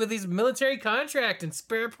money with these military contracts and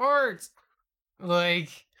spare parts.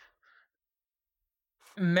 Like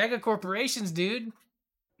mega corporations, dude.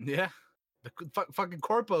 Yeah, the fucking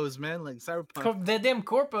corpos, man, like Cyberpunk. The damn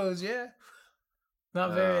corpos, yeah.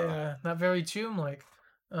 Uh, Not very chum like.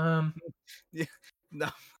 Um, yeah, no,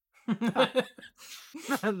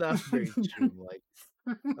 not very true. Like,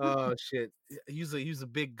 oh shit, he was a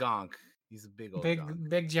big gonk. He's a big old gong.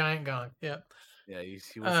 Big giant gong. Yep. Yeah, he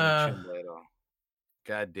wasn't a Uh, trim boy at all.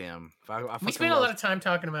 God damn. I we fucking spent a love lot of time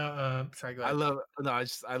talking about. Sorry, go I ahead. love no,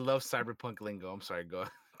 I love cyberpunk lingo. I'm sorry, go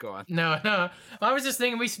go on. No, no. I was just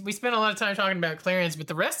thinking we spent a lot of time talking about Clarence, but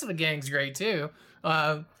the rest of the gang's great too.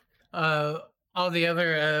 Uh, uh, all the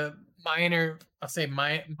other minor, I'll say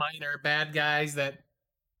minor bad guys that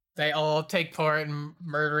they all take part in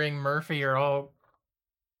murdering Murphy are all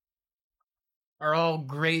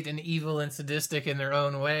great and evil and sadistic in their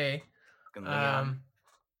own way. Fucking Leon.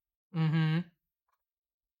 Um, mm-hmm.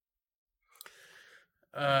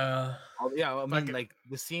 Uh, Oh yeah, I mean fucking. like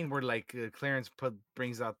the scene where like Clarence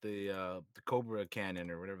brings out the Cobra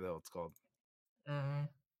cannon or whatever the hell it's called. Mm-hmm.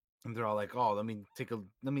 And they're all like, "Oh, let me, like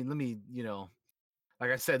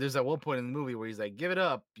I said, there's that one point in the movie where he's like, "Give it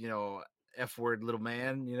up, F word little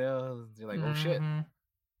man," You're like, "Oh shit." Mm-hmm.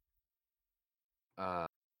 Uh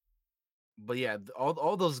but yeah,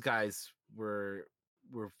 all those guys were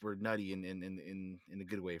nutty in a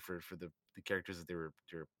good way for the characters that they were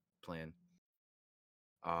playing.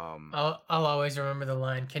 Um I'll always remember the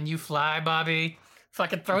line. Can you fly, Bobby?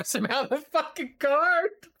 Fucking throws him out of the fucking car,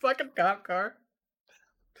 fucking cop car.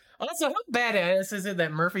 Also, how badass is it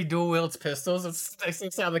that Murphy dual wields pistols and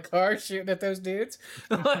sticks out of the car shooting at those dudes?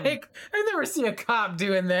 Like, I never see a cop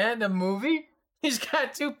doing that in a movie. He's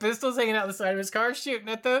got two pistols hanging out the side of his car shooting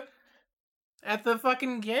at the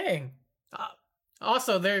fucking gang. Uh,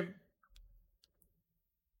 Also, they're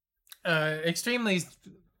extremely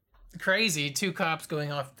crazy. Two cops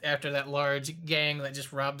going off after that large gang that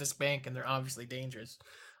just robbed this bank, and they're obviously dangerous.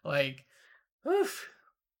 Like, oof.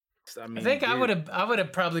 I I mean, think I would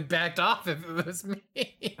have probably backed off if it was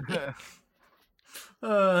me.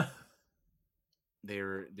 uh,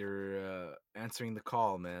 they're answering the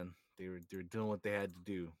call, man. They were doing what they had to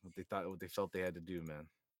do, what they felt they had to do, man.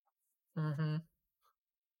 mm-hmm.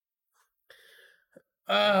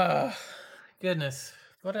 Uh, Goodness.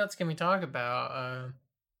 What else can we talk about? Uh,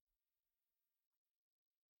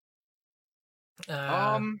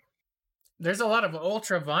 Um, there's a lot of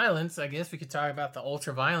ultra violence. I guess we could talk about the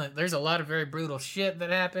ultra violent. There's a lot of very brutal shit that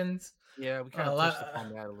happens. yeah, we kind A of touched lot,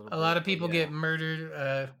 upon that a little a lot bit, of but people yeah, get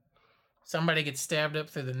murdered. Somebody gets stabbed up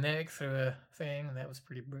through the neck through a thing, and that was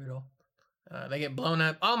pretty brutal. They get blown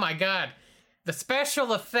up. Oh my god, the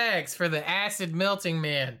special effects for the acid melting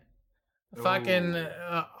man. Fucking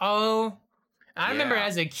oh oh, I remember yeah,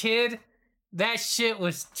 as a kid, that shit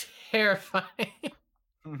was terrifying.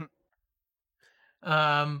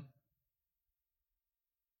 um.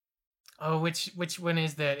 Oh, which one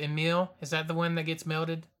is that? Emil? Is that the one that gets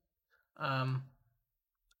melted? Um,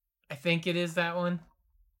 I think it is that one.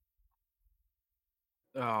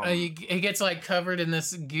 He gets like covered in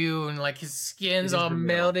this goo and like his it skin's is all the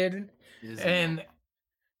mill. melted, It is the mill.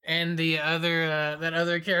 and the other that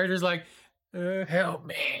other character's like, help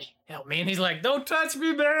me, and he's like, don't touch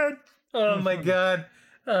me, man. Oh my god,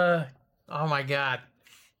 uh, oh my god,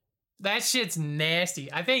 that shit's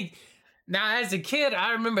nasty. I think now as a kid,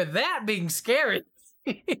 I remember that being scary.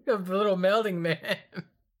 Of the little melting man.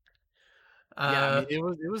 Yeah, I Uh,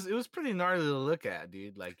 mean, it was pretty gnarly to look at,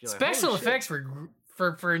 dude. Like you're like, holy Special shit, effects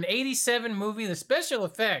for an '87 movie. The special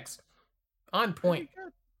effects on point. pretty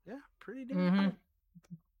good. Yeah, pretty damn Mm-hmm. good.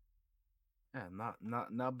 Yeah,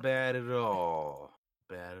 not bad at all.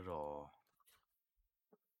 Bad at all.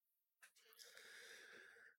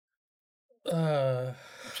 Uh,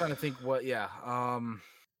 I'm trying to think what. Yeah.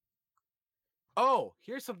 Oh,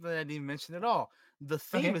 here's something I didn't even mention at all. The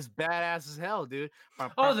theme okay. is badass as hell, dude.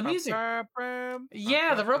 Bum, Oh, bum, the bum, music. bum, bum, bum,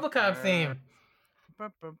 Yeah, the bum, bum, RoboCop bum, theme.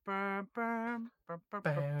 bum, bum, bum, bum, bum, bum,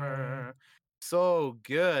 bum, bum. So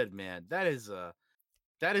good, man. That is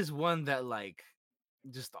one that like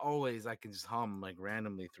just always I can just hum like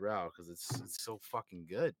randomly throughout because it's so fucking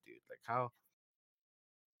good, dude. Like how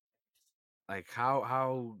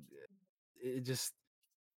it just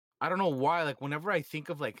I don't know why. Like whenever I think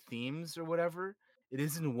of like themes or whatever, it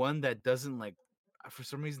isn't one that doesn't like for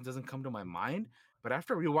some reason doesn't come to my mind. But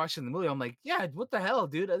after rewatching the movie, I'm like, yeah, what the hell,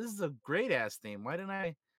 dude? This is a great ass theme. Why didn't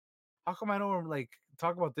I? How come I don't like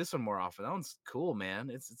talk about this one more often? That one's cool,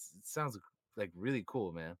 man. It sounds like really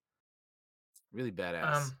cool, man. Really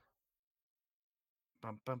badass. Um,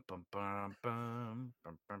 Bum, bum, bum, bum, bum,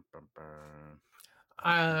 bum, bum, bum,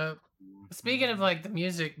 uh, Speaking of bum. like the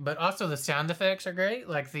music, but also the sound effects are great.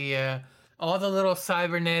 Like the all the little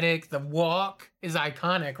cybernetic. The walk is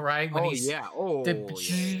iconic, right? When Oh he's yeah. the Oh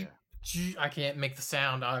yeah, yeah, I can't make the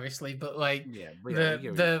sound obviously, but like yeah. But yeah, we the get what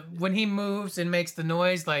you the yeah. when he moves and makes the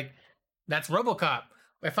noise, like that's RoboCop.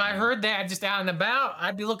 If I Yeah. heard that just out and about,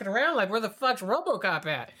 I'd be looking around like, where the fuck's RoboCop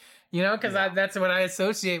at? Because Yeah. that's what I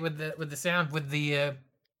associate with the sound with the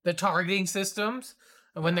the targeting systems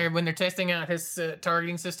when Yeah. they're testing out his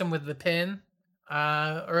targeting system with the pin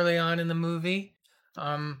early on in the movie.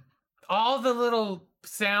 Um, all the little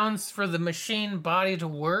sounds for the machine body to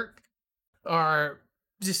work are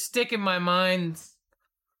just stick in my mind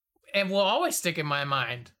and will always stick in my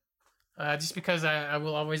mind just because I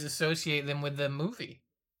will always associate them with the movie.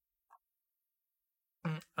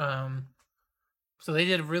 Um, so they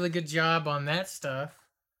did a really good job on that stuff.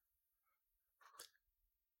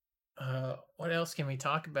 What else can we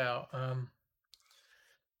talk about?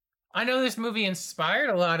 I know this movie inspired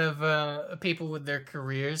a lot of people with their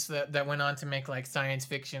careers that went on to make like science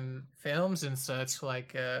fiction films and such,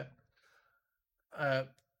 like uh,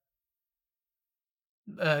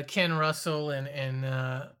 Ken Russell and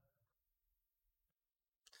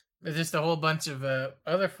just a whole bunch of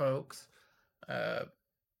other folks. Uh,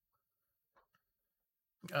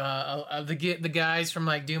 the guys from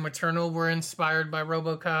like Doom Eternal were inspired by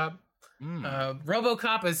RoboCop. Mm.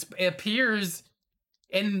 RoboCop appears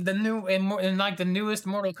in the in like the newest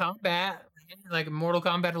Mortal Kombat, like Mortal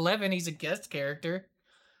Kombat 11. He's a guest character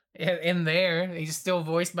in there. He's still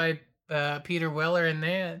voiced by Peter Weller in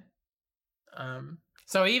that.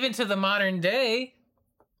 So even to the modern day,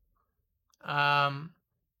 um,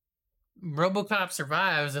 RoboCop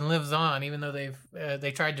survives and lives on, even though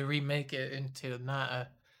they tried to remake it into not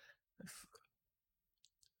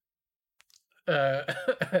uh,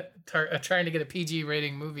 trying to get a PG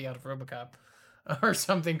rating movie out of RoboCop or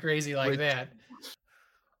something crazy like Which, that.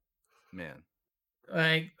 man.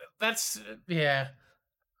 Like that's yeah.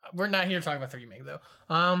 We're not here to talk about the remake though.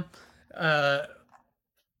 Uh,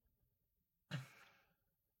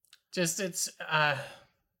 just it's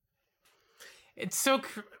so.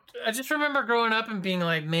 I just remember growing up and being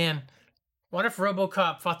like, man, what if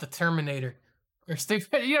RoboCop fought the Terminator? Or stupid,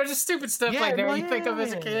 just stupid stuff Yeah, like no, that you yeah, think of yeah,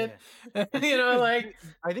 as a yeah, kid. yeah. I think Like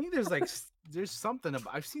I think there's like there's something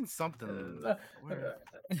I've seen something where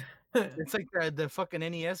it's like the fucking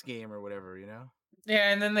NES game or whatever, you know?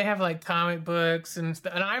 yeah, and then they have like comic books and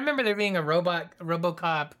stuff. And I remember there being a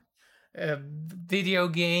RoboCop video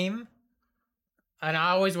game, and I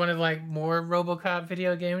always wanted like more RoboCop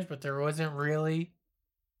video games, but there wasn't really.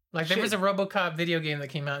 Like there was Shit, a RoboCop video game that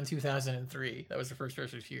came out in 2003. That was the first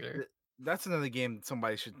person shooter. th- that's another game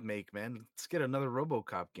somebody should make, man. Let's get another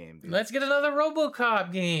RoboCop game, dude. Let's get another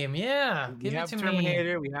RoboCop game. Yeah, We give it have to me.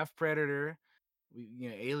 Terminator, we have Predator, we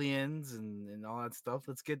aliens and all that stuff.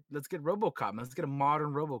 Let's get RoboCop. Let's get a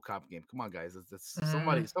modern RoboCop game. Come on, guys. That's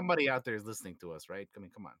Mm, somebody out there is listening to us, right? I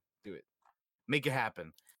mean, come on, do it. Make it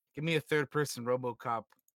happen. Give me a third person RoboCop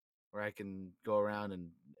where I can go around and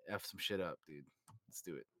f some shit up, dude. Let's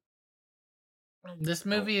do it. this Oh,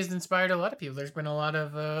 movie has inspired a lot of people. There's been a lot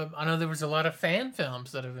of I know there was a lot of fan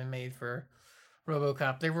films that have been made for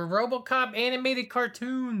RoboCop. There were RoboCop animated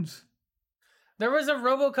cartoons. There was a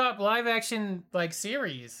RoboCop live action like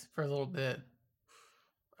series for a little bit.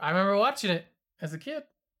 I remember watching it as a kid.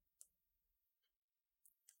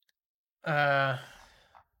 Uh,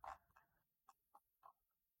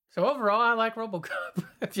 so overall, I like RoboCop.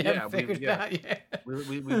 If you haven't yeah, figured it out yet. we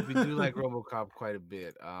do like RoboCop quite a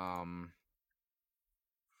bit.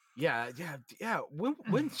 Yeah. When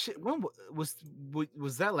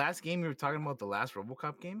was that last game you were talking about? The last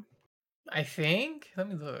RoboCop game? I think. Let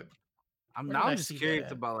me look. I'm Where now did I I'm just see that curious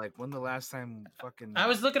at? about like when the last time I fucking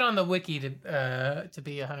was looking on the wiki to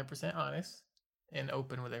be 100% honest and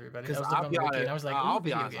open with everybody. I because was looking on the wiki and I was like, I'll "Ooh,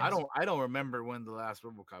 be video honest, games." I don't remember when the last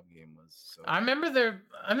RoboCop game was. So I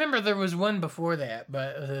remember there was one before that,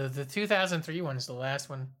 but the 2003 one is the last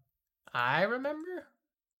one I remember.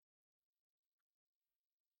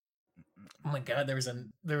 Oh my god, there was a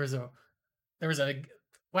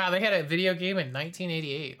wow, they had a video game in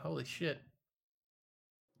 1988. Holy shit.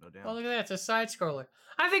 no Oh, damn. look at that. It's a side scroller.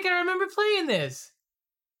 I think I remember playing this.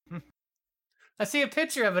 I see a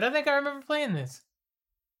picture of it. I think I remember playing this.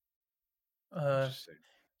 Uh Interesting.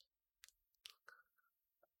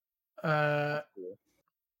 uh That's cool.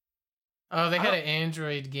 oh, they I had don't. an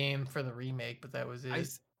Android game for the remake, but that was I it.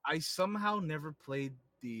 s- I somehow never played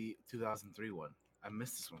the 2003 one. I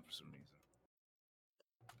missed this one for some reason.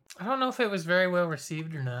 I don't know if it was very well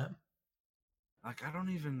received or not. Like I don't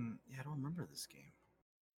even. Yeah, I don't remember this game.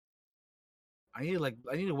 I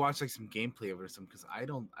need to watch like some gameplay of it or something because I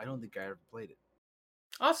don't think I ever played it.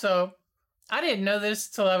 Also, I didn't know this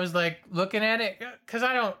till I was like looking at it because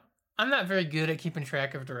I'm not very good at keeping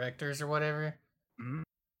track of directors or whatever. Mhm.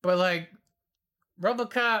 But like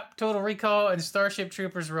RoboCop, Total Recall, and Starship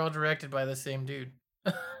Troopers were all directed by the same dude.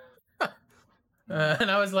 Mm.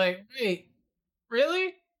 And I was like, wait,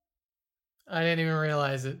 really? I didn't even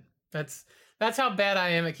realize it. That's That's how bad I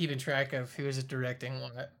am at keeping track of who is directing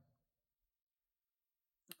what.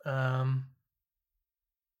 Um,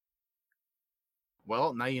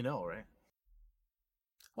 Well, now you know, right?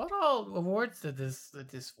 what all awards did this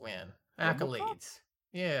win? RoboCop? Accolades.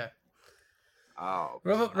 Yeah. Oh, I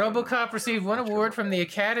don't know. RoboCop received one Not sure award about from the that.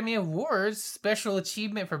 Academy Awards, Special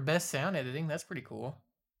Achievement for Best Sound Editing. That's pretty cool.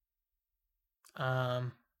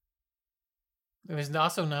 Um, it was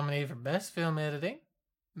also nominated for Best Film Editing,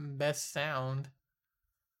 Best Sound.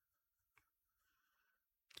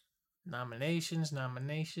 Nominations.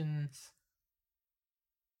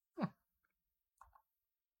 Hmm.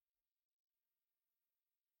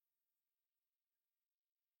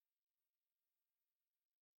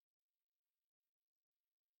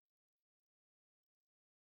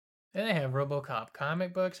 Then they have RoboCop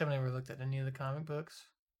comic books. I've never looked at any of the comic books.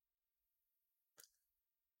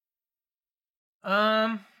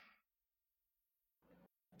 Um,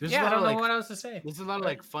 There's a yeah, I lot of don't know like what else to say. there's a lot of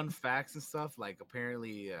like fun facts and stuff. Like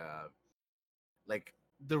apparently, like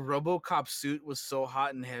the RoboCop suit was so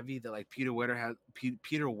hot and heavy that like Peter Weller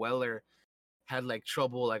had like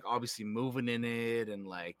trouble like obviously moving in it, and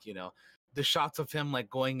like the shots of him like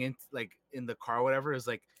going in like in the car or whatever is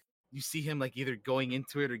like you see him like either going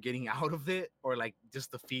into it or getting out of it, or like just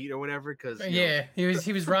the feet or whatever, because Yeah, he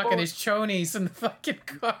was rocking his chonies in the fucking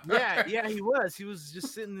yeah, car. yeah, he was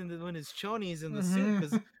just sitting in his chonies in the suit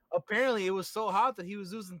because Mhm. apparently it was so hot that he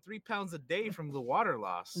was losing 3 pounds a day from the water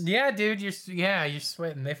loss. Yeah, dude, you're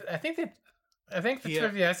sweating. I think the Yeah,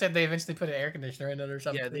 trivia I said they eventually put an air conditioner in it or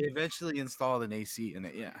yeah, they something. eventually installed an AC in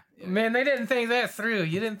it. Yeah, yeah, yeah. Man, they didn't think that through.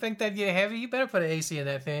 You didn't think that'd get heavy. You better put an AC in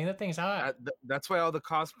that thing. That thing's hot. That's why all the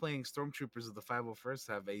cosplaying stormtroopers of the 501st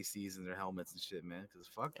have ACs in their helmets and shit, man. Because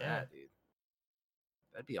fuck Yeah, that, dude.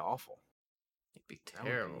 That'd be awful. it'd be That would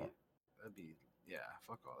terrible. be. That'd be. Yeah,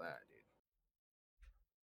 fuck all that, dude.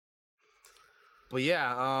 But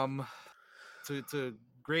yeah, it's a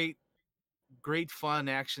great fun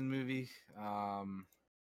action movie. If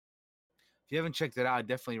you haven't checked it out, I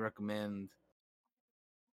definitely recommend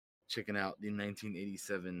checking out the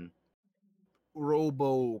 1987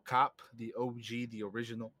 RoboCop, the OG, the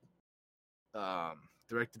original.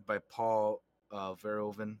 Directed by Paul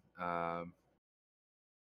Verhoeven,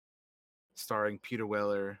 starring Peter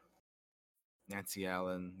Weller, Nancy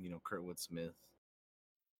Allen, Kurtwood Smith,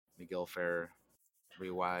 Miguel Ferrer,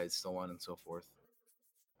 Ray Wise, so on and so forth.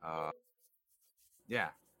 Uh, yeah,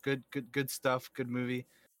 good stuff. Good movie.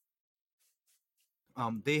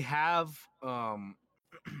 They have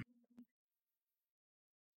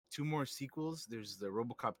two more sequels. There's the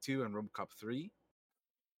RoboCop 2 and RoboCop 3.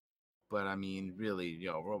 But I mean, really,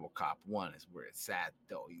 RoboCop 1 is where it's at,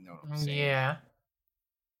 though. You know what I'm saying? Yeah,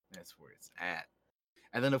 That's where it's at.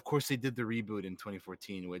 And then, of course, they did the reboot in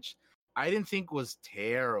 2014, which I didn't think was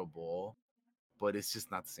terrible, but it's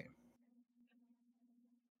just not the same.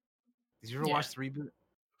 Did you ever yeah. watch the reboot?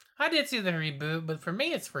 I did see the reboot, but for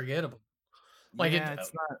me, it's forgettable. Like Yeah,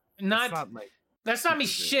 it's not. It's not. not like That's not me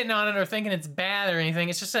super good. shitting on it or thinking it's bad or anything.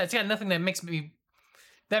 It's just that it's got nothing that makes me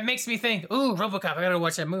think, ooh, RoboCop. I gotta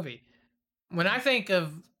watch that movie. When I Mhm. think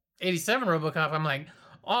of '87 RoboCop, I'm like,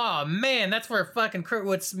 oh man, that's where fucking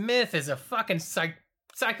Kurtwood Smith is a fucking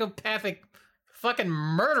psychopathic fucking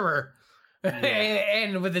murderer. Yeah,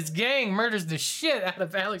 And with his gang, murders the shit out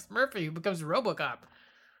of Alex Murphy, who becomes RoboCop,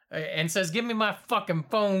 and says, "Give me my fucking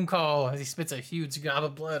phone call." As he spits a huge gob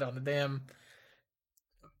of blood on the damn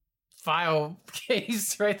file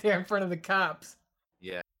case right there in front of the cops.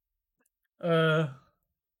 yeah, Uh,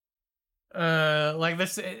 like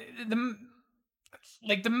this, the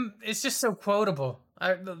it's just so quotable.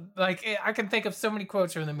 I can think of so many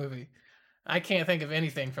quotes from the movie. I can't think of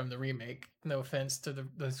anything from the remake. No offense to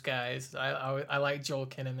those guys. I like Joel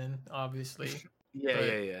Kinnaman, obviously, yeah, yeah,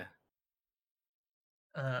 but yeah.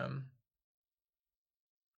 um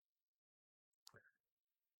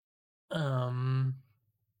um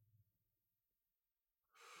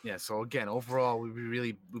Yeah. So again, overall,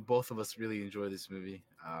 we both of us really enjoy this movie.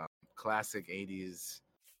 Classic '80s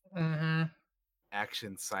mm-hmm.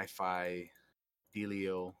 action sci-fi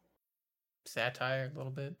dealio. Satire a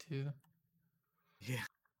little bit too. Yeah,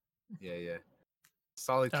 yeah, yeah.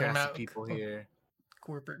 Solid Talking cast of about people here.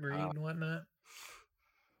 corporate Uh, greed and whatnot.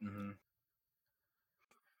 mhm.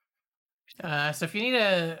 So if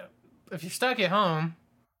you're stuck at home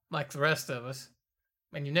like the rest of us,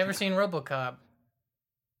 and you've never seen RoboCop,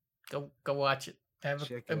 go watch it.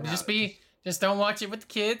 Check it out. Just don't watch it with the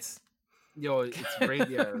kids. Yo, it's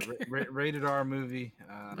rated R movie.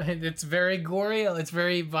 It's very gory. It's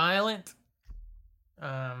very violent.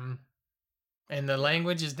 Um, and the Yeah,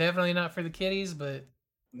 language is definitely not for the kiddies, but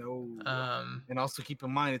No. Um, And also keep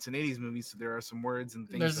in mind it's an '80s movie, so there are some words and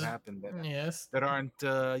things that there's happen yes, that aren't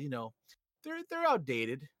they're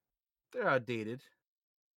outdated. They're outdated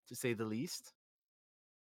to say the least.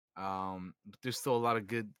 But there's still a lot of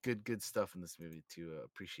good stuff in this movie to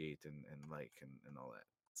appreciate and like and all that.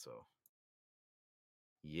 So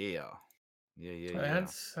yeah, yeah.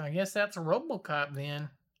 I guess that's RoboCop then.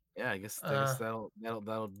 Yeah, I guess Uh,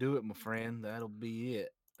 that'll do it, my friend. That'll be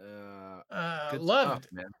it. Good stuff, loved,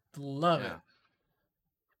 man. love Yeah.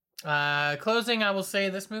 it. Closing, I will say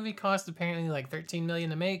this movie cost apparently like 13 million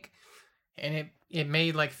to make, and it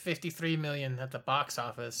made like 53 million at the box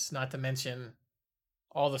office. Not to mention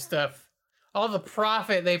all the stuff, all the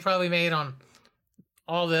profit they probably made on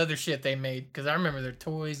all the other shit they made. Because I remember their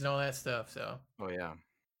toys and all that stuff. So Oh yeah.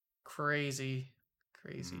 crazy,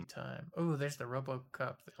 Mm-hmm. crazy time. Oh, there's the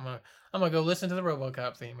RoboCop. I'm gonna go listen to the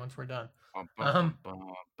RoboCop theme once we're done. Bum, bum, Um, bum,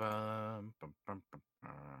 bum, bum, bum, bum,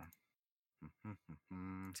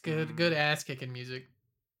 bum, it's good ass kicking music.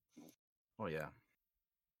 Oh yeah.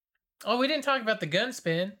 Oh, we didn't talk about the gun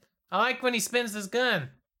spin. I like when he spins his gun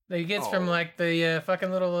that he gets from Oh. like the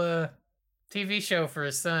fucking little TV show for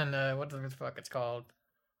his son. What the fuck it's called?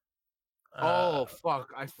 Uh, Oh fuck!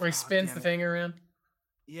 where he spins Damn the it. thing around.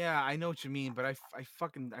 Yeah, I know what you mean, but I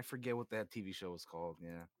forget what that TV show was called.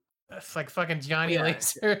 Yeah. It's like fucking But Johnny yeah,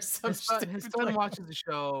 Laser or some his stupid son like. watches the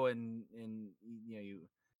show and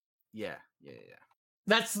yeah.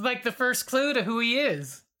 That's like the first clue to who he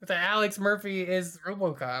is. That Alex Murphy is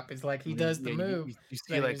RoboCop. Is like he And then does the yeah, move you see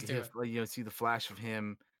that he like was doing. see the flash of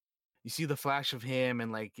him. You see the flash of him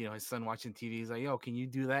and like his son watching TV. He's like, "Yo, can you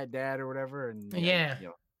do that, Dad, or whatever?" And yeah, Yeah.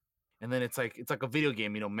 and then it's like a video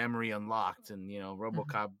game, memory unlocked, and Mhm.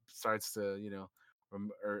 RoboCop starts to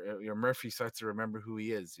or Murphy starts to remember who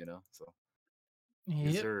he is. So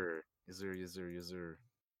Yep. yes sir.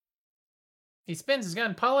 He spins his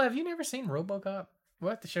gun. Paula, have you never seen RoboCop?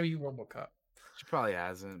 We'll have to show you RoboCop. She probably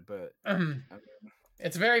hasn't, but I mean,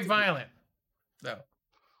 It's very maybe violent, though.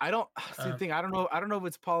 I don't see the Um, thing. I don't know if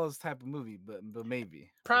it's Paula's type of movie, but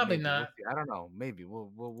Probably maybe we'll not. see. I don't know. Maybe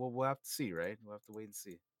we'll have to see, right? We'll have to wait and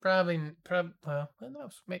see. Well, who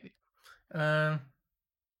knows? Maybe. Um,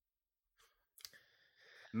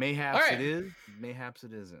 all Mayhaps it right. is. Mayhaps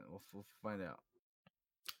it isn't. We'll find out.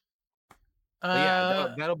 But yeah,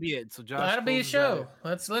 Uh, that'll be it. So Josh that'll be a closes out show. it.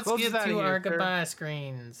 Let's Closes get out of to here, our sir. goodbye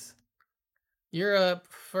screens. You're up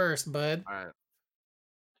first, bud. All right.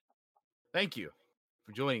 Thank you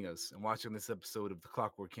for joining us and watching this episode of the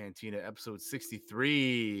Clockwork Cantina, episode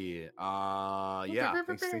 63. Yeah,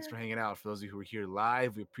 thanks for hanging out. For those of you who are here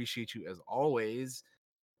live, we appreciate you as always.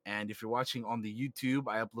 And if you're watching on the YouTube,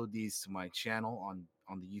 I upload these to my channel on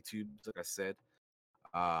the YouTube, like I said.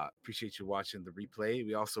 Appreciate you watching the replay.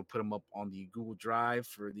 We also put them up on the Google Drive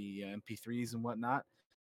for the MP3s and whatnot.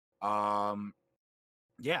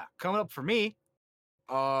 Yeah, coming up for me.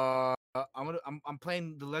 I'm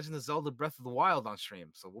playing The Legend of Zelda: Breath of the Wild on stream,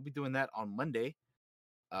 so we'll be doing that on Monday.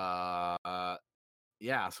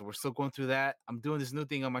 Yeah, so we're still going through that. I'm doing this new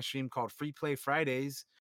thing on my stream called Free Play Fridays,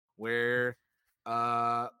 where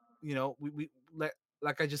uh we let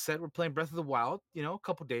like I just said, we're playing Breath of the Wild, a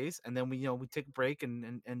couple days, and then we take a break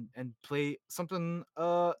and play something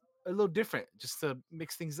a little different just to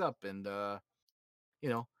mix things up and you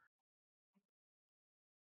know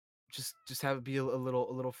just have it be a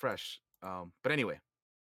little fresh. But anyway,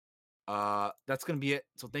 that's gonna be it.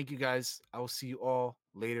 So thank you guys. I will see you all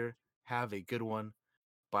later. Have a good one.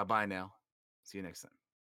 Bye bye now. See you next time.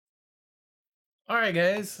 All right,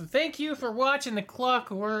 guys. Thank you for watching the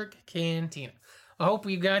Clockwork Cantina. I hope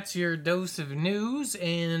you got your dose of news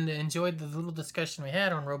and enjoyed the little discussion we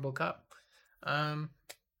had on RoboCop. Um,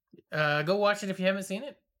 go watch it if you haven't seen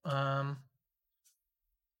it.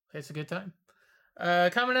 It's a good time.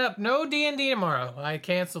 Coming up, no D&D tomorrow. I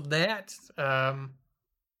canceled that. I'm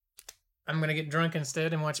gonna get drunk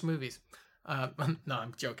instead and watch movies. No,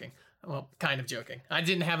 I'm joking. Well, kind of joking. I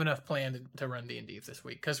didn't have enough planned to run D&D this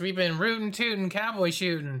week because we've been rootin' tootin' cowboy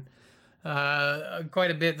shooting quite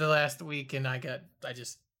a bit the last week, and I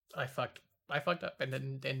fucked up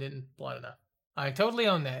and didn't plot enough. I totally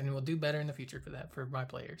own that, and we'll do better in the future for that for my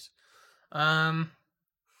players. Um,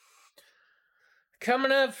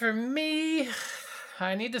 Coming up for me,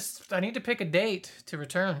 I need to pick a date to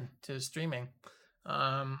return to streaming.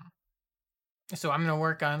 Um, so I'm gonna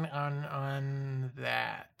work on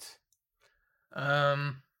that.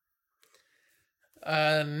 Um,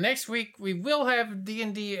 Next week we will have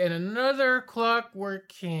D&D and another Clockwork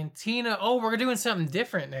Cantina. Oh, we're doing something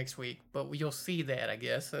different next week, but you'll see that, I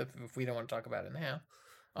guess, if we don't want to talk about it now.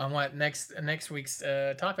 On what next week's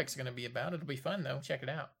topic's going to be about. It'll be fun though. Check it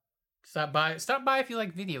out. Stop by if you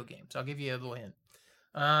like video games. I'll give you a little hint.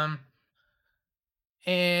 Um,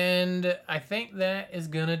 and I think that is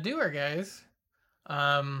gonna do her, guys.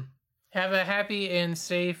 Um, have a happy and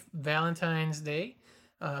safe Valentine's Day.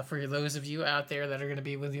 For those of you out there that are gonna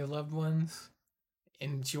be with your loved ones,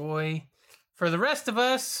 enjoy. For the rest of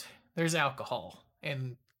us, there's alcohol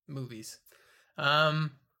and movies.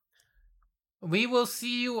 Um, we will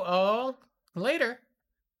see you all later.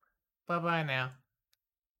 Bye bye now.